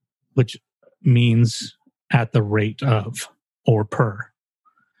 which means at the rate of or per.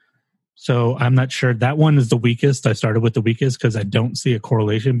 So I'm not sure. That one is the weakest. I started with the weakest because I don't see a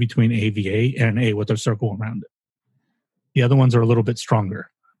correlation between AVA and an A with a circle around it. The other ones are a little bit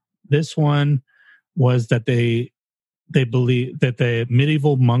stronger. This one was that they believe that the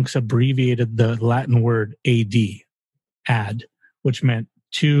medieval monks abbreviated the Latin word ad, which meant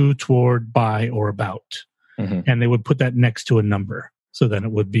to, toward, by, or about. Mm-hmm. And they would put that next to a number. So then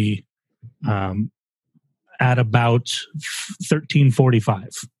it would be at about 1345,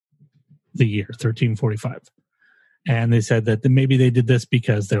 the year 1345. And they said that maybe they did this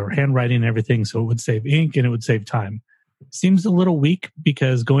because they were handwriting and everything, so it would save ink and it would save time. Seems a little weak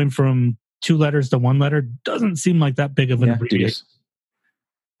because going from 2 letters to 1 letter doesn't seem like that big of an abbreviation.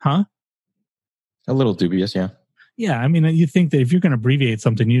 Huh? A little dubious, yeah. Yeah, I mean, you think that if you're going to abbreviate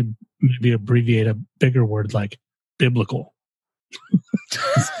something, you'd maybe abbreviate a bigger word like biblical.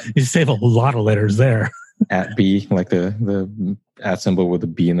 You save a lot of letters there. At B, like the @ symbol with a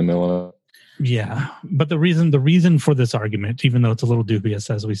B in the middle of it. Yeah, but the reason for this argument, even though it's a little dubious,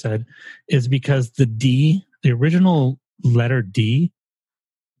 as we said, is because the original letter D,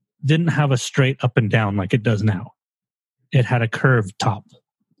 didn't have a straight up and down like it does now. it had a curved top.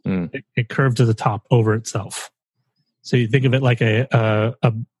 It curved to the top over itself. So you think of it like a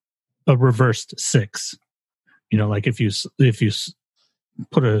reversed 6. You know, like if you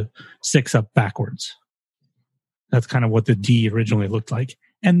put a 6 up backwards. That's kind of what the D originally looked like.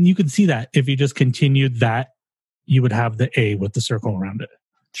 And you could see that if you just continued that, you would have the A with the circle around it.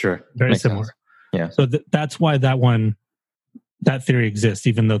 Sure. Very Makes similar. sense. Yeah. So that's why that theory exists,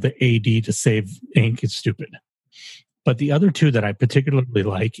 even though the AD to save ink is stupid. But the other two that I particularly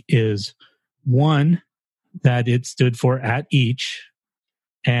like is one, that it stood for at each,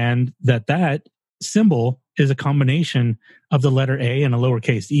 and that symbol is a combination of the letter A and a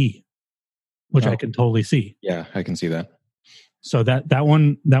lowercase e, which I can totally see. Yeah, I can see that. So that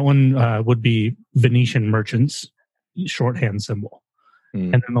one would be Venetian merchants shorthand symbol.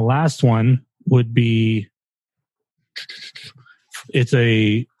 And then the last one would be, it's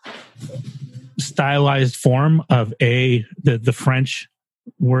a stylized form of the French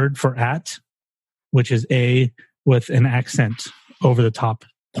word for at, which is A with an accent over the top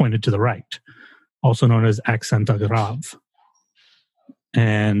pointed to the right, also known as accent grave.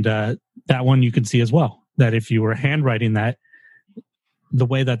 And that one you can see as well, that if you were handwriting that, the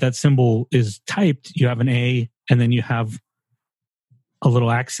way that symbol is typed, you have an A and then you have a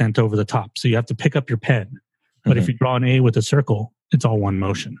little accent over the top. So you have to pick up your pen. But if you draw an A with a circle, it's all one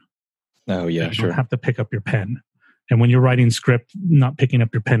motion. Oh, yeah, you don't have to pick up your pen. And when you're writing script, not picking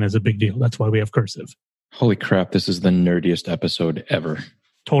up your pen is a big deal. That's why we have cursive. Holy crap, this is the nerdiest episode ever.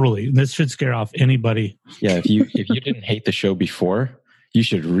 Totally. This should scare off anybody. Yeah, if you didn't hate the show before, you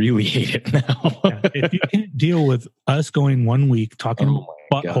should really hate it now. If you can't deal with us going 1 week talking about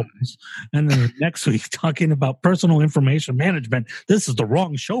buttholes and then the next week talking about personal information management, this is the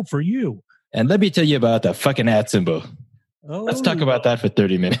wrong show for you. And let me tell you about the fucking at symbol. Oh. Let's talk about that for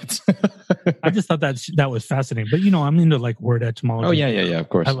 30 minutes. I just thought that was fascinating. But, I'm into like word etymology. Oh, yeah, of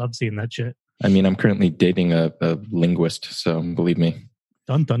course. I love seeing that shit. I mean, I'm currently dating a linguist, so believe me.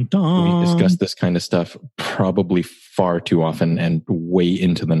 Dun, dun, dun. We discuss this kind of stuff probably far too often and way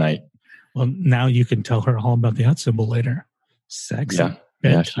into the night. Well, now you can tell her all about the at symbol later. Sexy.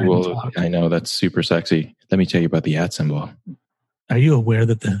 Yeah, she will. Talk. I know, that's super sexy. Let me tell you about the at symbol. Are you aware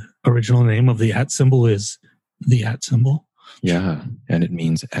that the original name of the at symbol is the at symbol? Yeah, and it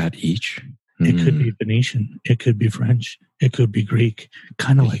means at each. It could be Venetian. It could be French. It could be Greek.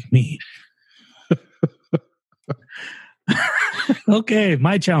 Kind of like me. Okay,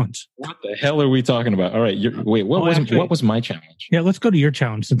 my challenge. What the hell are we talking about? All right, what was my challenge? Yeah, let's go to your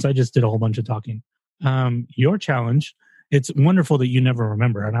challenge since I just did a whole bunch of talking. Your challenge, it's wonderful that you never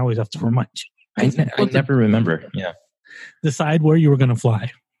remember, and I always have to remind you. I never remember, yeah. Decide where you were going to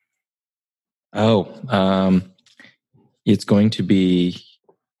fly. It's going to be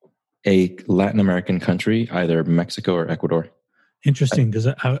a Latin American country, either Mexico or Ecuador. Interesting, because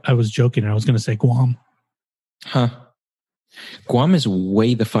I was joking. I was going to say Guam. Huh. Guam is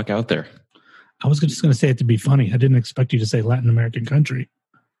way the fuck out there. I was just going to say it to be funny. I didn't expect you to say Latin American country.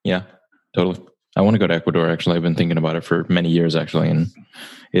 Yeah, totally. I want to go to Ecuador. Actually, I've been thinking about it for many years. Actually, and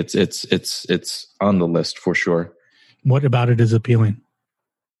it's on the list for sure. What about it is appealing?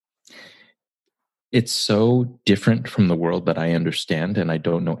 It's so different from the world that I understand, and I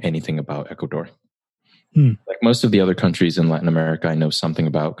don't know anything about Ecuador. Like most of the other countries in Latin America, I know something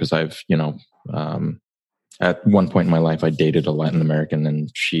about because I've, at one point in my life, I dated a Latin American, and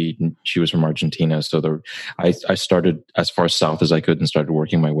she was from Argentina. So I started as far south as I could and started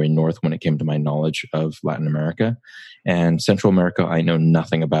working my way north when it came to my knowledge of Latin America. And Central America, I know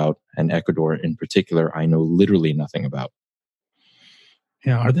nothing about, and Ecuador in particular, I know literally nothing about.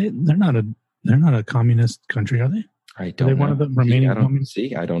 Yeah, are they? They're not a communist country, are they? I don't know. Are they one of the remaining communists?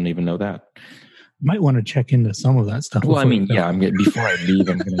 See, I don't even know that. Might want to check into some of that stuff. Well, I mean, yeah, before I leave,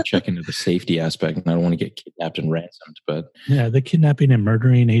 I'm going to check into the safety aspect, and I don't want to get kidnapped and ransomed. But yeah, they're kidnapping and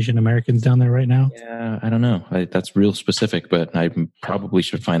murdering Asian Americans down there right now. Yeah, I don't know. That's real specific, but I probably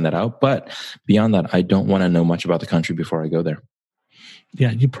should find that out. But beyond that, I don't want to know much about the country before I go there.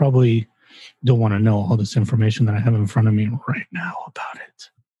 Yeah, you probably don't want to know all this information that I have in front of me right now about it.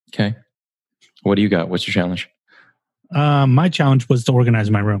 Okay. What do you got? What's your challenge? My challenge was to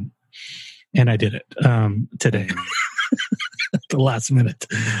organize my room. And I did it today at the last minute.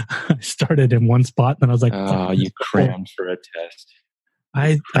 I started in one spot, and I was like, "Oh, you crammed for a test."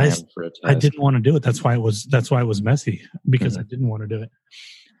 I didn't want to do it. That's why it was messy because I didn't want to do it.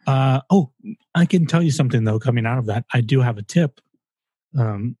 I can tell you something though. Coming out of that, I do have a tip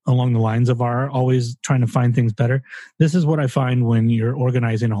along the lines of our always trying to find things better. This is what I find when you're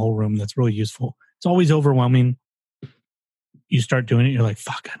organizing a whole room. That's really useful. It's always overwhelming. You start doing it, you're like,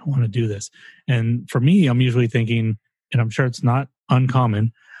 fuck, I don't want to do this. And for me, I'm usually thinking, and I'm sure it's not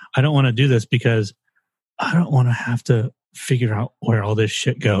uncommon, I don't want to do this because I don't want to have to figure out where all this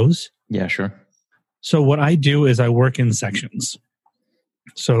shit goes. Yeah, sure. So what I do is I work in sections.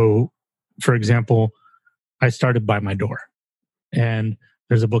 So, for example, I started by my door and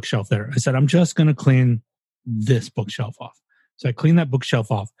there's a bookshelf there. I said, I'm just going to clean this bookshelf off. So I cleaned that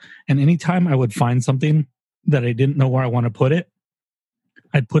bookshelf off. And anytime I would find something that I didn't know where I want to put it,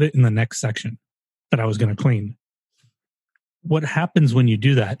 I'd put it in the next section that I was going to clean. What happens when you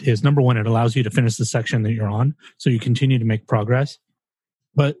do that is, number one, it allows you to finish the section that you're on. So you continue to make progress.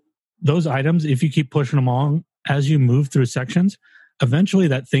 But those items, if you keep pushing them along as you move through sections, eventually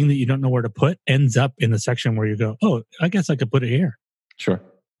that thing that you don't know where to put ends up in the section where you go, oh, I guess I could put it here. Sure.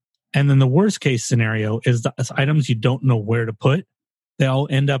 And then the worst case scenario is the items you don't know where to put, they all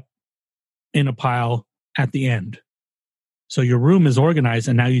end up in a pile at the end. So your room is organized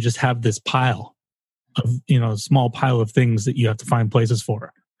and now you just have this pile of, a small pile of things that you have to find places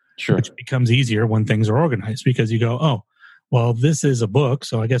for. Sure. Which becomes easier when things are organized because you go, oh, well, this is a book,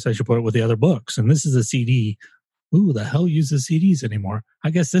 so I guess I should put it with the other books. And this is a CD. Who the hell uses CDs anymore?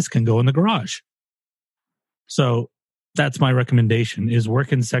 I guess this can go in the garage. So that's my recommendation, is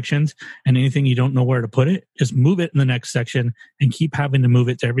work in sections, and anything you don't know where to put it, just move it in the next section and keep having to move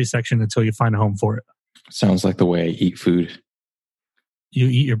it to every section until you find a home for it. Sounds like the way I eat food. You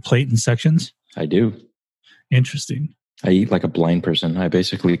eat your plate in sections? I do. Interesting. I eat like a blind person. I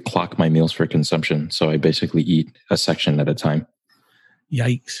basically clock my meals for consumption. So I basically eat a section at a time.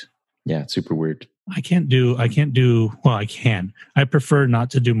 Yikes. Yeah, it's super weird. I can. I prefer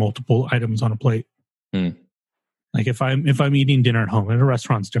not to do multiple items on a plate. Like if I'm eating dinner at home, and a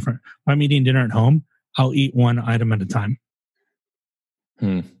restaurant's different. If I'm eating dinner at home, I'll eat one item at a time.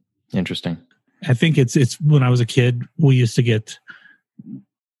 Interesting. I think it's when I was a kid,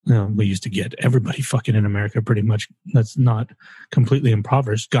 everybody fucking in America pretty much that's not completely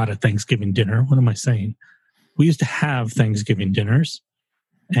impoverished got a Thanksgiving dinner. What am I saying? We used to have Thanksgiving dinners.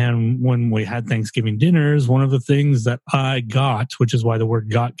 And when we had Thanksgiving dinners, one of the things that I got, which is why the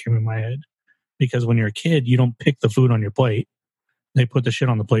word got came in my head, because when you're a kid, you don't pick the food on your plate. They put the shit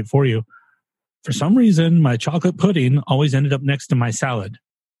on the plate for you. For some reason, my chocolate pudding always ended up next to my salad.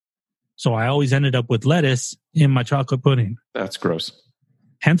 So I always ended up with lettuce in my chocolate pudding. That's gross.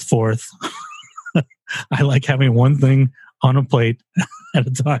 Henceforth, I like having one thing on a plate at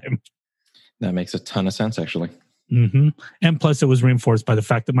a time. That makes a ton of sense, actually. Mm-hmm. And plus, it was reinforced by the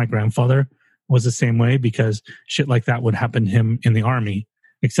fact that my grandfather was the same way, because shit like that would happen to him in the army,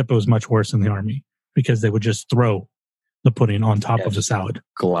 except it was much worse in the army because they would just throw the pudding on top of the salad.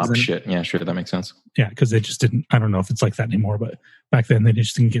 Glop shit. Yeah, sure. That makes sense. Yeah, because they just didn't. I don't know if it's like that anymore, but back then they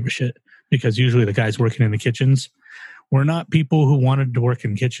just didn't give a shit, because usually the guys working in the kitchens were not people who wanted to work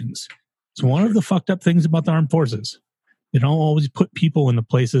in kitchens. It's one of the fucked up things about the armed forces. They don't always put people in the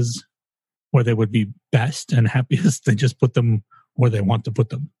places where they would be best and happiest. They just put them where they want to put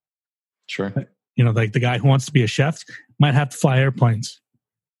them. Sure. Like the guy who wants to be a chef might have to fly airplanes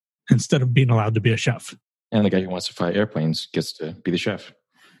instead of being allowed to be a chef. And the guy who wants to fly airplanes gets to be the chef.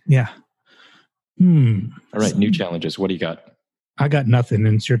 Yeah. All right, new challenges. What do you got? I got nothing,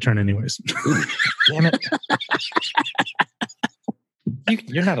 and it's your turn anyways. Ooh, damn it.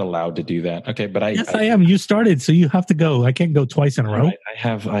 You're not allowed to do that. Okay, but Yes, I am. You started, so you have to go. I can't go twice in a row. Right,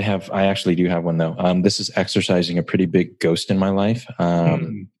 I actually do have one though. This is exercising a pretty big ghost in my life.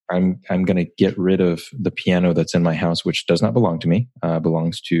 I'm going to get rid of the piano that's in my house, which does not belong to me,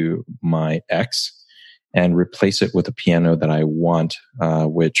 belongs to my ex, and replace it with a piano that I want,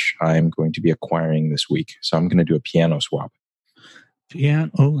 which I'm going to be acquiring this week. So I'm going to do a piano swap. I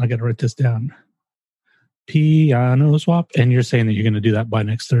got to write this down. Piano swap. And you're saying that you're going to do that by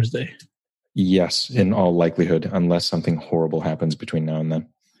next Thursday? Yes, in all likelihood, unless something horrible happens between now and then.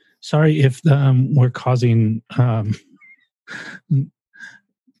 Sorry if we're causing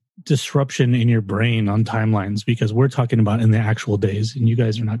disruption in your brain on timelines, because we're talking about in the actual days, and you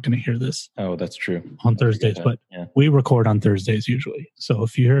guys are not going to hear this. Oh, that's true. On Thursdays, but we record on Thursdays usually. So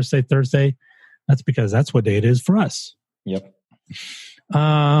if you hear us say Thursday, that's because that's what day it is for us. Yep.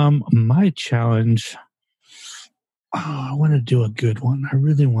 My challenge. I want to do a good one. I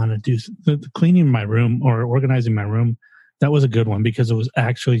really want to do the cleaning my room or organizing my room. That was a good one because it was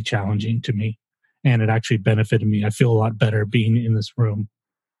actually challenging to me, and it actually benefited me. I feel a lot better being in this room.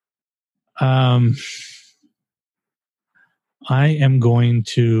 I am going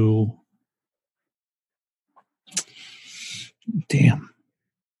to. Damn.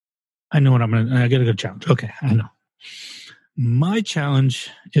 I know what I got a good challenge. Okay, I know. My challenge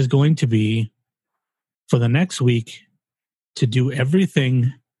is going to be for the next week to do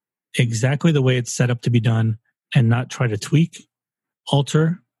everything exactly the way it's set up to be done and not try to tweak,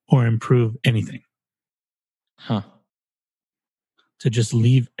 alter, or improve anything. Huh. To just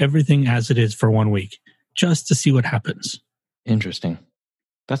leave everything as it is for 1 week, just to see what happens. Interesting.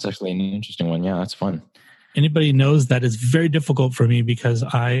 That's actually an interesting one. Yeah, that's fun. Anybody knows that it's very difficult for me because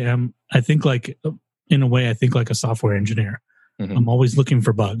I think like a software engineer. Mm-hmm. I'm always looking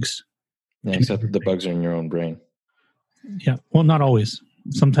for bugs. Yeah, except the bugs are in your own brain. Yeah. Well, not always.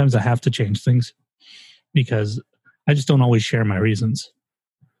 Sometimes I have to change things because I just don't always share my reasons.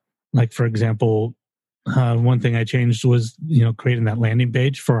 Like, for example, one thing I changed was, creating that landing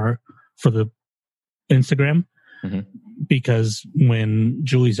page for the Instagram, mm-hmm. because when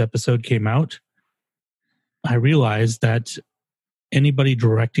Julie's episode came out, I realized that anybody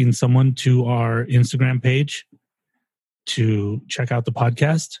directing someone to our Instagram page to check out the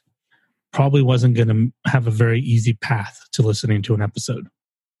podcast probably wasn't going to have a very easy path to listening to an episode.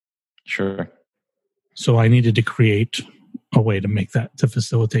 Sure. So I needed to create a way to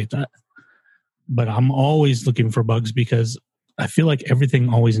facilitate that. But I'm always looking for bugs because I feel like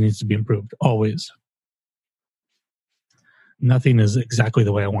everything always needs to be improved. Always. Nothing is exactly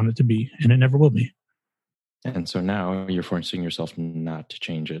the way I want it to be, and it never will be. And so now you're forcing yourself not to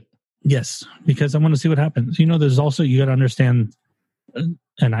change it. Yes, because I want to see what happens. There's also, you got to understand,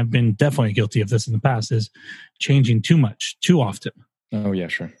 and I've been definitely guilty of this in the past, is changing too much, too often. Oh, yeah,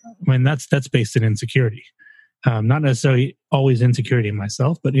 sure. I mean, that's based in insecurity. Not necessarily always insecurity in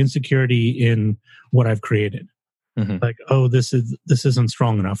myself, but insecurity in what I've created. Mm-hmm. Like, oh, this isn't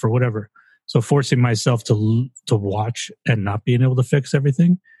strong enough or whatever. So forcing myself to watch and not being able to fix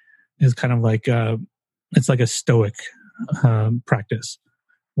everything is kind of like, it's like a stoic practice.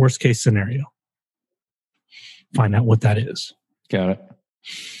 Worst case scenario. Find out what that is. Got it.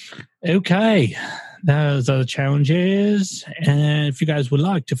 Okay. Those are the challenges. And if you guys would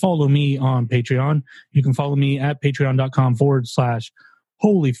like to follow me on Patreon, you can follow me at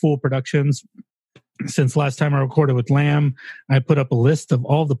patreon.com/Holyfool Productions. Since last time I recorded with Lamb, I put up a list of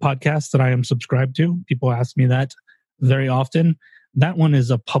all the podcasts that I am subscribed to. People ask me that very often. That one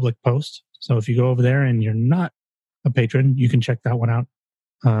is a public post. So if you go over there and you're not a patron, you can check that one out.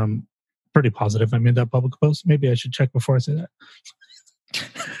 Pretty positive I made that public post. Maybe I should check before I say that.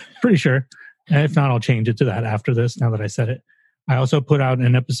 Pretty sure. And if not, I'll change it to that after this, now that I said it. I also put out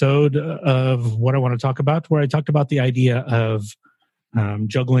an episode of what I want to talk about, where I talked about the idea of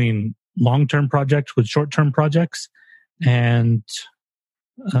juggling long-term projects with short-term projects and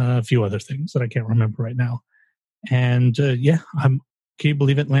a few other things that I can't remember right now. And can you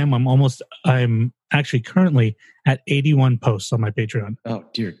believe it, Lamb? I'm actually currently at 81 posts on my Patreon. Oh,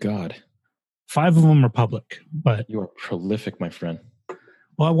 dear God. 5 of them are public, but you are prolific, my friend.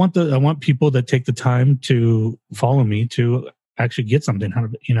 Well, I want people that take the time to follow me to actually get something out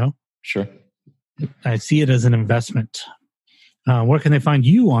of it, Sure. I see it as an investment. Where can they find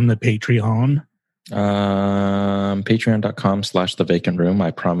you on the Patreon? Patreon.com/The Vacant Room. I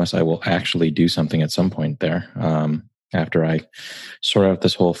promise I will actually do something at some point there. After I sort out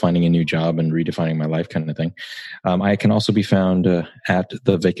this whole finding a new job and redefining my life kind of thing. I can also be found at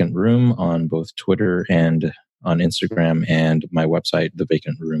The Vacant Room on both Twitter and on Instagram, and my website,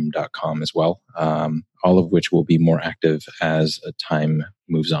 thevacantroom.com as well. All of which will be more active as time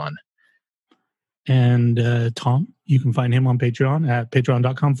moves on. And Tom, you can find him on Patreon at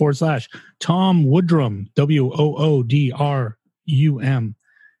patreon.com/Tom Woodrum, WOODRUM.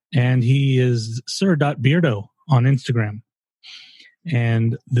 And he is sir.beardo on Instagram.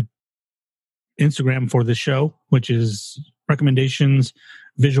 And the Instagram for the show, which is recommendations,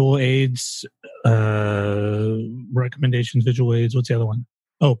 visual aids. What's the other one?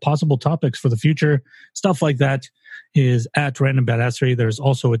 Oh, possible topics for the future. Stuff like that is at Random Badassery. There's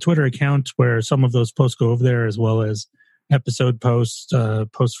also a Twitter account where some of those posts go over there, as well as episode posts,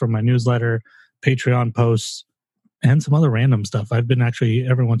 posts from my newsletter, Patreon posts, and some other random stuff. I've been actually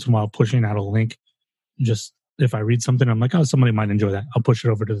every once in a while pushing out a link. Just if I read something, I'm like, oh, somebody might enjoy that. I'll push it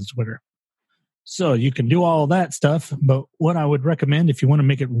over to the Twitter. So you can do all that stuff. But what I would recommend, if you want to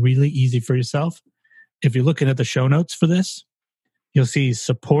make it really easy for yourself, if you're looking at the show notes for this, you'll see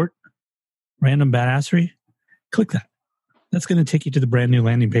support Random Badassery. Click that. That's going to take you to the brand new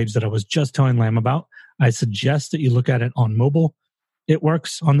landing page that I was just telling Lamb about. I suggest that you look at it on mobile. It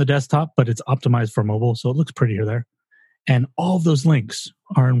works on the desktop, but it's optimized for mobile, so it looks prettier there. And all of those links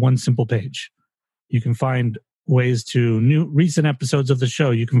are in one simple page. You can find ways to recent episodes of the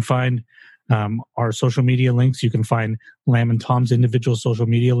show. You can find our social media links. You can find Lamb and Tom's individual social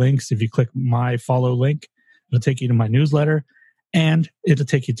media links. If you click my follow link, it'll take you to my newsletter, and it'll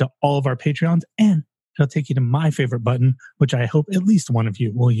take you to all of our Patreons, and it'll take you to my favorite button, which I hope at least one of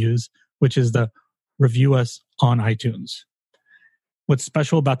you will use, which is the review us on iTunes. What's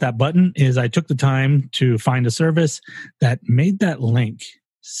special about that button is I took the time to find a service that made that link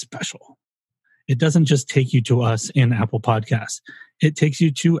special. It doesn't just take you to us in Apple Podcasts. It takes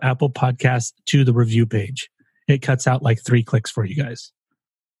you to Apple Podcasts to the review page. It cuts out like 3 clicks for you guys.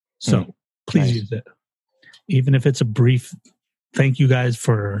 So please use it. Even if it's a brief thank you guys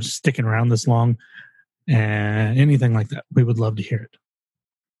for sticking around this long and anything like that. We would love to hear it.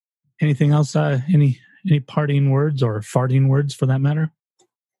 Anything else? Any parting words or farting words for that matter?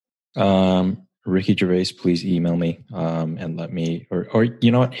 Ricky Gervais, please email me and let me, or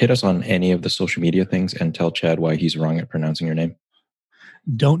you know what, hit us on any of the social media things and tell Chad why he's wrong at pronouncing your name.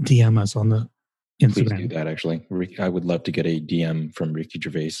 Don't DM us on the Instagram. Please do that, actually. I would love to get a DM from Ricky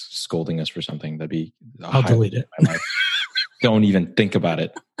Gervais scolding us for something. That'd be... I'll delete it. Don't even think about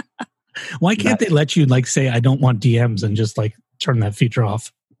it. Why can't they let you like say, I don't want DMs and just like turn that feature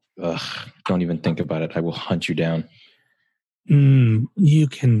off? Ugh, don't even think about it. I will hunt you down. You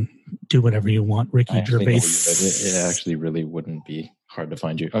can do whatever you want, Ricky Gervais. It actually really wouldn't be hard to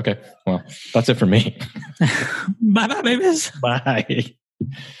find you. Okay, well, that's it for me. Bye-bye, babies. Bye.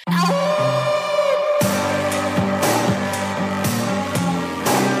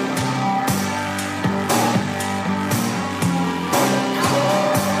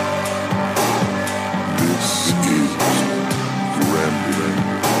 This is Rambling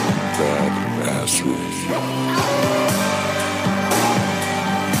Badassery.